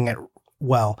aren't hearing it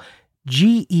well.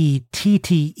 Getter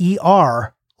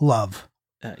Love.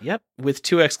 Yep, with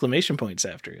 2 exclamation points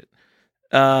after it.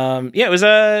 Yeah, it was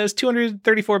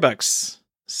 $234.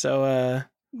 So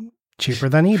cheaper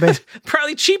than eBay.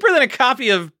 Probably cheaper than a copy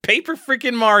of Paper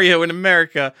Freaking Mario in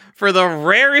America for the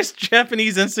rarest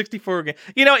Japanese N64 game.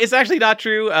 You know, it's actually not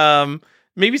true.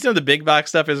 Maybe some of the big box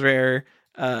stuff is rare.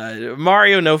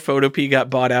 Mario No Photopea got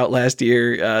bought out last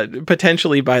year,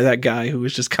 potentially by that guy who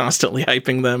was just constantly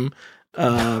hyping them.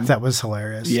 That was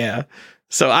hilarious. Yeah.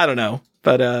 So I don't know,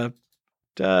 but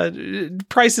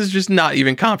price is just not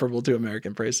even comparable to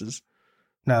American prices.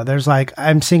 No, there's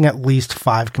I'm seeing at least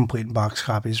 5 complete box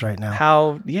copies right now.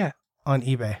 How? Yeah. On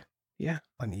eBay. Yeah.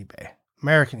 On eBay.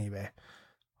 American eBay.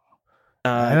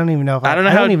 I don't even know if I don't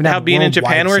know how being in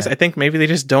Japan works. I think maybe they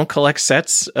just don't collect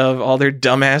sets of all their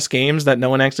dumbass games that no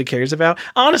one actually cares about.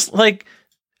 Honestly,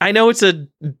 I know it's a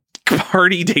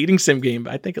party dating sim game,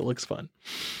 but I think it looks fun.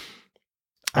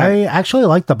 I actually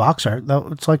like the box art, though.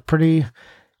 It's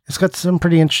it's got some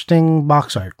pretty interesting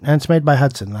box art, and it's made by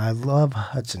Hudson. I love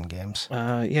Hudson games.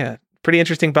 Yeah. Pretty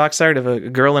interesting box art of a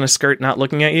girl in a skirt not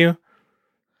looking at you.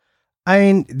 I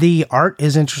mean, the art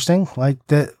is interesting.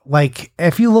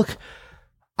 If you look,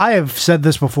 I have said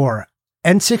this before,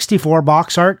 N64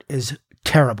 box art is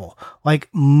terrible.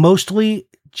 Mostly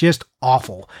just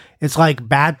awful. It's like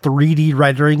bad 3D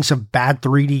renderings of bad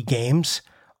 3D games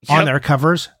on their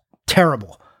covers.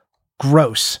 Terrible.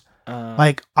 Gross.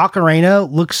 Ocarina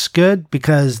looks good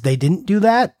because they didn't do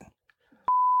that.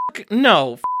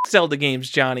 No, Zelda games,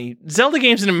 Johnny. Zelda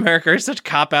games in America are such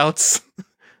cop-outs.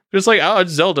 Just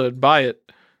it's Zelda, buy it.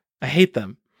 I hate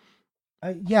them.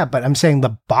 Yeah, but I'm saying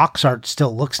the box art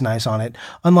still looks nice on it.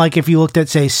 Unlike if you looked at,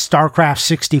 say, StarCraft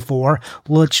 64,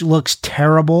 which looks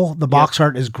terrible. The box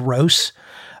art is gross.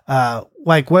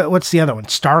 What's the other one?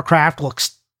 StarCraft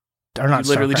looks... Or not, you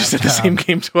literally just said the same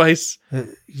game twice.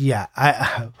 Yeah,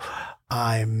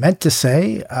 I meant to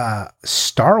say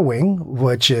Starwing,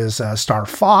 which is Star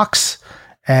Fox,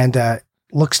 and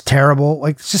looks terrible.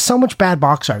 It's just so much bad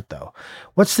box art, though.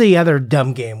 What's the other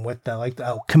dumb game with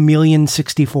the Chameleon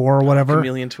 64 or whatever?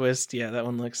 Chameleon Twist, yeah, that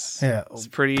one looks it's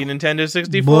pretty Nintendo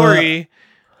 64-y.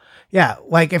 Yeah,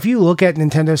 if you look at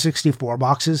Nintendo 64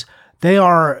 boxes,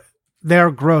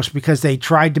 they're gross because they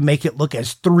tried to make it look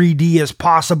as 3D as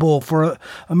possible for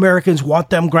Americans want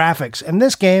them graphics. And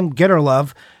this game, Getter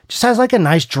Love, just has a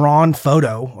nice drawn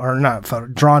photo, or not photo,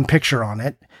 drawn picture on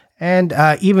it. And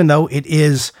even though it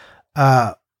is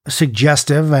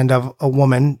suggestive and of a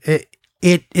woman,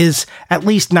 it is at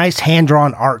least nice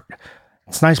hand-drawn art.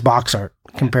 It's nice box art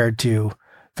compared to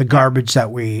the garbage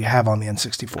that we have on the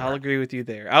N64. I'll agree with you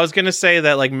there. I was going to say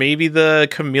that maybe the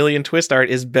Chameleon Twist art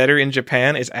is better in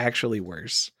Japan. It's actually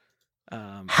worse.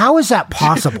 How is that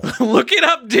possible? Look it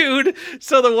up, dude.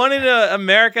 So the one in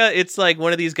America, it's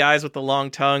one of these guys with the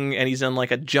long tongue and he's in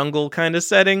a jungle kind of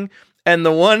setting. And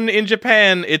the one in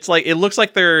Japan, it's it looks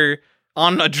like they're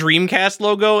on a Dreamcast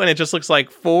logo and it just looks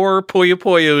like 4 Puyo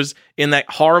Puyos in that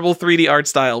horrible 3D art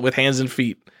style with hands and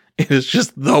feet. It is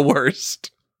just the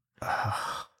worst.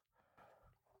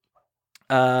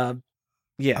 Yeah.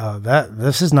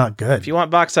 This is not good. If you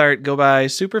want box art, go buy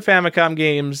Super Famicom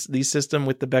games, the system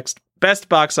with the best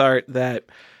box art that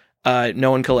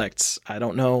no one collects. I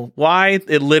don't know why.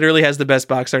 It literally has the best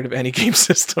box art of any game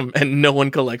system, and no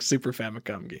one collects Super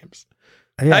Famicom games.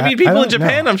 Yeah, I mean, people in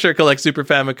Japan, I'm sure, collect Super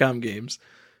Famicom games,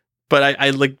 but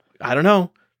I don't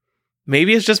know.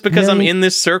 Maybe it's just because I'm in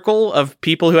this circle of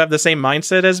people who have the same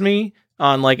mindset as me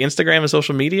on Instagram and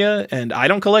social media, and I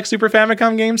don't collect Super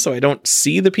Famicom games, so I don't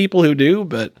see the people who do,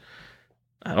 but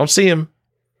I don't see them.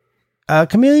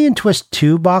 Chameleon Twist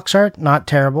 2 box art, not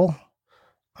terrible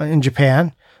in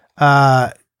Japan.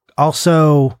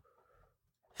 Also,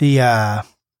 the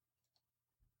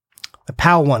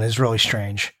PAL one is really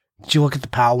strange. Did you look at the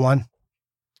PAL one?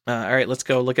 All right, let's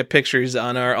go look at pictures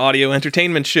on our audio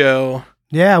entertainment show.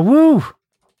 Yeah, woo!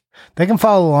 They can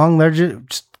follow along. They're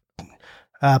just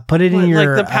put it in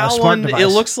your the PAL smart one. device. It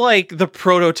looks like the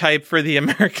prototype for the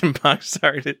American box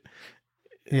art.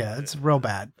 Yeah, it's real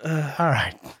bad. All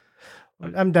right,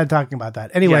 I'm done talking about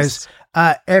that. Anyways,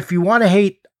 if you want to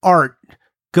hate art,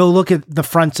 go look at the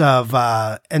fronts of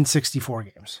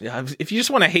N64 games. Yeah, if you just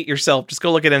want to hate yourself, just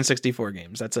go look at N64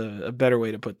 games. That's a better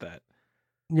way to put that.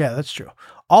 Yeah, that's true.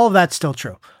 All of that's still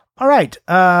true. All right.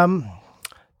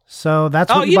 So that's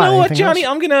what you know bought. what, Johnny?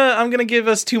 I'm gonna give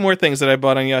us 2 more things that I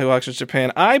bought on Yahoo Auctions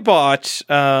Japan. I bought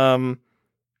oh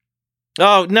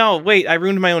no, wait, I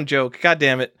ruined my own joke. God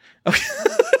damn it.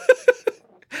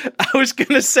 I was going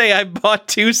to say I bought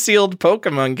 2 sealed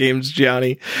Pokemon games,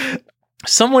 Johnny.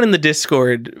 Someone in the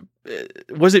Discord,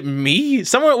 was it me?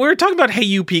 We were talking about Hey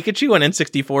You Pikachu on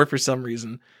N64 for some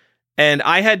reason. And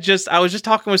I was just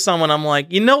talking with someone. I'm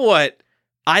like, you know what?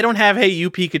 I don't have Hey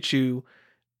You Pikachu.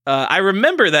 I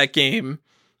remember that game.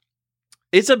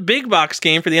 It's a big box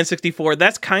game for the N64.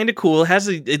 That's kind of cool. It has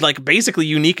a like basically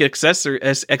unique accessory.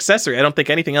 I don't think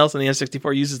anything else on the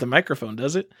N64 uses the microphone,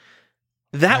 does it?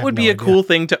 That would be a cool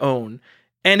thing to own.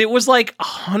 And it was like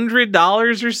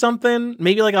 $100 or something,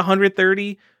 maybe like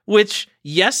 $130, which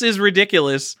yes is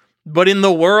ridiculous, but in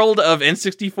the world of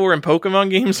N64 and Pokemon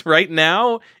games right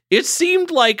now, it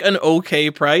seemed like an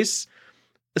okay price.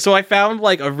 So I found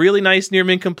like a really nice near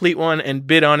mint complete one and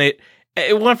bid on it.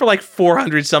 It went for like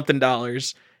 $400 something.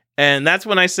 And that's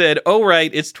when I said, oh, right,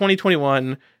 it's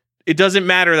 2021. It doesn't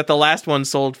matter that the last one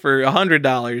sold for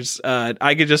 $100.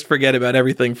 I could just forget about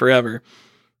everything forever.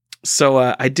 So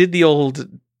I did the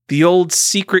old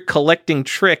secret collecting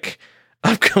trick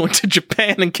of going to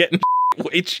Japan and getting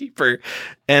way cheaper.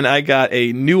 And I got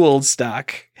a new old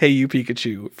stock Hey You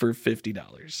Pikachu for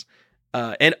 $50.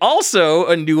 And also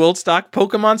a new old stock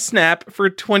Pokemon Snap for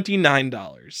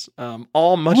 $29.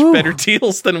 All much better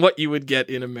deals than what you would get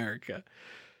in America.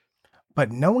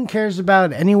 But no one cares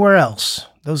about it anywhere else.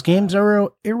 Those games are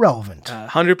irrelevant.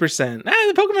 100%.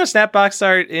 The Pokemon Snap box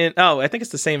art I think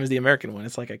it's the same as the American one.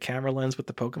 It's like a camera lens with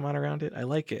the Pokemon around it. I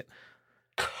like it.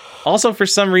 Also, for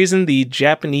some reason, the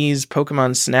Japanese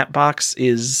Pokemon Snap box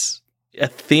is a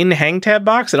thin hang tab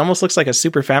box. It almost looks like a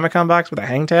Super Famicom box with a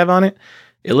hang tab on it.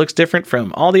 It looks different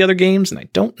from all the other games, and I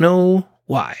don't know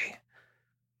why.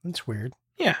 That's weird.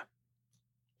 Yeah.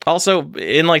 Also,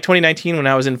 in like 2019, when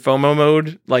I was in FOMO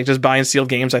mode, like just buying sealed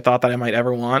games I thought that I might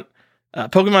ever want,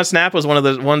 Pokemon Snap was one of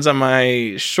the ones on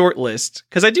my short list,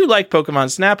 because I do like Pokemon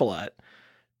Snap a lot.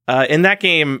 In that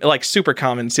game, like super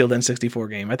common sealed N64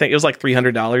 game, I think it was like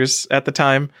 $300 at the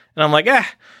time, and I'm like,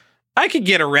 I could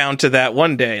get around to that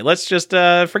one day. Let's just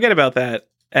forget about that.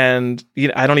 And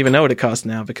I don't even know what it costs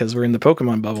now because we're in the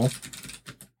Pokemon bubble.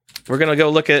 We're gonna go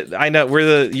look at. I know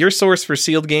your source for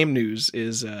sealed game news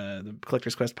is the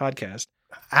Collector's Quest podcast.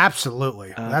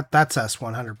 Absolutely, that's us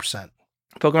 100%.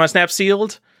 Pokemon Snap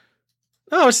sealed.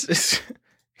 Oh, it's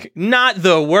not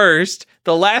the worst.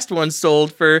 The last one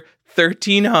sold for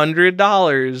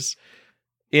 $1,300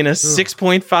 in a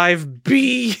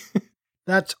 6.5B.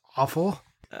 That's awful.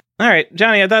 All right,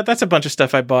 Johnny, that's a bunch of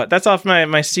stuff I bought. That's off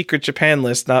my secret Japan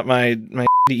list, not my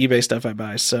eBay stuff I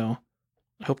buy. So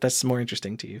I hope that's more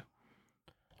interesting to you.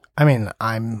 I mean,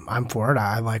 I'm for it.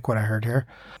 I like what I heard here.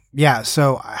 Yeah,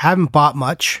 so I haven't bought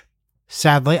much,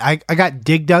 sadly. I got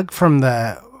Dig Dug for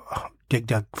the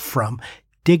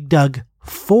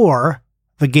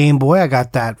Game Boy. I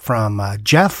got that from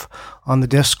Jeff on the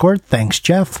Discord. Thanks,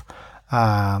 Jeff.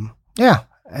 Yeah,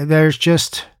 there's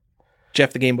just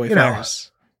Jeff the Game Boy Fires.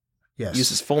 Yes. Use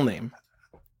his full name.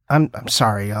 I'm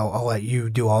sorry. I'll let you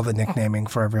do all the nicknaming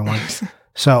for everyone.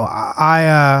 So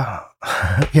I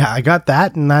got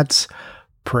that, and that's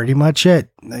pretty much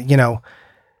it.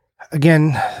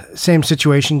 Again, same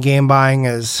situation. Game buying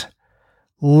is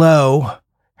low.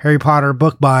 Harry Potter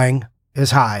book buying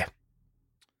is high.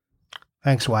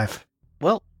 Thanks, wife.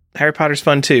 Well, Harry Potter's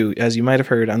fun too, as you might have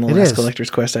heard on the last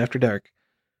Collector's Quest After Dark.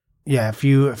 Yeah, if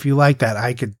you like that,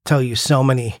 I could tell you so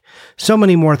many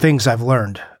more things I've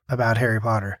learned about Harry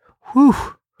Potter. Whew.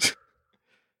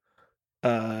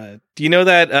 Do you know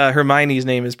that Hermione's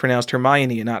name is pronounced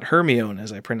Hermione and not Hermione,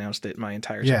 as I pronounced it my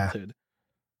entire childhood?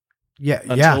 Yeah.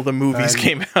 Until the movies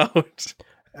came out.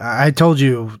 I told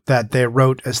you that they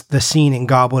wrote the scene in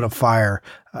Goblet of Fire,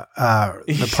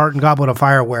 the part in Goblet of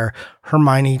Fire where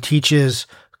Hermione teaches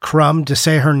Crumb to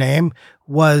say her name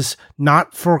was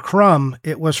not for Crumb.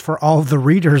 It was for all the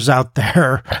readers out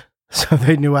there, so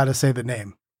they knew how to say the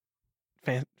name.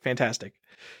 Fantastic.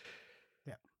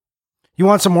 Yeah. You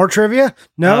want some more trivia?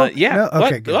 No? Yeah. No?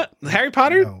 Okay, good. What? Harry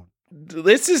Potter? No.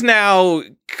 This is now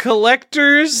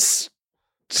Collector's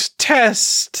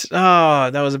Test. Oh,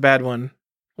 that was a bad one.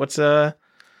 What's Oh,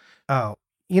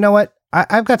 you know what?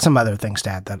 I've got some other things to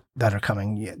add that are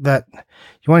coming. You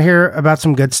want to hear about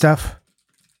some good stuff?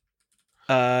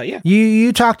 Yeah.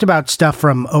 You talked about stuff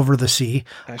from over the sea.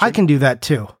 I can do that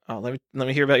too. Oh, let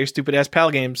me hear about your stupid ass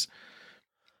PAL games.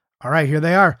 All right, here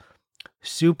they are.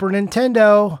 Super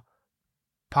Nintendo,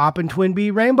 Pop and Twin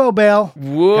Bee Rainbow Bale.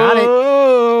 Whoa! Got it.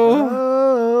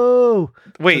 Oh.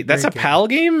 Wait, that's a PAL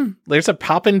game? There's a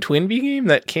Pop and Twin Bee game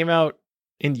that came out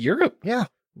in Europe? Yeah.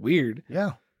 Weird.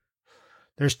 Yeah.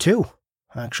 There's 2,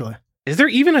 actually. Is there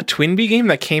even a Twin Bee game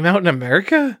that came out in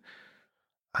America?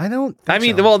 I don't. I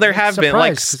mean, so. well, there have been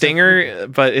like Stinger,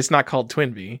 but it's not called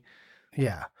Twin Bee.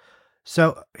 Yeah.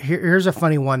 So here's a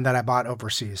funny one that I bought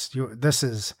overseas. This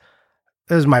is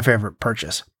my favorite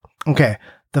purchase. Okay.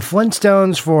 The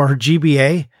Flintstones for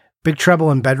GBA, Big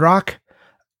Trouble in Bedrock.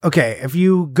 Okay. If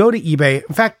you go to eBay,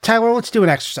 in fact, Tyler, let's do an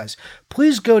exercise.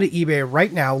 Please go to eBay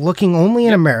right now, looking only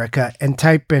in America, and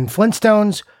type in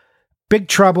Flintstones, Big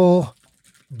Trouble,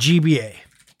 GBA.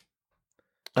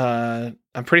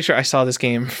 I'm pretty sure I saw this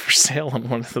game for sale on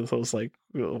one of those like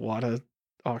WATA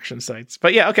auction sites.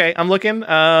 But yeah, okay. I'm looking.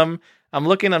 I'm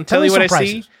telling you what I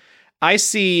see. I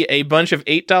see a bunch of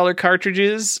 $8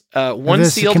 cartridges, one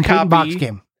sealed copy, box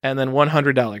game, and then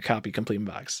 $100 copy complete in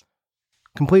box.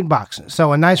 Complete box.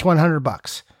 So a nice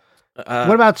 $100. What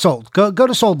about sold? Go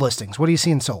to sold listings. What are you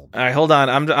seeing sold? All right, hold on.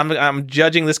 I'm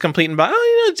judging this complete in box.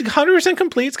 Oh, it's 100%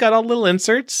 complete. It's got all the little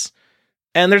inserts.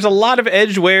 And there's a lot of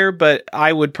edge wear, but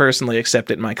I would personally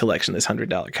accept it in my collection, this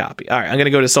 $100 copy. All right, I'm going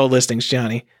to go to sold listings,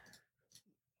 Johnny.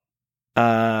 All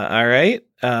right.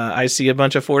 I see a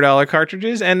bunch of $4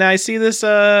 cartridges, and I see this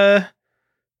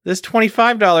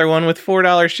 $25 one with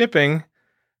 $4 shipping.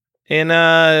 And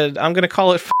I'm going to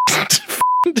call it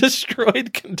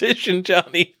destroyed condition,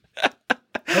 Johnny.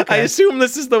 Okay. I assume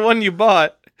this is the one you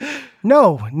bought.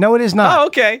 No, it is not. Oh,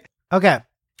 okay. Okay.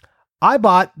 I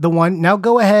bought the one. Now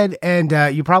go ahead and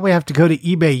you probably have to go to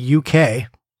eBay UK.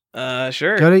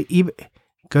 Sure. Go to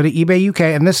eBay UK,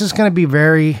 and this is going to be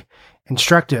very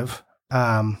instructive.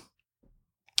 And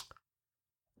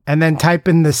then type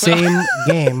in the same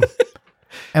game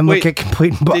and look at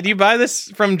complete. Did you buy this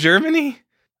from Germany?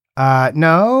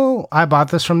 No, I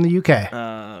bought this from the UK.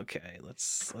 Okay.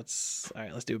 All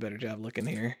right, let's do a better job looking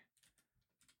here.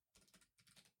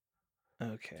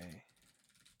 Okay.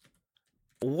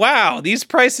 Wow, these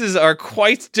prices are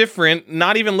quite different.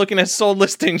 Not even looking at sold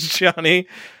listings, Johnny.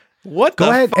 What the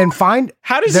Go ahead and find.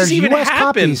 How does this even US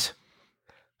happen? Copies.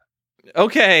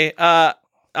 Okay,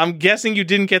 I'm guessing you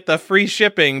didn't get the free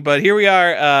shipping, but here we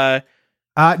are.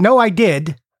 No, I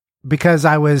did, because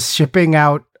I was shipping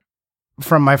out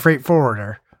from my freight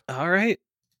forwarder. All right.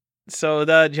 So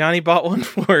Johnny bought one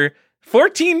for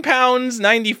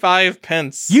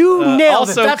 £14.95. You nailed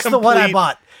it. That's complete. The one I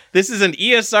bought. This is an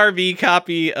ESRB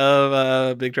copy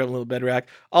of Big Trouble in Little Bedrock.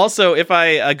 Also, if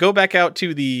I go back out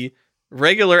to the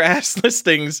regular ass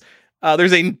listings,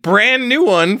 there's a brand new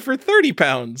one for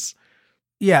 £30.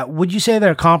 Yeah, would you say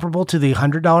they're comparable to the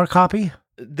 $100 copy?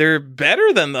 They're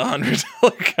better than the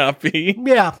 $100 copy.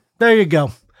 Yeah, there you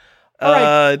go. All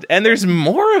right. And there's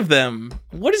more of them.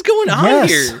 What is going on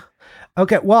here?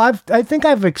 Okay, well, I think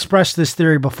I've expressed this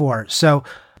theory before. So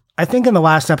I think in the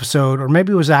last episode, or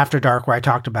maybe it was After Dark where I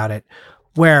talked about it,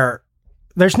 where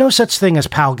there's no such thing as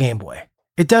PAL Game Boy.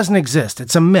 It doesn't exist.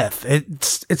 It's a myth.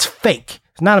 It's fake.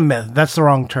 It's not a myth. That's the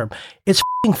wrong term. It's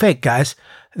f***ing fake, guys.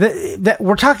 That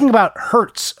we're talking about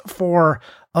hertz for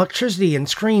electricity and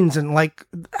screens and like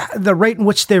the rate in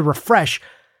which they refresh.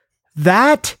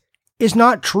 That is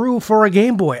not true for a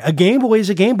Game Boy. A Game Boy is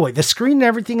a Game Boy. The screen and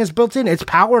everything is built in. It's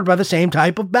powered by the same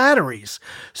type of batteries.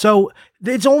 So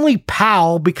it's only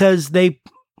PAL because they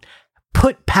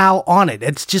put PAL on it.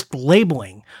 It's just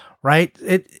labeling, right?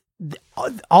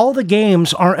 All the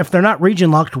games are, if they're not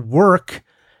region locked, work.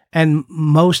 And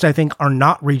most, I think, are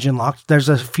not region locked. There's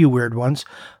a few weird ones,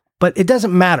 but it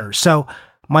doesn't matter. So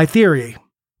my theory,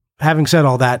 having said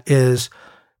all that, is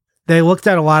they looked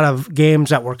at a lot of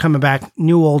games that were coming back,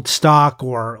 new old stock,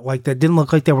 or like that didn't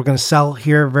look like they were going to sell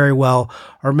here very well,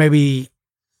 or maybe,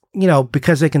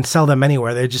 because they can sell them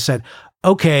anywhere. They just said,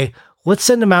 okay, let's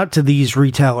send them out to these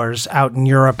retailers out in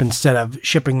Europe instead of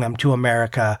shipping them to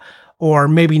America. Or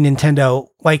maybe Nintendo,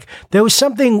 like there was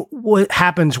something what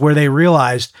happens where they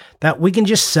realized that we can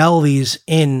just sell these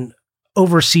in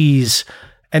overseas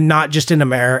and not just in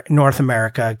North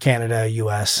America, Canada,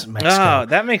 US, Mexico. Oh,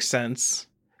 that makes sense.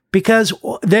 Because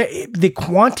the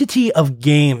quantity of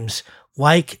games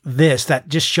like this that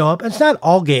just show up, it's not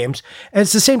all games. And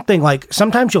it's the same thing. Like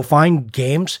sometimes you'll find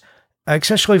games,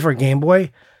 especially for Game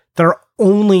Boy, that are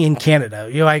only in Canada.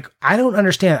 You're like, I don't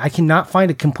understand. I cannot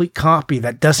find a complete copy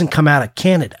that doesn't come out of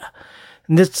Canada.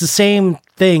 And it's the same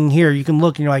thing here. You can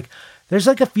look and you're like, there's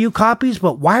like a few copies,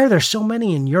 but why are there so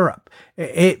many in Europe?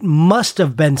 It must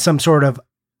have been some sort of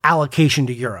allocation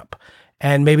to Europe.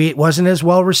 And maybe it wasn't as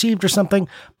well received or something,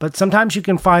 but sometimes you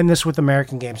can find this with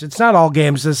American games. It's not all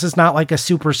games. This is not like a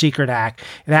super secret hack.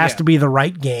 It has to be the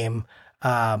right game.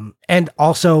 And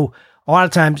also, a lot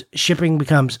of times shipping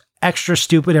becomes extra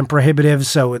stupid and prohibitive.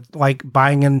 So it's like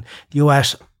buying in the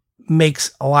US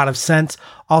makes a lot of sense.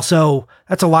 Also,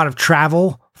 that's a lot of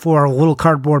travel for little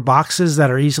cardboard boxes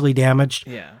that are easily damaged.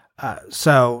 Yeah.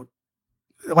 So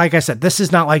like I said, this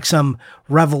is not like some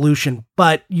revolution,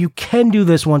 but you can do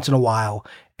this once in a while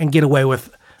and get away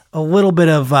with a little bit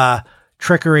of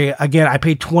trickery. Again, I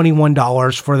paid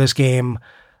 $21 for this game,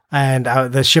 and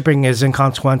the shipping is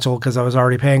inconsequential because I was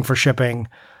already paying for shipping.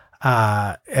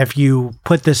 If you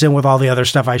put this in with all the other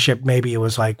stuff I shipped, maybe it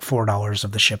was like $4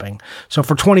 of the shipping. So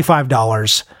for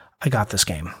 $25, I got this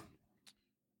game.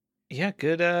 Yeah,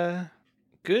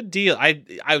 good deal. I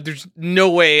there's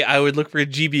no way I would look for a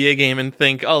GBA game and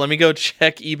think, oh, let me go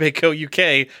check eBay Co.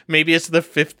 UK. Maybe it's the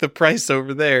fifth the price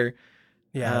over there.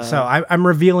 Yeah, so I'm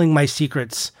revealing my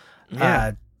secrets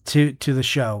to the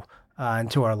show and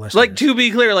to our listeners. Like, to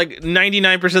be clear, like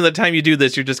 99% of the time you do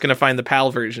this, you're just going to find the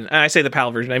PAL version. And I say the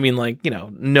PAL version, I mean like,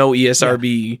 no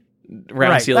ESRB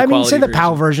round right. seal I mean, quality say the version.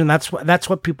 PAL version. That's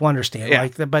what people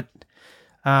understand.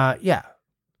 Yeah.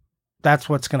 That's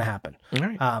what's going to happen All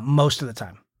right. most of the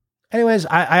time. Anyways,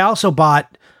 I also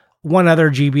bought one other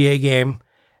GBA game.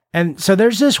 And so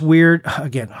there's this weird,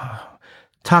 again,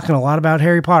 talking a lot about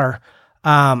Harry Potter,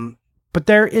 but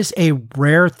there is a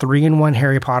rare 3-in-1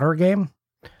 Harry Potter game.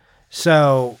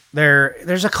 So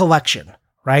there's a collection,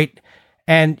 right?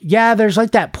 And yeah, there's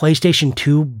like that PlayStation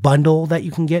 2 bundle that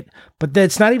you can get, but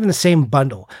it's not even the same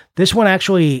bundle. This one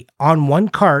actually on one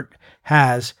cart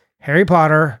has Harry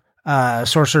Potter,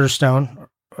 Sorcerer's Stone,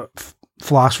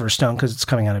 Philosopher's Stone because it's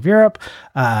coming out of Europe,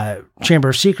 Chamber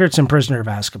of Secrets, and Prisoner of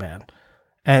Azkaban.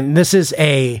 And this is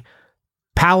a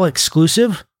PAL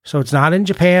exclusive, so it's not in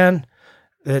Japan.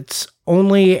 It's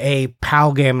only a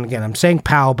PAL game. And again, I'm saying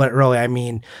PAL, but really I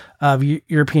mean of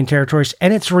European territories.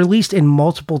 And it's released in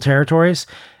multiple territories.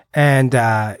 And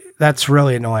that's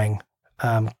really annoying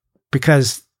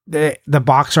because the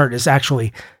box art is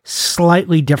actually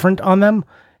slightly different on them.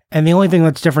 And the only thing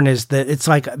that's different is that it's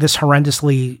like this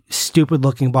horrendously stupid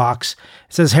looking box.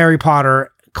 It says Harry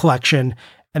Potter collection,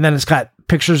 and then it's got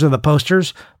pictures of the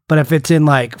posters. But if it's in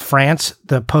like France,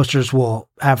 the posters will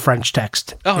have French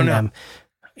text in them.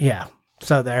 Yeah.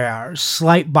 So there are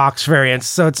slight box variants.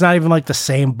 So it's not even like the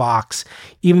same box,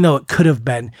 even though it could have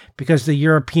been, because the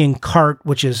European cart,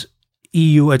 which is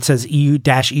EU, it says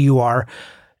EU-EUR,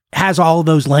 has all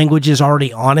those languages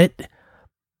already on it.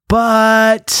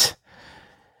 But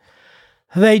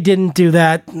they didn't do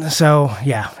that. So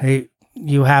yeah,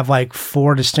 you have like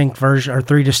 3 distinct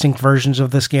versions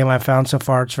of this game I've found so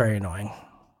far. It's very annoying.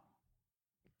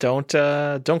 Don't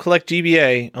collect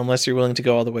GBA unless you're willing to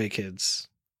go all the way, kids.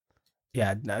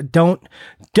 Yeah,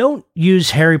 don't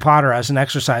use Harry Potter as an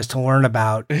exercise to learn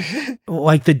about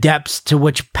like the depths to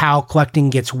which PAL collecting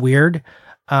gets weird.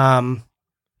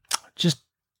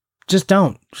 Just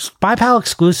don't. Just buy PAL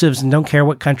exclusives and don't care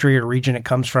what country or region it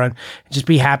comes from. Just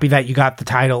be happy that you got the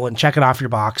title and check it off your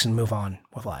box and move on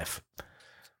with life.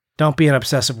 Don't be an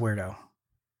obsessive weirdo.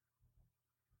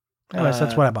 Anyways,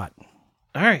 that's what I bought.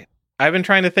 All right. I've been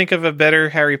trying to think of a better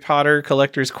Harry Potter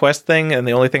Collector's Quest thing, and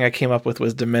the only thing I came up with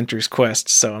was Dementor's Quest.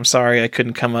 So I'm sorry I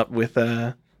couldn't come up with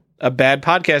a bad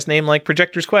podcast name like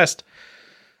Projector's Quest.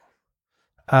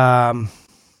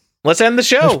 Let's end the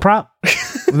show.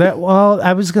 Well,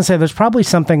 I was going to say there's probably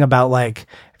something about like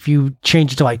if you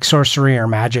change it to like sorcery or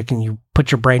magic and you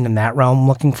put your brain in that realm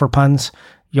looking for puns,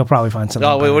 you'll probably find something.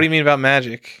 Oh, wait, what do you mean about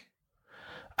magic?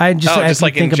 Just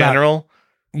like in general?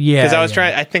 Yeah. Because I was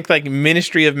trying, I think like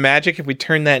Ministry of Magic, if we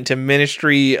turn that into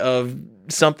Ministry of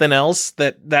something else,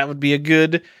 that would be a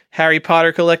good Harry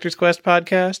Potter Collector's Quest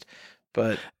podcast.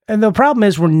 And the problem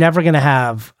is we're never going to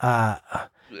have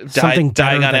something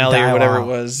Diagon Alley or whatever it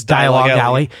was. Dialogue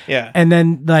Alley. Yeah. And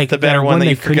then like the better one that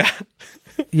you forgot.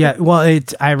 Yeah, well,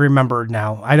 I remember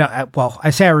now. I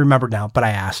say I remember now, but I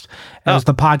asked. It was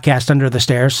the podcast Under the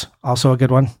Stairs, also a good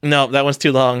one. No, that one's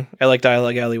too long. I like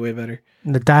Dialogue Alley way better.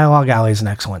 The Dialogue Alley is an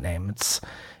excellent name.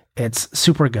 It's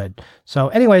super good. So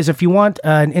anyways, if you want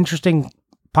an interesting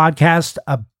podcast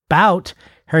about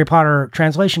Harry Potter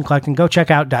translation collecting, go check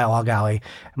out Dialogue Alley.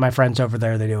 And my friends over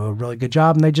there, they do a really good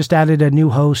job. And they just added a new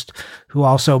host who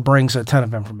also brings a ton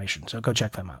of information. So go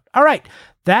check them out. All right.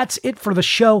 That's it for the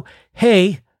show.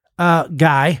 Hey,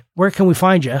 Guy, where can we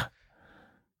find you?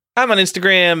 I'm on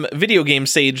Instagram,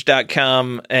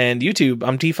 videogamesage.com, and YouTube.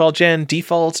 I'm Default Gen,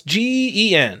 Default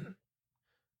Gen.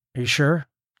 Are you sure?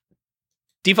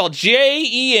 Default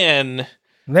Jen.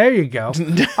 There you go.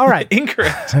 All right.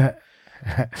 Incorrect.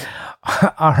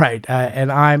 All right.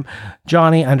 And I'm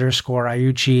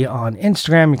Johnny_Iuchi on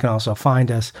Instagram. You can also find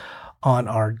us on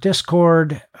our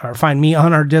Discord, or find me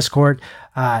on our Discord.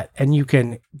 And you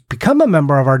can become a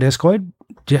member of our Discord.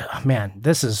 Man,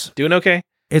 this is doing okay.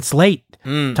 It's late.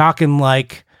 Talking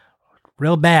like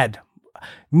real bad.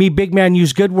 Me, big man,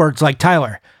 use good words like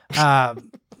Tyler.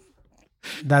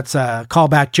 That's a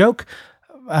callback joke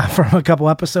from a couple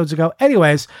episodes ago.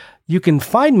 Anyways, You can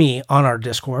find me on our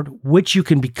Discord, which you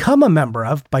can become a member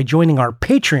of by joining our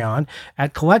Patreon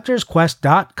at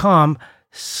collectorsquest.com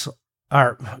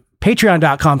or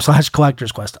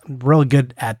patreon.com/collectorsquest. I'm really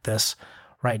good at this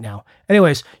right now.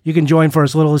 Anyways, you can join for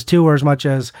as little as $2 or as much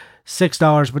as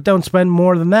 $6, but don't spend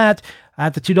more than that.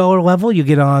 At the $2 level, you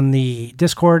get on the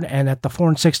Discord, and at the $4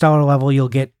 and $6 level, you'll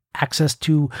get access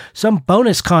to some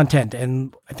bonus content.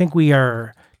 And I think we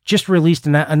are just released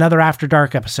another After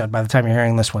Dark episode by the time you're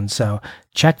hearing this one, so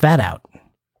check that out.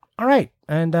 All right,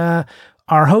 and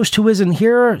our host who isn't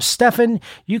here, Stefan,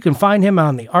 you can find him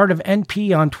on the Art of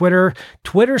NP on Twitter,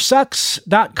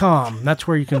 twittersucks.com. That's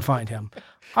where you can find him.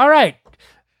 All right,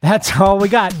 that's all we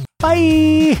got.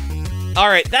 Bye! All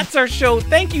right, that's our show.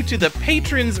 Thank you to the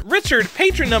patrons: Richard,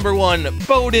 patron number 1,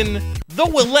 Bowden, The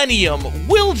Millennium,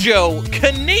 Wiljo,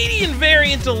 Canadian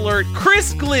Variant Alert,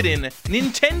 Chris Glidden,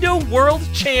 Nintendo World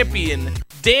Champion,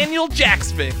 Daniel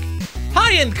Jacksvik,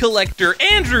 High-End Collector,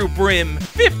 Andrew Brim,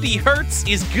 50 Hertz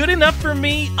is good enough for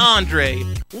me, Andre,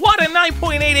 What a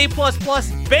 9.88++,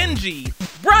 Benji,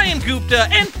 Brian Gupta,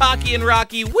 and Pocky and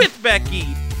Rocky with Becky,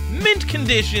 Mint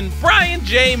Condition, Brian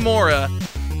J. Mora,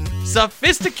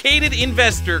 Sophisticated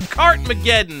Investor, Cart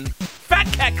Mageddon,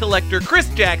 Fat Cat Collector, Chris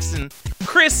Jackson,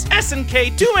 Chris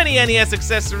SNK, Too Many NES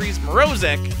Accessories,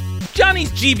 Morozek,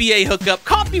 Johnny's GBA Hookup,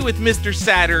 Coffee with Mr.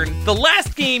 Saturn, The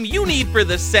Last Game You Need for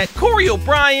the Set, Corey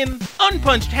O'Brien,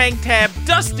 Unpunched Hang Tab,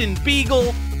 Dustin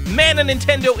Beagle, Man of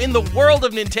Nintendo in the World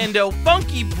of Nintendo,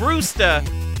 Funky Brewsta,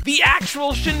 The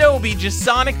Actual Shinobi,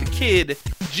 Jasonic the Kid,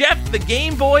 Jeff the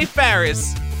Game Boy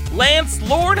Farris, Lance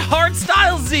Lord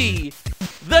Hardstyle Z,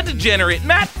 The Degenerate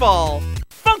Matt Fall,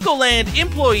 Funkoland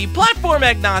Employee Platform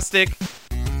Agnostic,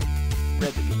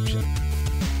 Read the Game Show,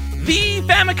 The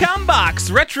Famicom Box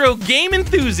Retro Game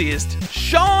Enthusiast,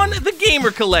 Sean the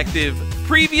Gamer Collective,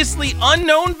 Previously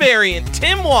Unknown Variant,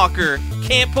 Tim Walker,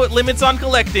 Can't Put Limits on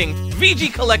Collecting,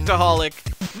 VG Collectaholic,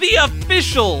 The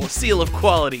Official Seal of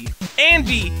Quality,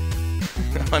 Angie,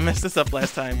 I messed this up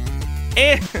last time,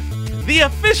 and The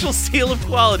Official Seal of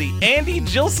Quality, Andy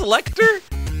Jill Selector,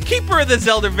 Keeper of the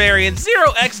Zelda Variant,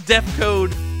 0x Def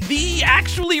Code, The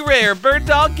Actually Rare Bird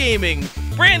Dog Gaming,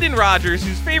 Brandon Rogers,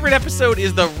 whose favorite episode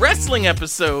is the wrestling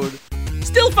episode,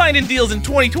 still finding deals in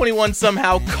 2021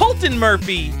 somehow, Colton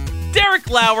Murphy, Derek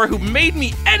Lauer, who made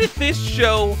me edit this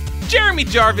show, Jeremy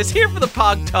Jarvis, here for the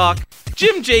Pog Talk,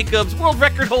 Jim Jacobs, world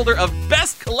record holder of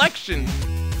Best Collection,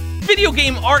 Video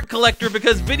Game Art Collector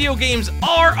because video games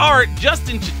are art,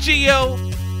 Justin Chichillo,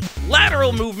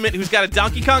 Lateral Movement, who's got a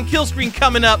Donkey Kong kill screen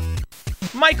coming up,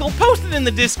 Michael posted in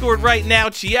the Discord right now,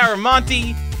 Chiara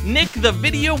Monty, Nick the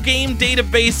Video Game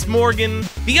Database Morgan,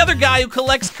 the other guy who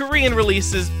collects Korean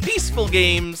releases, Peaceful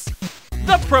Games,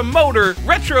 the Promoter,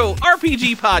 Retro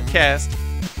RPG Podcast,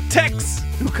 Tex,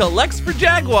 who collects for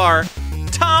Jaguar,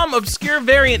 Tom, Obscure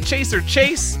Variant Chaser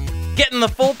Chase, getting the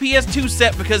full PS2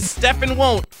 set because Stefan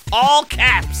won't, all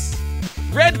caps,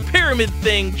 Red Pyramid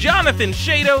Thing, Jonathan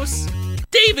Shados,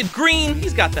 David Green,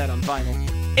 he's got that on vinyl,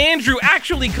 Andrew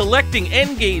actually collecting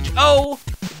N-Gage O,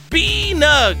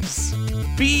 B-Nugs,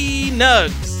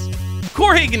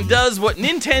 Corhagen does what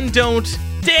Nintendo don't,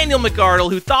 Daniel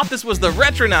McArdle, who thought this was the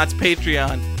Retronauts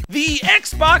Patreon, the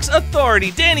Xbox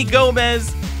Authority, Danny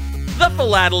Gomez, the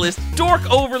Philatelist, Dork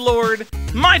Overlord,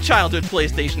 my childhood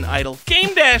PlayStation idol,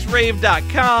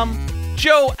 Game-Rave.com,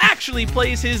 Joe actually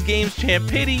plays his games champ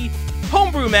Pity,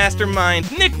 Homebrew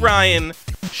Mastermind, Nick Ryan,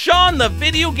 Sean the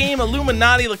Video Game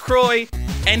Illuminati LaCroix,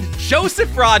 and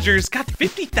Joseph Rogers got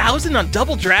 50,000 on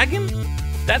Double Dragon?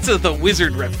 That's the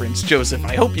Wizard reference, Joseph.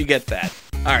 I hope you get that.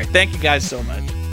 All right, thank you guys so much.